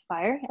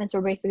classifier. And so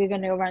we're basically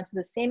going to run through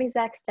the same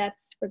exact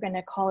steps. We're going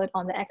to call it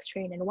on the X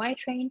train and Y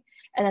train,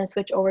 and then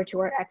switch over to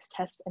our X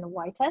test and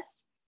Y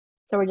test.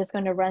 So we're just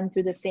going to run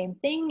through the same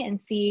thing and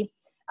see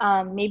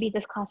maybe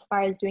this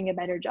classifier is doing a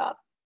better job.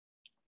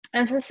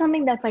 And so this is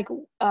something that's like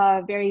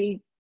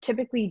very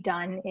typically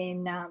done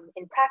in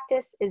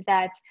practice, is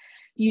that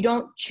you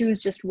don't choose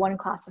just one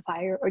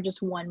classifier or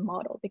just one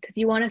model, because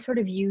you want to sort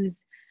of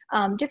use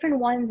different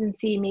ones and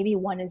see maybe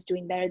one is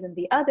doing better than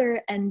the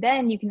other. And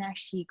then you can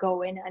actually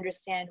go in and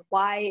understand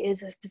why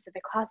is a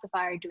specific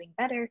classifier doing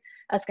better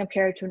as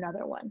compared to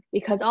another one,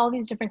 because all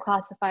these different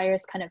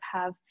classifiers kind of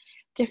have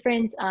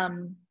different,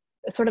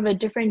 sort of a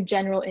different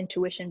general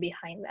intuition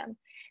behind them.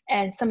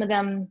 And some of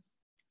them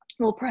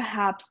will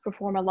perhaps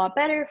perform a lot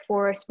better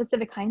for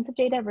specific kinds of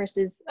data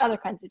versus other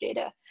kinds of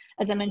data.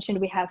 As I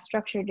mentioned, we have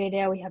structured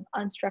data, we have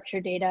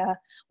unstructured data,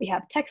 we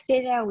have text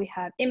data, we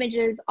have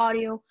images,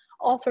 audio,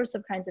 all sorts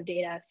of kinds of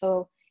data.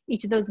 So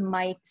each of those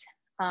might,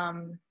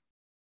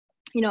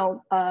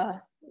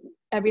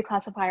 every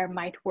classifier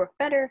might work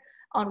better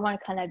on one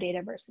kind of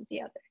data versus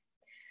the other.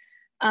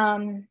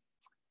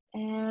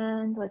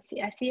 And let's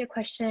see, I see a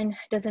question,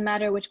 does it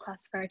matter which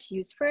classifier to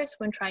use first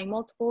when trying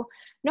multiple?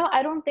 No,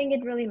 I don't think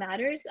it really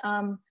matters.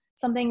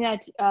 Something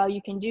that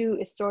you can do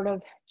is sort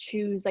of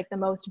choose like the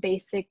most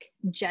basic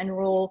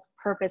general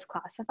purpose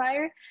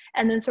classifier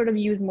and then sort of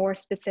use more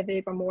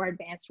specific or more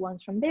advanced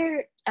ones from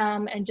there,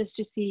 and just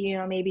to see,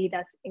 maybe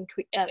that's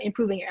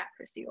improving your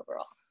accuracy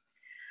overall.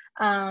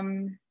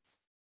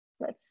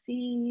 Let's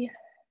see.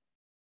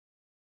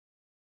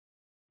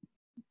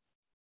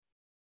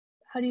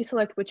 How do you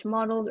select which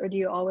models, or do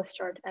you always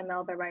start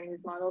ML by writing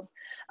these models?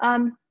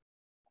 I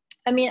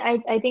mean,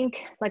 I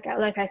think like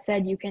I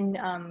said, you can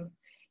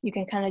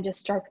kind of just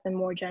start with the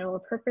more general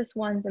purpose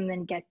ones and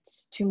then get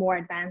to more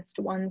advanced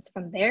ones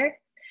from there.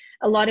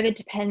 A lot of it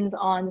depends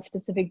on the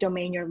specific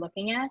domain you're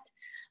looking at.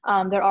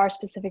 There are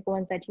specific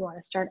ones that you want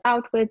to start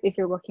out with if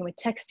you're working with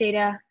text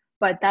data,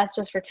 but that's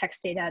just for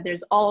text data.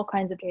 There's all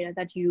kinds of data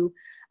that you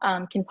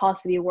can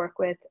possibly work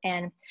with,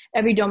 and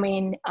every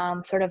domain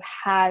sort of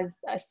has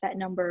a set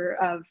number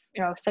of,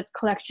 set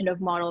collection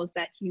of models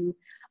that you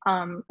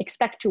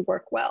expect to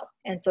work well.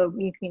 And so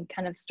you can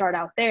kind of start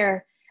out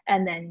there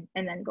and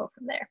then go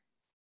from there.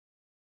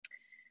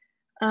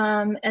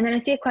 And then I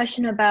see a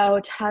question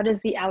about how does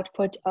the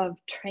output of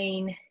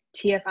train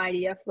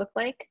TF-IDF look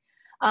like?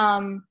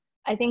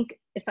 I think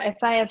if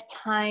I have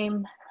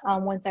time,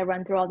 once I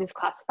run through all these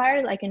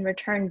classifiers, I can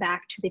return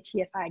back to the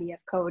TF-IDF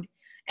code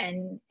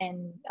and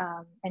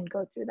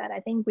go through that.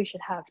 I think we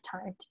should have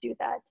time to do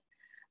that.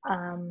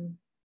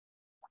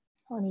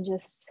 Let me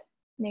just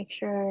make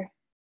sure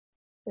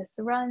this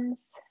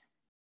runs.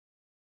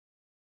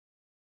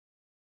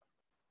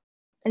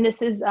 And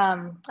this is,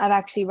 I've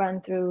actually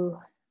run through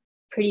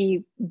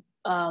pretty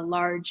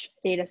large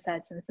data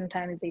sets, and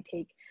sometimes they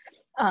take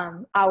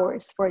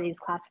hours for these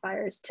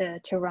classifiers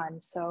to run.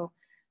 So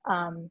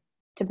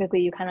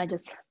typically you kind of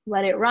just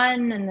let it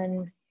run and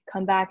then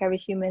come back every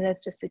few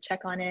minutes just to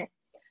check on it.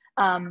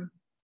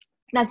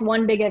 That's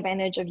one big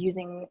advantage of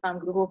using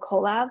Google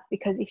Colab,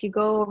 because if you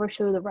go over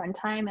to the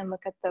runtime and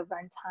look at the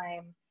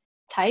runtime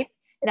type,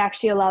 it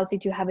actually allows you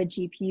to have a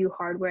GPU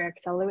hardware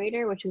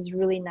accelerator, which is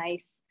really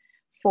nice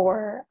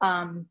for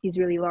these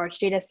really large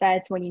data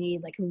sets when you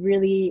need like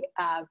really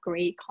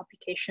great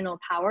computational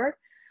power.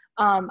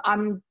 I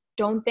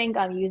don't think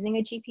I'm using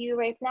a GPU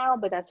right now,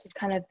 but that's just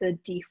kind of the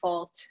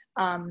default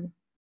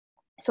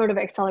sort of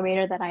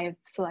accelerator that I have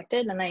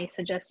selected, and I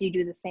suggest you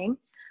do the same.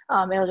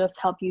 It'll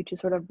just help you to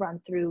sort of run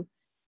through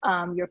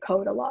your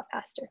code a lot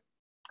faster.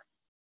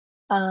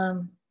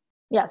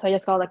 Yeah, so I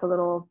just got like a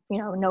little,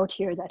 note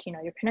here that,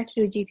 you're connected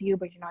to a GPU,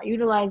 but you're not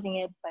utilizing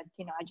it, but,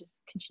 I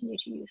just continue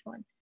to use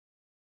one.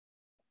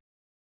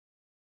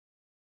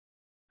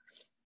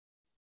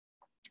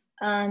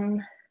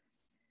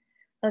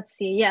 Let's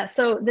see, yeah,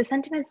 so the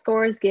sentiment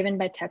scores given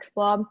by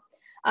TextBlob,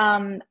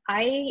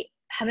 I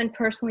haven't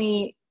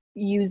personally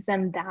used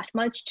them that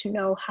much to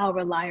know how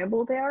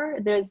reliable they are.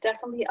 There's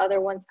definitely other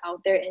ones out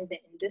there in the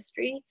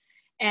industry.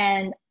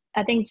 And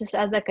I think just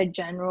as like a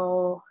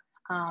general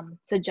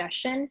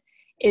suggestion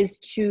is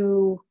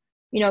to,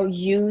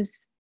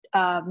 use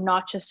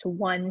not just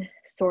one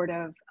sort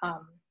of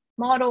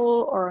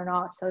model or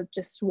not, so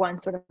just one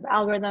sort of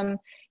algorithm.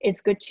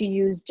 It's good to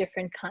use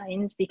different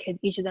kinds because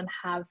each of them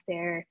have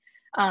their,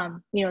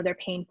 their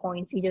pain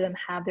points. Each of them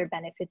have their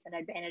benefits and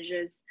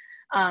advantages.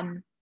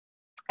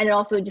 And it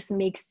also just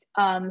makes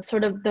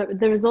sort of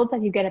the result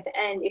that you get at the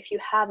end, if you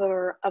have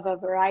a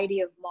variety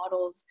of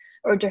models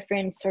or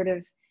different sort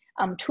of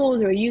tools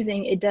you're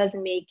using, it does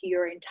make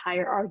your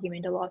entire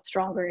argument a lot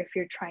stronger if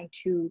you're trying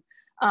to,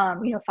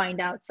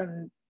 find out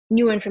some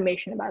new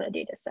information about a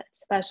data set.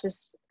 So that's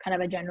just kind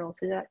of a general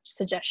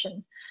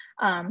suggestion.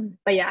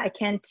 But yeah, I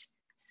can't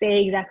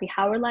say exactly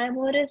how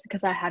reliable it is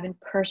because I haven't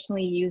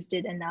personally used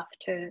it enough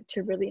to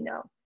really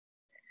know.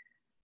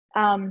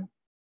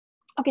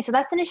 Okay, so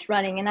that finished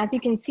running. And as you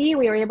can see,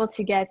 we were able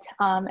to get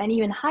an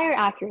even higher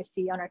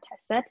accuracy on our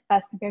test set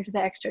as compared to the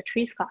extra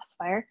trees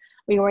classifier.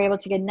 We were able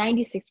to get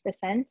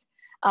 96%,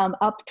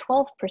 up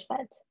 12%.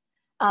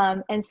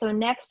 And so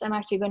next, I'm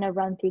actually going to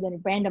run through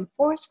the random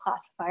forest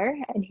classifier.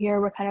 And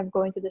here we're kind of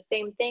going through the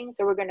same thing.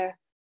 So we're going to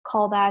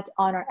call that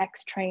on our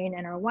X train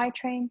and our Y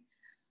train.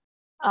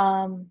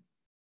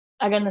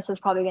 Again, this is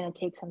probably going to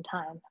take some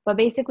time, but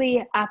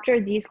basically after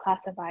these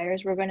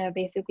classifiers, we're going to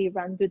basically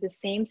run through the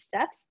same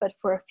steps, but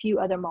for a few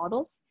other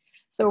models.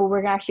 So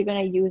we're actually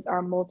going to use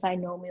our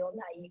multinomial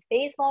naive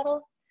Bayes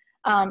model.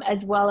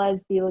 as well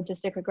as the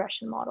logistic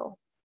regression model.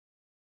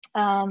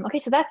 Okay,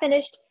 so that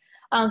finished.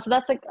 So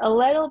that's like a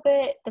little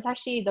bit, that's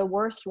actually the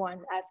worst one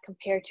as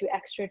compared to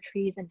extra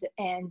trees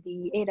and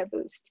the ADA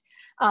boost.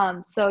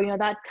 So, you know,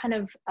 that kind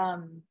of,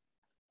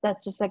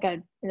 that's just like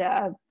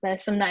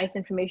some nice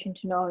information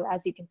to know.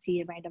 As you can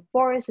see, random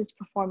forest is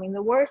performing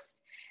the worst.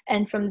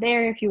 And from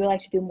there, if you would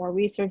like to do more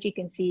research, you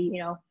can see, you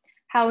know,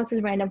 how is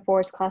this random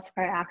forest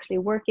classifier actually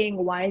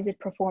working? Why is it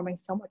performing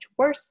so much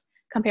worse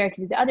compared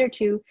to the other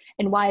two?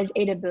 And why is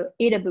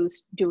ADA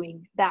boost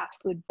doing the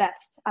absolute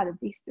best out of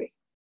these three?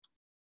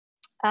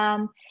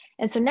 And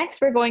so next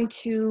we're going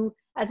to,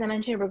 as I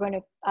mentioned, we're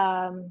going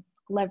to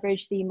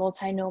leverage the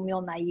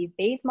multinomial naive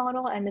Bayes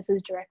model, and this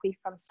is directly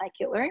from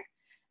scikit-learn,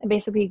 and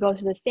basically go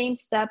through the same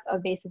step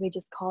of basically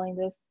just calling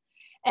this.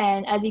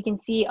 And as you can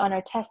see on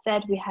our test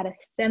set, we had a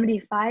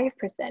 75%,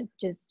 which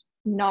is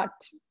not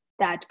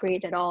that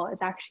great at all.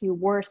 It's actually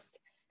worse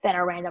than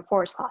our random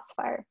forest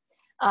classifier.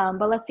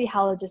 But let's see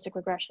how logistic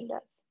regression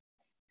does.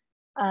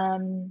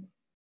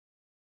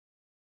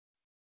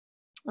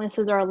 This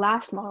is our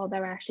last model that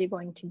we're actually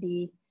going to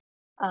be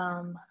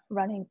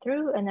running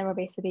through, and then we're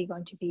basically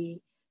going to be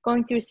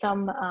going through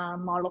some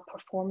model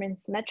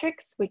performance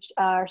metrics, which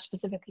are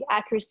specifically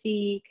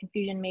accuracy,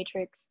 confusion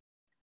matrix,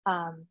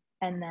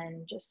 and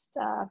then just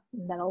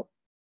that'll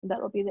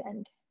be the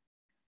end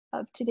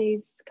of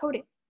today's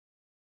coding.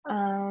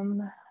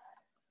 Let's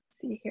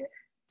see here.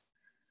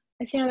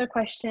 I see another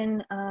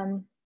question.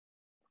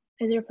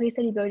 Is there a place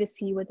that you go to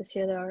see what the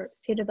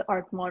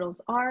state-of-the-art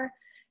models are,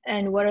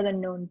 and what are the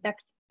known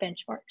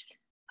benchmarks?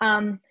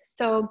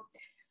 So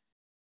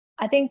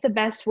I think the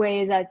best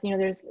way is that, you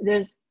know,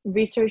 there's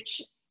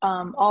research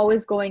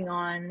always going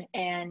on,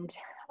 and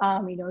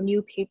you know,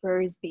 new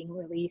papers being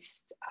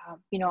released,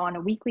 you know, on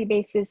a weekly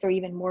basis or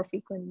even more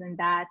frequent than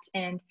that.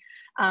 And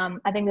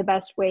I think the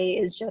best way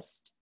is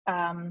just,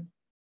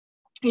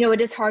 you know,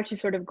 it is hard to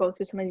sort of go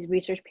through some of these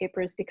research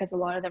papers because a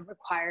lot of them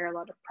require a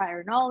lot of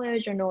prior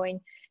knowledge or knowing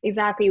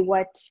exactly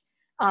what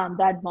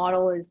that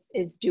model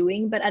is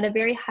doing. But at a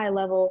very high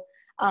level,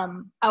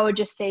 I would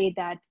just say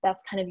that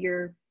that's kind of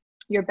your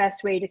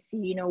best way to see,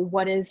 you know,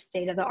 what is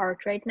state of the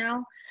art right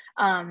now.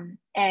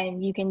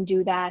 And you can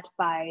do that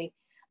by,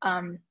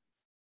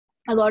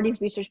 a lot of these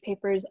research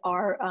papers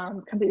are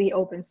completely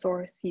open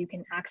source. You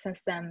can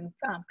access them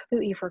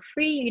completely for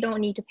free. You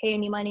don't need to pay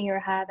any money or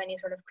have any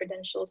sort of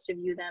credentials to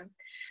view them.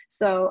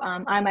 So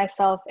I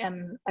myself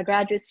am a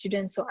graduate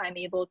student, so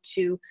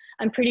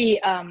I'm pretty,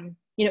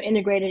 you know,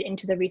 integrated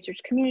into the research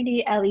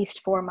community, at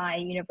least for my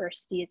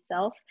university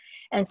itself.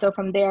 And so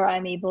from there,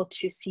 I'm able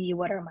to see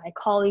what are my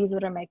colleagues,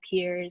 what are my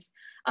peers,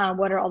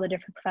 what are all the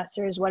different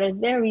professors, what is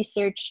their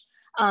research.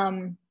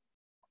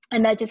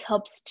 And that just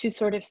helps to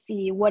sort of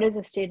see what is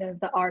the state of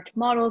the art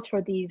models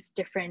for these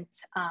different,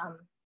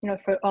 you know,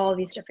 for all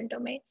these different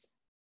domains.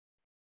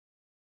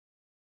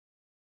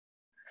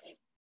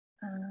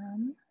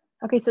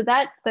 Okay, so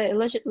the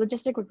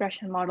logistic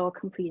regression model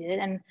completed.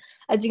 And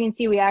as you can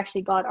see, we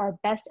actually got our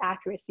best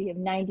accuracy of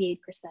 98%,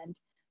 which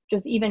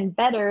was even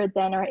better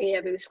than our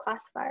AWS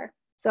classifier.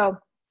 So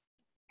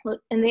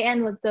in the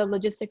end, what the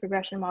logistic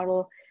regression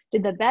model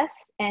did the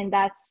best, and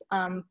that's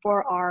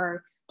for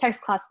our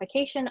text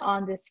classification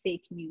on this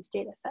fake news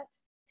data set.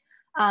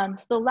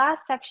 So the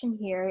last section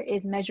here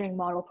is measuring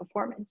model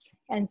performance.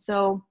 And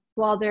so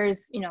while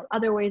there's, you know,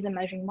 other ways of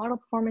measuring model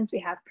performance, we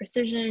have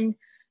precision,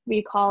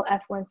 recall,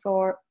 F1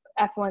 score,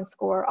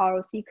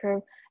 ROC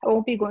curve. I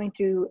won't be going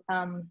through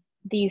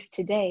these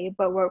today,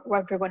 but what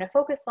we're going to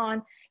focus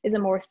on is a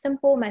more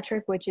simple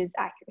metric, which is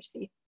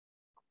accuracy.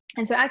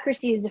 And so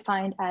accuracy is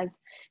defined as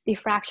the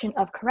fraction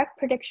of correct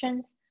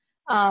predictions,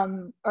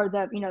 or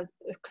the, you know,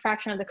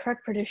 fraction of the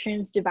correct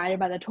predictions divided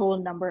by the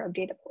total number of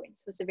data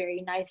points. So it's a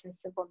very nice and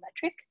simple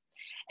metric.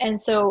 And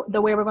so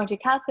the way we're going to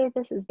calculate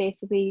this is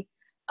basically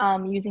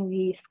using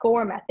the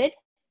score method.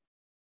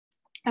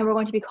 And we're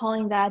going to be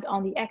calling that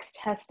on the X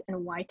test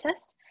and Y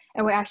test.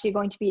 And we're actually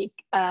going to be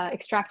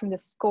extracting the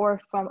score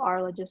from our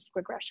logistic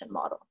regression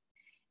model.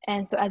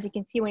 And so as you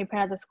can see, when you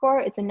print out the score,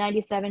 it's a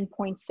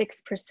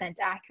 97.6%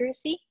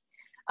 accuracy,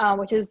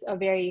 which is a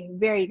very,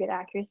 very good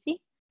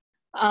accuracy.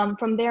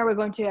 From there, we're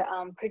going to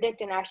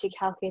predict and actually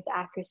calculate the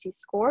accuracy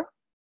score.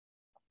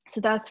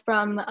 So that's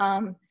from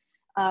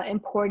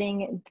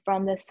importing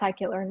from the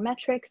scikit-learn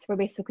metrics. We're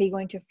basically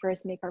going to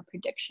first make our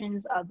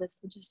predictions of this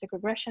logistic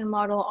regression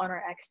model on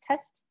our X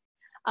test.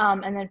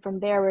 And then from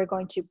there, we're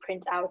going to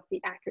print out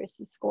the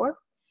accuracy score.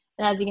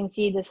 And as you can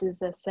see, this is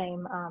the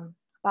same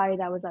value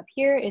that was up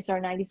here. It's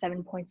our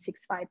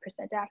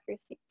 97.65%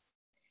 accuracy.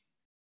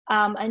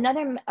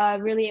 Another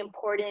really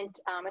important,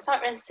 it's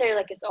not necessarily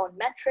like its own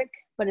metric,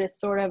 but it's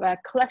sort of a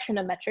collection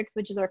of metrics,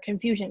 which is our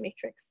confusion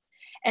matrix.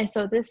 And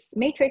so this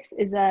matrix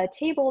is a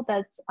table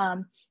that's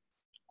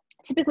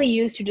typically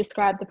used to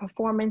describe the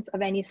performance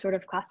of any sort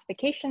of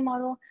classification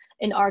model.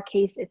 In our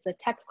case, it's a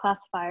text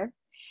classifier.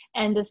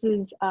 And this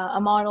is a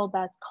model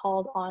that's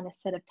called on a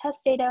set of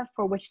test data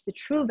for which the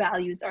true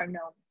values are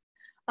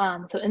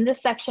known. So in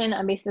this section,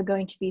 I'm basically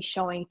going to be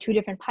showing two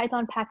different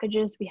Python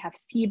packages. We have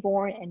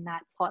Seaborn and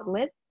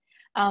Matplotlib.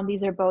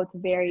 These are both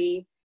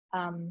very,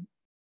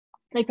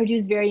 they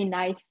produce very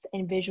nice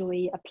and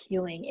visually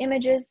appealing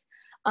images.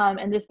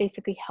 And this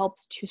basically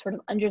helps to sort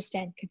of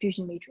understand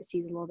confusion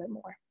matrices a little bit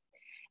more.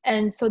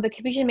 And so the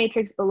confusion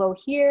matrix below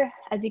here,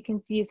 as you can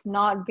see, is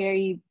not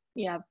very,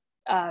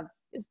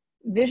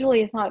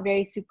 visually it's not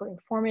very super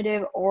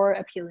informative or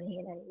appealing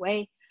in any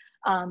way.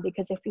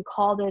 Because if we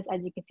call this,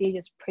 as you can see, it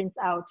just prints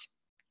out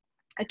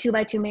a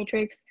 2x2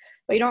 matrix,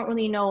 but you don't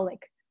really know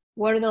like,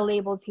 what are the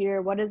labels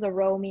here? What does a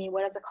row mean?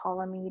 What does a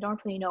column mean? You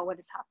don't really know what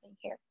is happening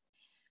here.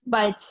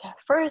 But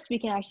first we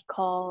can actually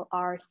call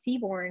our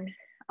Seaborn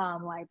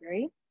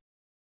library.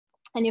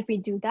 And if we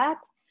do that,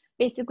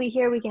 basically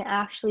here we can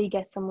actually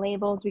get some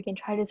labels. We can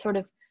try to sort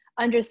of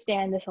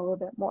understand this a little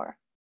bit more.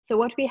 So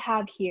what we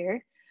have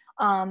here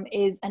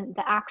is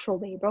the actual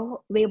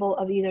label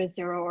of either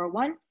 0 or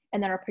 1,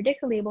 and then our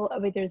predicted label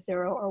of either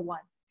 0 or 1.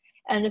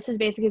 And this is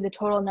basically the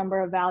total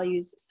number of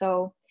values.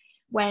 So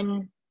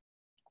when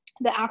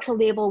the actual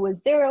label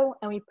was 0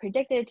 and we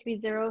predicted it to be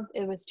 0,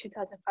 it was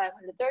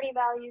 2,530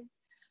 values.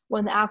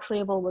 When the actual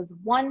label was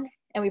 1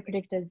 and we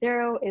predicted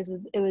 0, it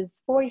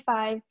was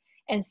 45,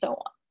 and so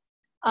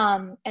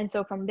on. And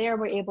so from there,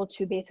 we're able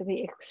to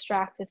basically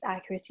extract this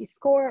accuracy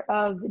score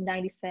of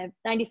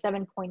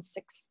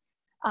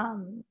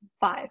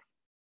 97.65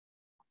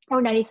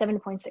 or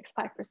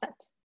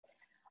 97.65%.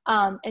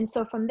 And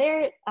so from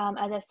there,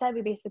 as I said,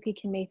 we basically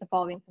can make the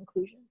following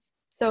conclusions.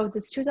 So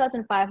this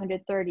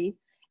 2,530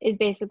 is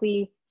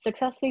basically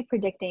successfully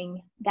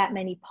predicting that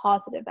many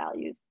positive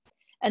values.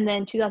 And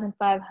then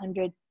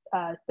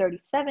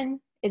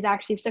 2,537 is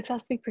actually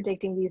successfully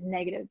predicting these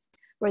negatives,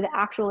 where the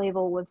actual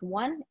label was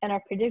 1 and our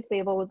predicted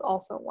label was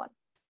also 1.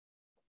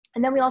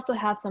 And then we also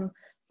have some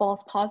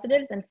false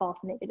positives and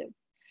false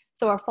negatives.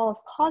 So our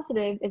false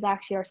positive is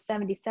actually our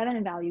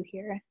 77 value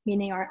here,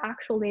 meaning our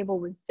actual label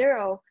was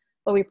 0,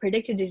 but we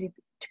predicted it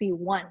to be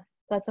 1. So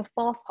that's a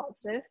false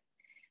positive.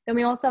 Then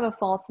we also have a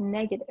false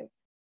negative,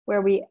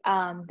 where we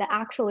the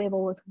actual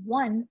label was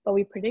 1, but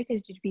we predicted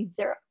it to be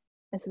 0.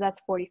 And so that's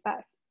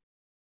 45.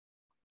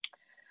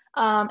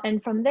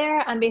 And from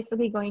there, I'm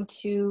basically going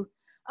to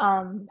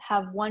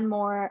have one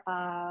more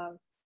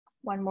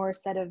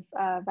set of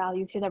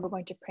values here that we're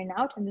going to print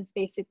out. And this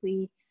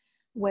basically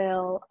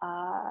will,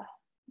 let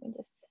me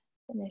just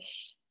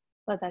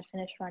let that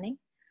finish running.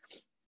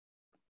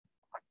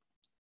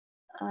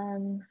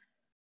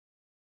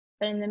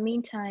 But in the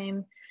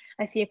meantime,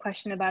 I see a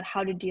question about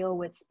how to deal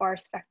with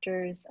sparse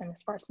vectors and a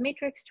sparse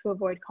matrix to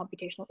avoid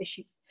computational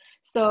issues.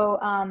 So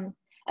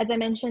as I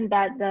mentioned,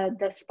 that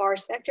the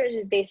sparse vectors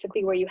is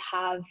basically where you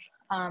have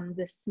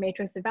this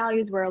matrix of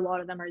values where a lot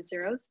of them are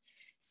zeros.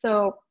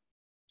 So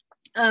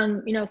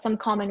some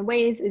common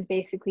ways is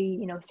basically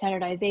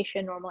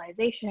standardization,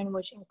 normalization,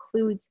 which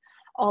includes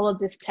all of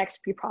this text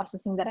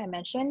preprocessing that I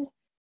mentioned.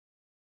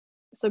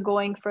 So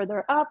going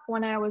further up,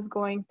 when I was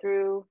going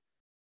through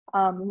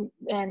and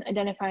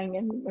identifying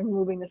and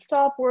removing the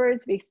stop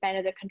words, we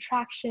expanded the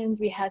contractions,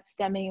 we had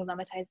stemming and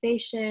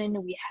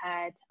lemmatization, we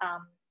had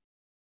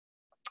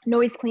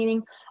noise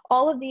cleaning.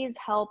 All of these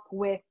help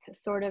with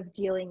sort of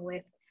dealing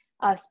with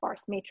a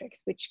sparse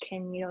matrix, which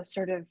can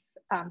sort of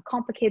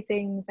complicate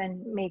things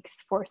and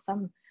makes for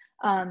some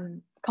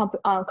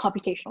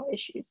computational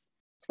issues.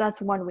 So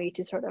that's one way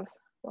to sort of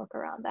work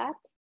around that.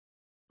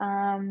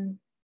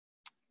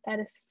 That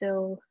is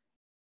still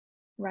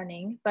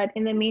running, but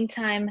in the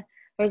meantime,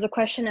 there's a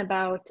question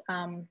about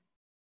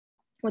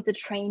what the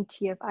trained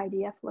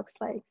TF-IDF looks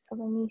like. So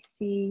let me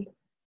see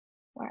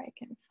where I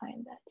can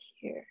find that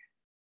here.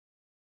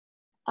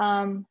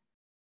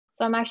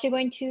 So I'm actually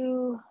going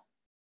to,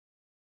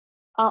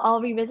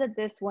 I'll revisit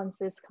this once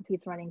this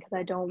completes running, because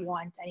I don't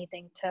want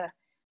anything to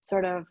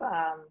sort of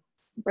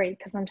break,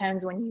 because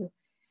sometimes when you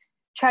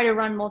try to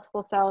run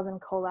multiple cells in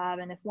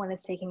Colab, and if one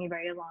is taking a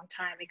very long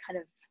time, it kind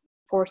of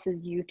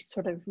forces you to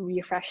sort of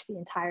refresh the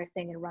entire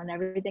thing and run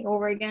everything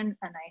over again.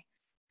 And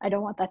I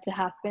don't want that to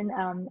happen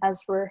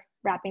as we're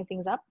wrapping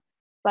things up.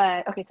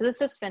 But okay, so let's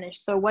just finish.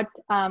 So what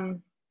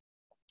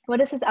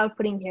this is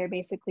outputting here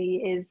basically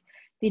is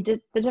the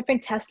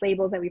different test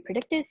labels that we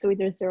predicted. So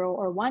either 0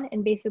 or 1,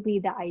 and basically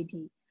the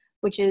ID,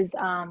 which is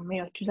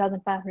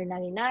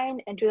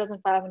 2,599 and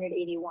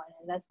 2,581.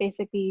 And that's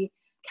basically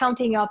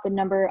counting up the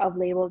number of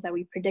labels that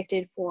we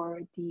predicted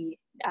for the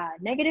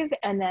negative,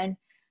 and then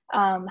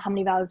how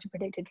many values we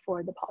predicted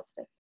for the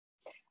positive.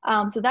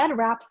 So that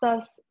wraps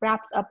up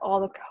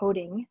all the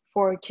coding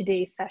for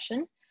today's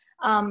session.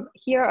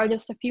 Here are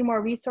just a few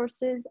more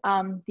resources.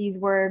 These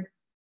were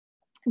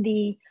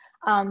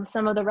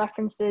some of the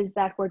references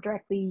that were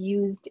directly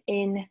used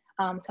in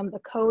some of the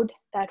code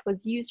that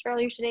was used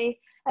earlier today,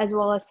 as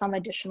well as some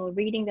additional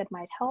reading that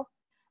might help.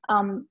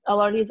 A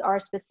lot of these are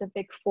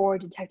specific for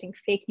detecting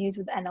fake news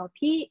with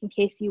NLP, in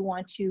case you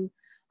want to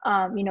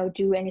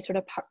do any sort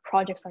of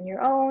projects on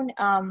your own.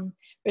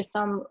 There's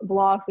some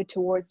blogs with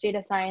Towards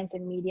Data Science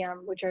and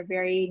Medium, which are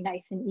very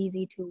nice and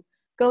easy to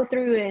go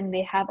through, and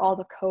they have all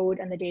the code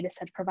and the data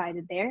set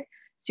provided there.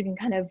 So you can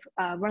kind of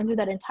run through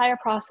that entire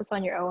process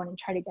on your own and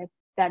try to get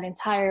that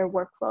entire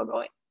workflow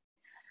going.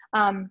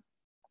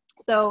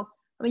 So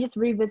Let me just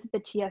revisit the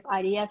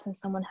TF-IDF since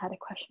someone had a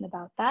question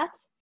about that.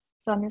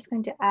 So I'm just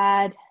going to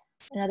add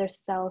another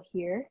cell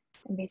here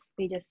and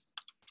basically just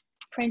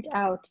print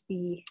out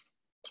the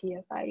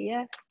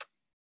TF-IDF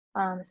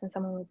since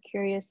someone was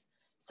curious.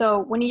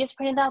 So when you just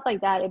print it out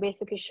like that, it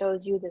basically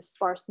shows you this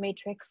sparse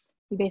matrix.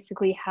 You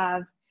basically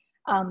have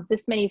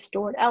this many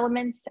stored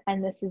elements,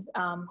 and this is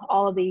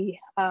all of the,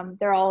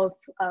 they're all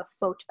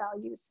float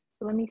values.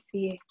 So let me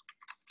see if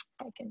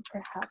I can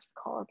perhaps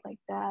call it like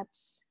that.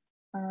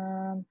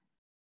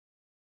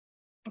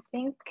 I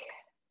think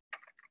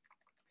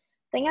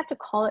I have to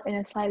call it in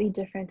a slightly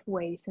different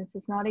way since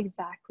it's not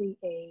exactly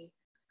a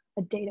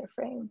data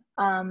frame.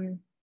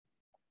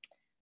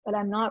 But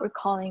I'm not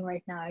recalling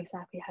right now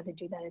exactly how to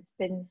do that. It's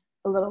been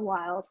a little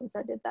while since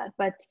I did that.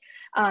 But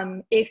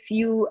if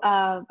you,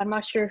 I'm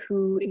not sure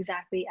who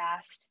exactly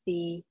asked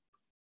the,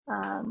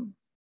 oh,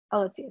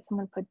 let's see,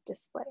 someone put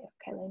display.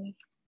 Okay, let me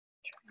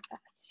try that.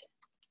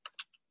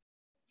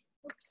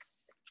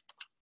 Oops.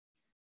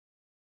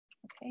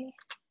 Okay.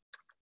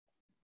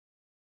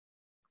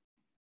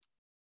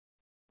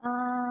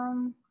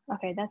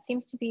 Okay, that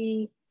seems to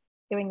be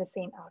giving the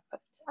same output.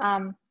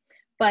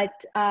 But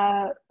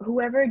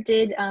whoever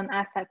did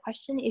ask that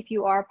question, if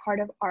you are part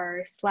of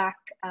our Slack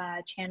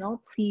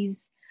channel,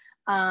 please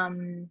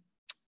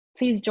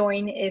please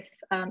join if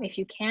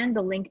you can.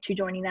 The link to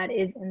joining that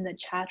is in the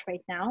chat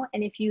right now.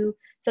 And if you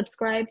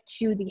subscribe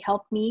to the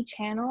Help Me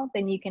channel,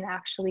 then you can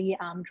actually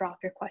drop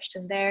your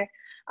question there,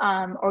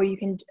 or you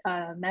can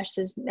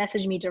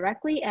message me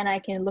directly, and I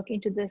can look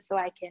into this so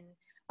I can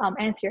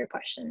answer your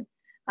question.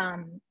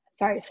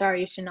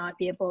 Sorry to not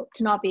be able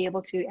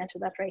to answer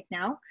that right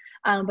now.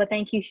 But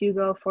thank you,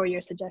 Hugo, for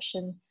your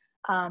suggestion.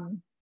 I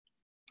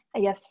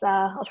guess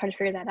I'll try to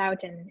figure that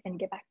out and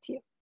get back to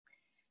you.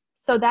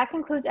 So that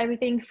concludes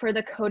everything for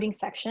the coding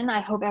section. I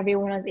hope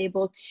everyone was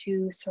able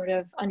to sort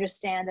of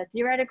understand the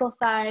theoretical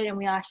side, and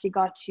we actually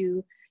got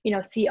to,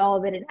 see all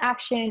of it in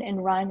action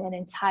and run an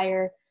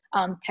entire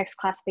text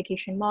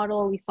classification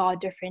model. We saw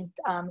different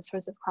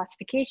sorts of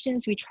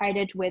classifications. We tried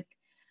it with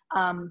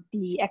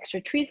the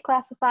extra trees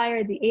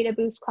classifier, the ADA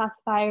boost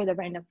classifier, the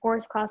random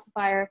forest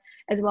classifier,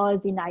 as well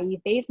as the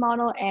naive Bayes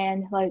model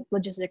and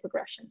logistic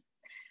regression.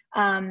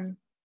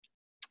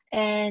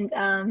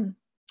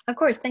 Of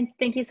course,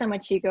 thank you so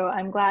much, Hugo.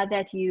 I'm glad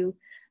that you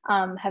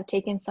have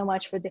taken so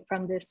much from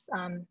this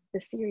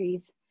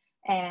series,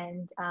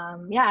 and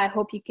yeah, I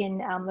hope you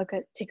can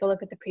take a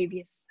look at the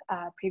previous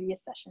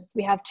sessions.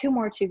 We have 2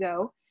 more to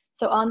go.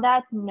 So on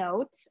that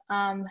note,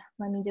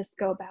 let me just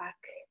go back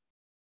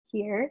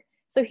here.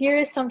 So here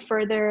is some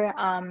further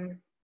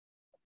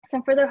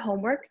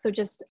homework. So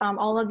just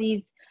all of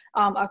these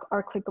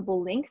are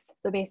clickable links.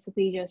 So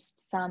basically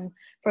just some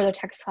further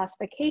text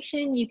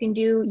classification you can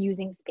do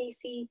using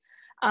Spacy.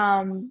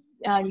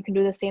 You can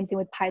do the same thing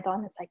with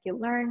Python and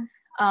scikit-learn.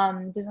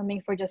 There's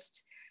something for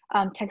just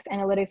text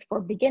analytics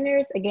for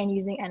beginners, again,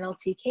 using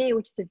NLTK,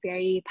 which is a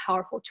very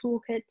powerful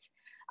toolkit.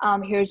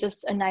 Here's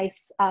just a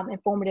nice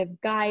informative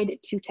guide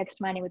to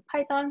text mining with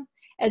Python,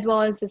 as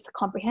well as this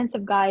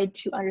comprehensive guide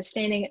to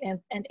understanding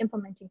and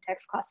implementing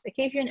text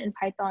classification in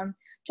Python,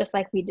 just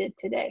like we did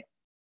today.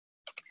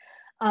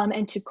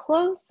 And to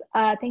close,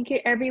 thank you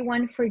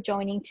everyone for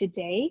joining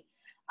today.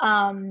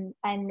 And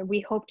we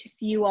hope to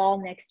see you all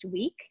next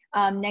week.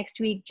 Next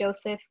week,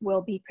 Joseph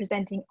will be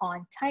presenting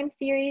on time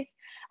series.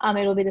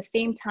 It'll be the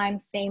same time,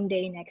 same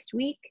day next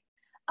week.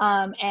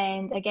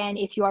 And again,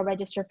 if you are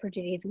registered for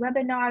today's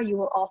webinar, you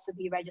will also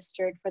be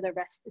registered for the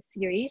rest of the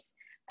series.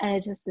 And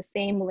it's just the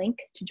same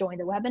link to join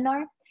the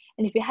webinar.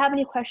 And if you have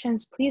any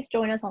questions, please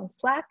join us on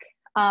Slack.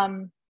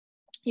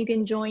 You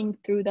can join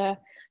through the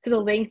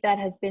link that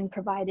has been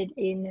provided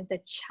in the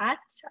chat.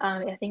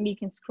 I think you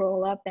can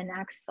scroll up and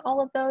access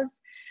all of those.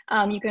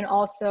 You can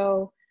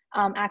also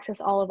access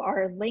all of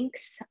our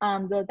links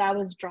that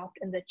was dropped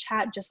in the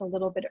chat just a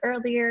little bit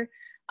earlier.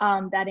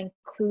 That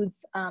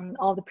includes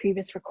all the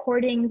previous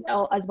recordings,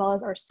 as well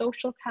as our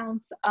social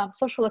accounts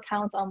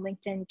on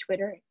LinkedIn,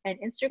 Twitter, and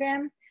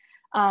Instagram.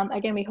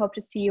 Again, we hope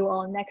to see you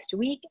all next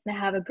week and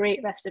have a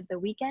great rest of the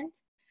weekend.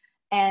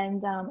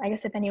 And I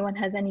guess if anyone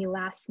has any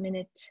last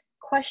minute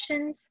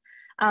questions,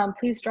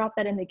 please drop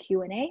that in the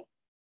Q&A.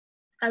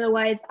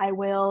 Otherwise, I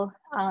will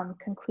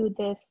conclude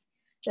this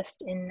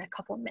just in a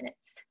couple of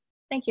minutes.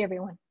 Thank you,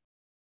 everyone.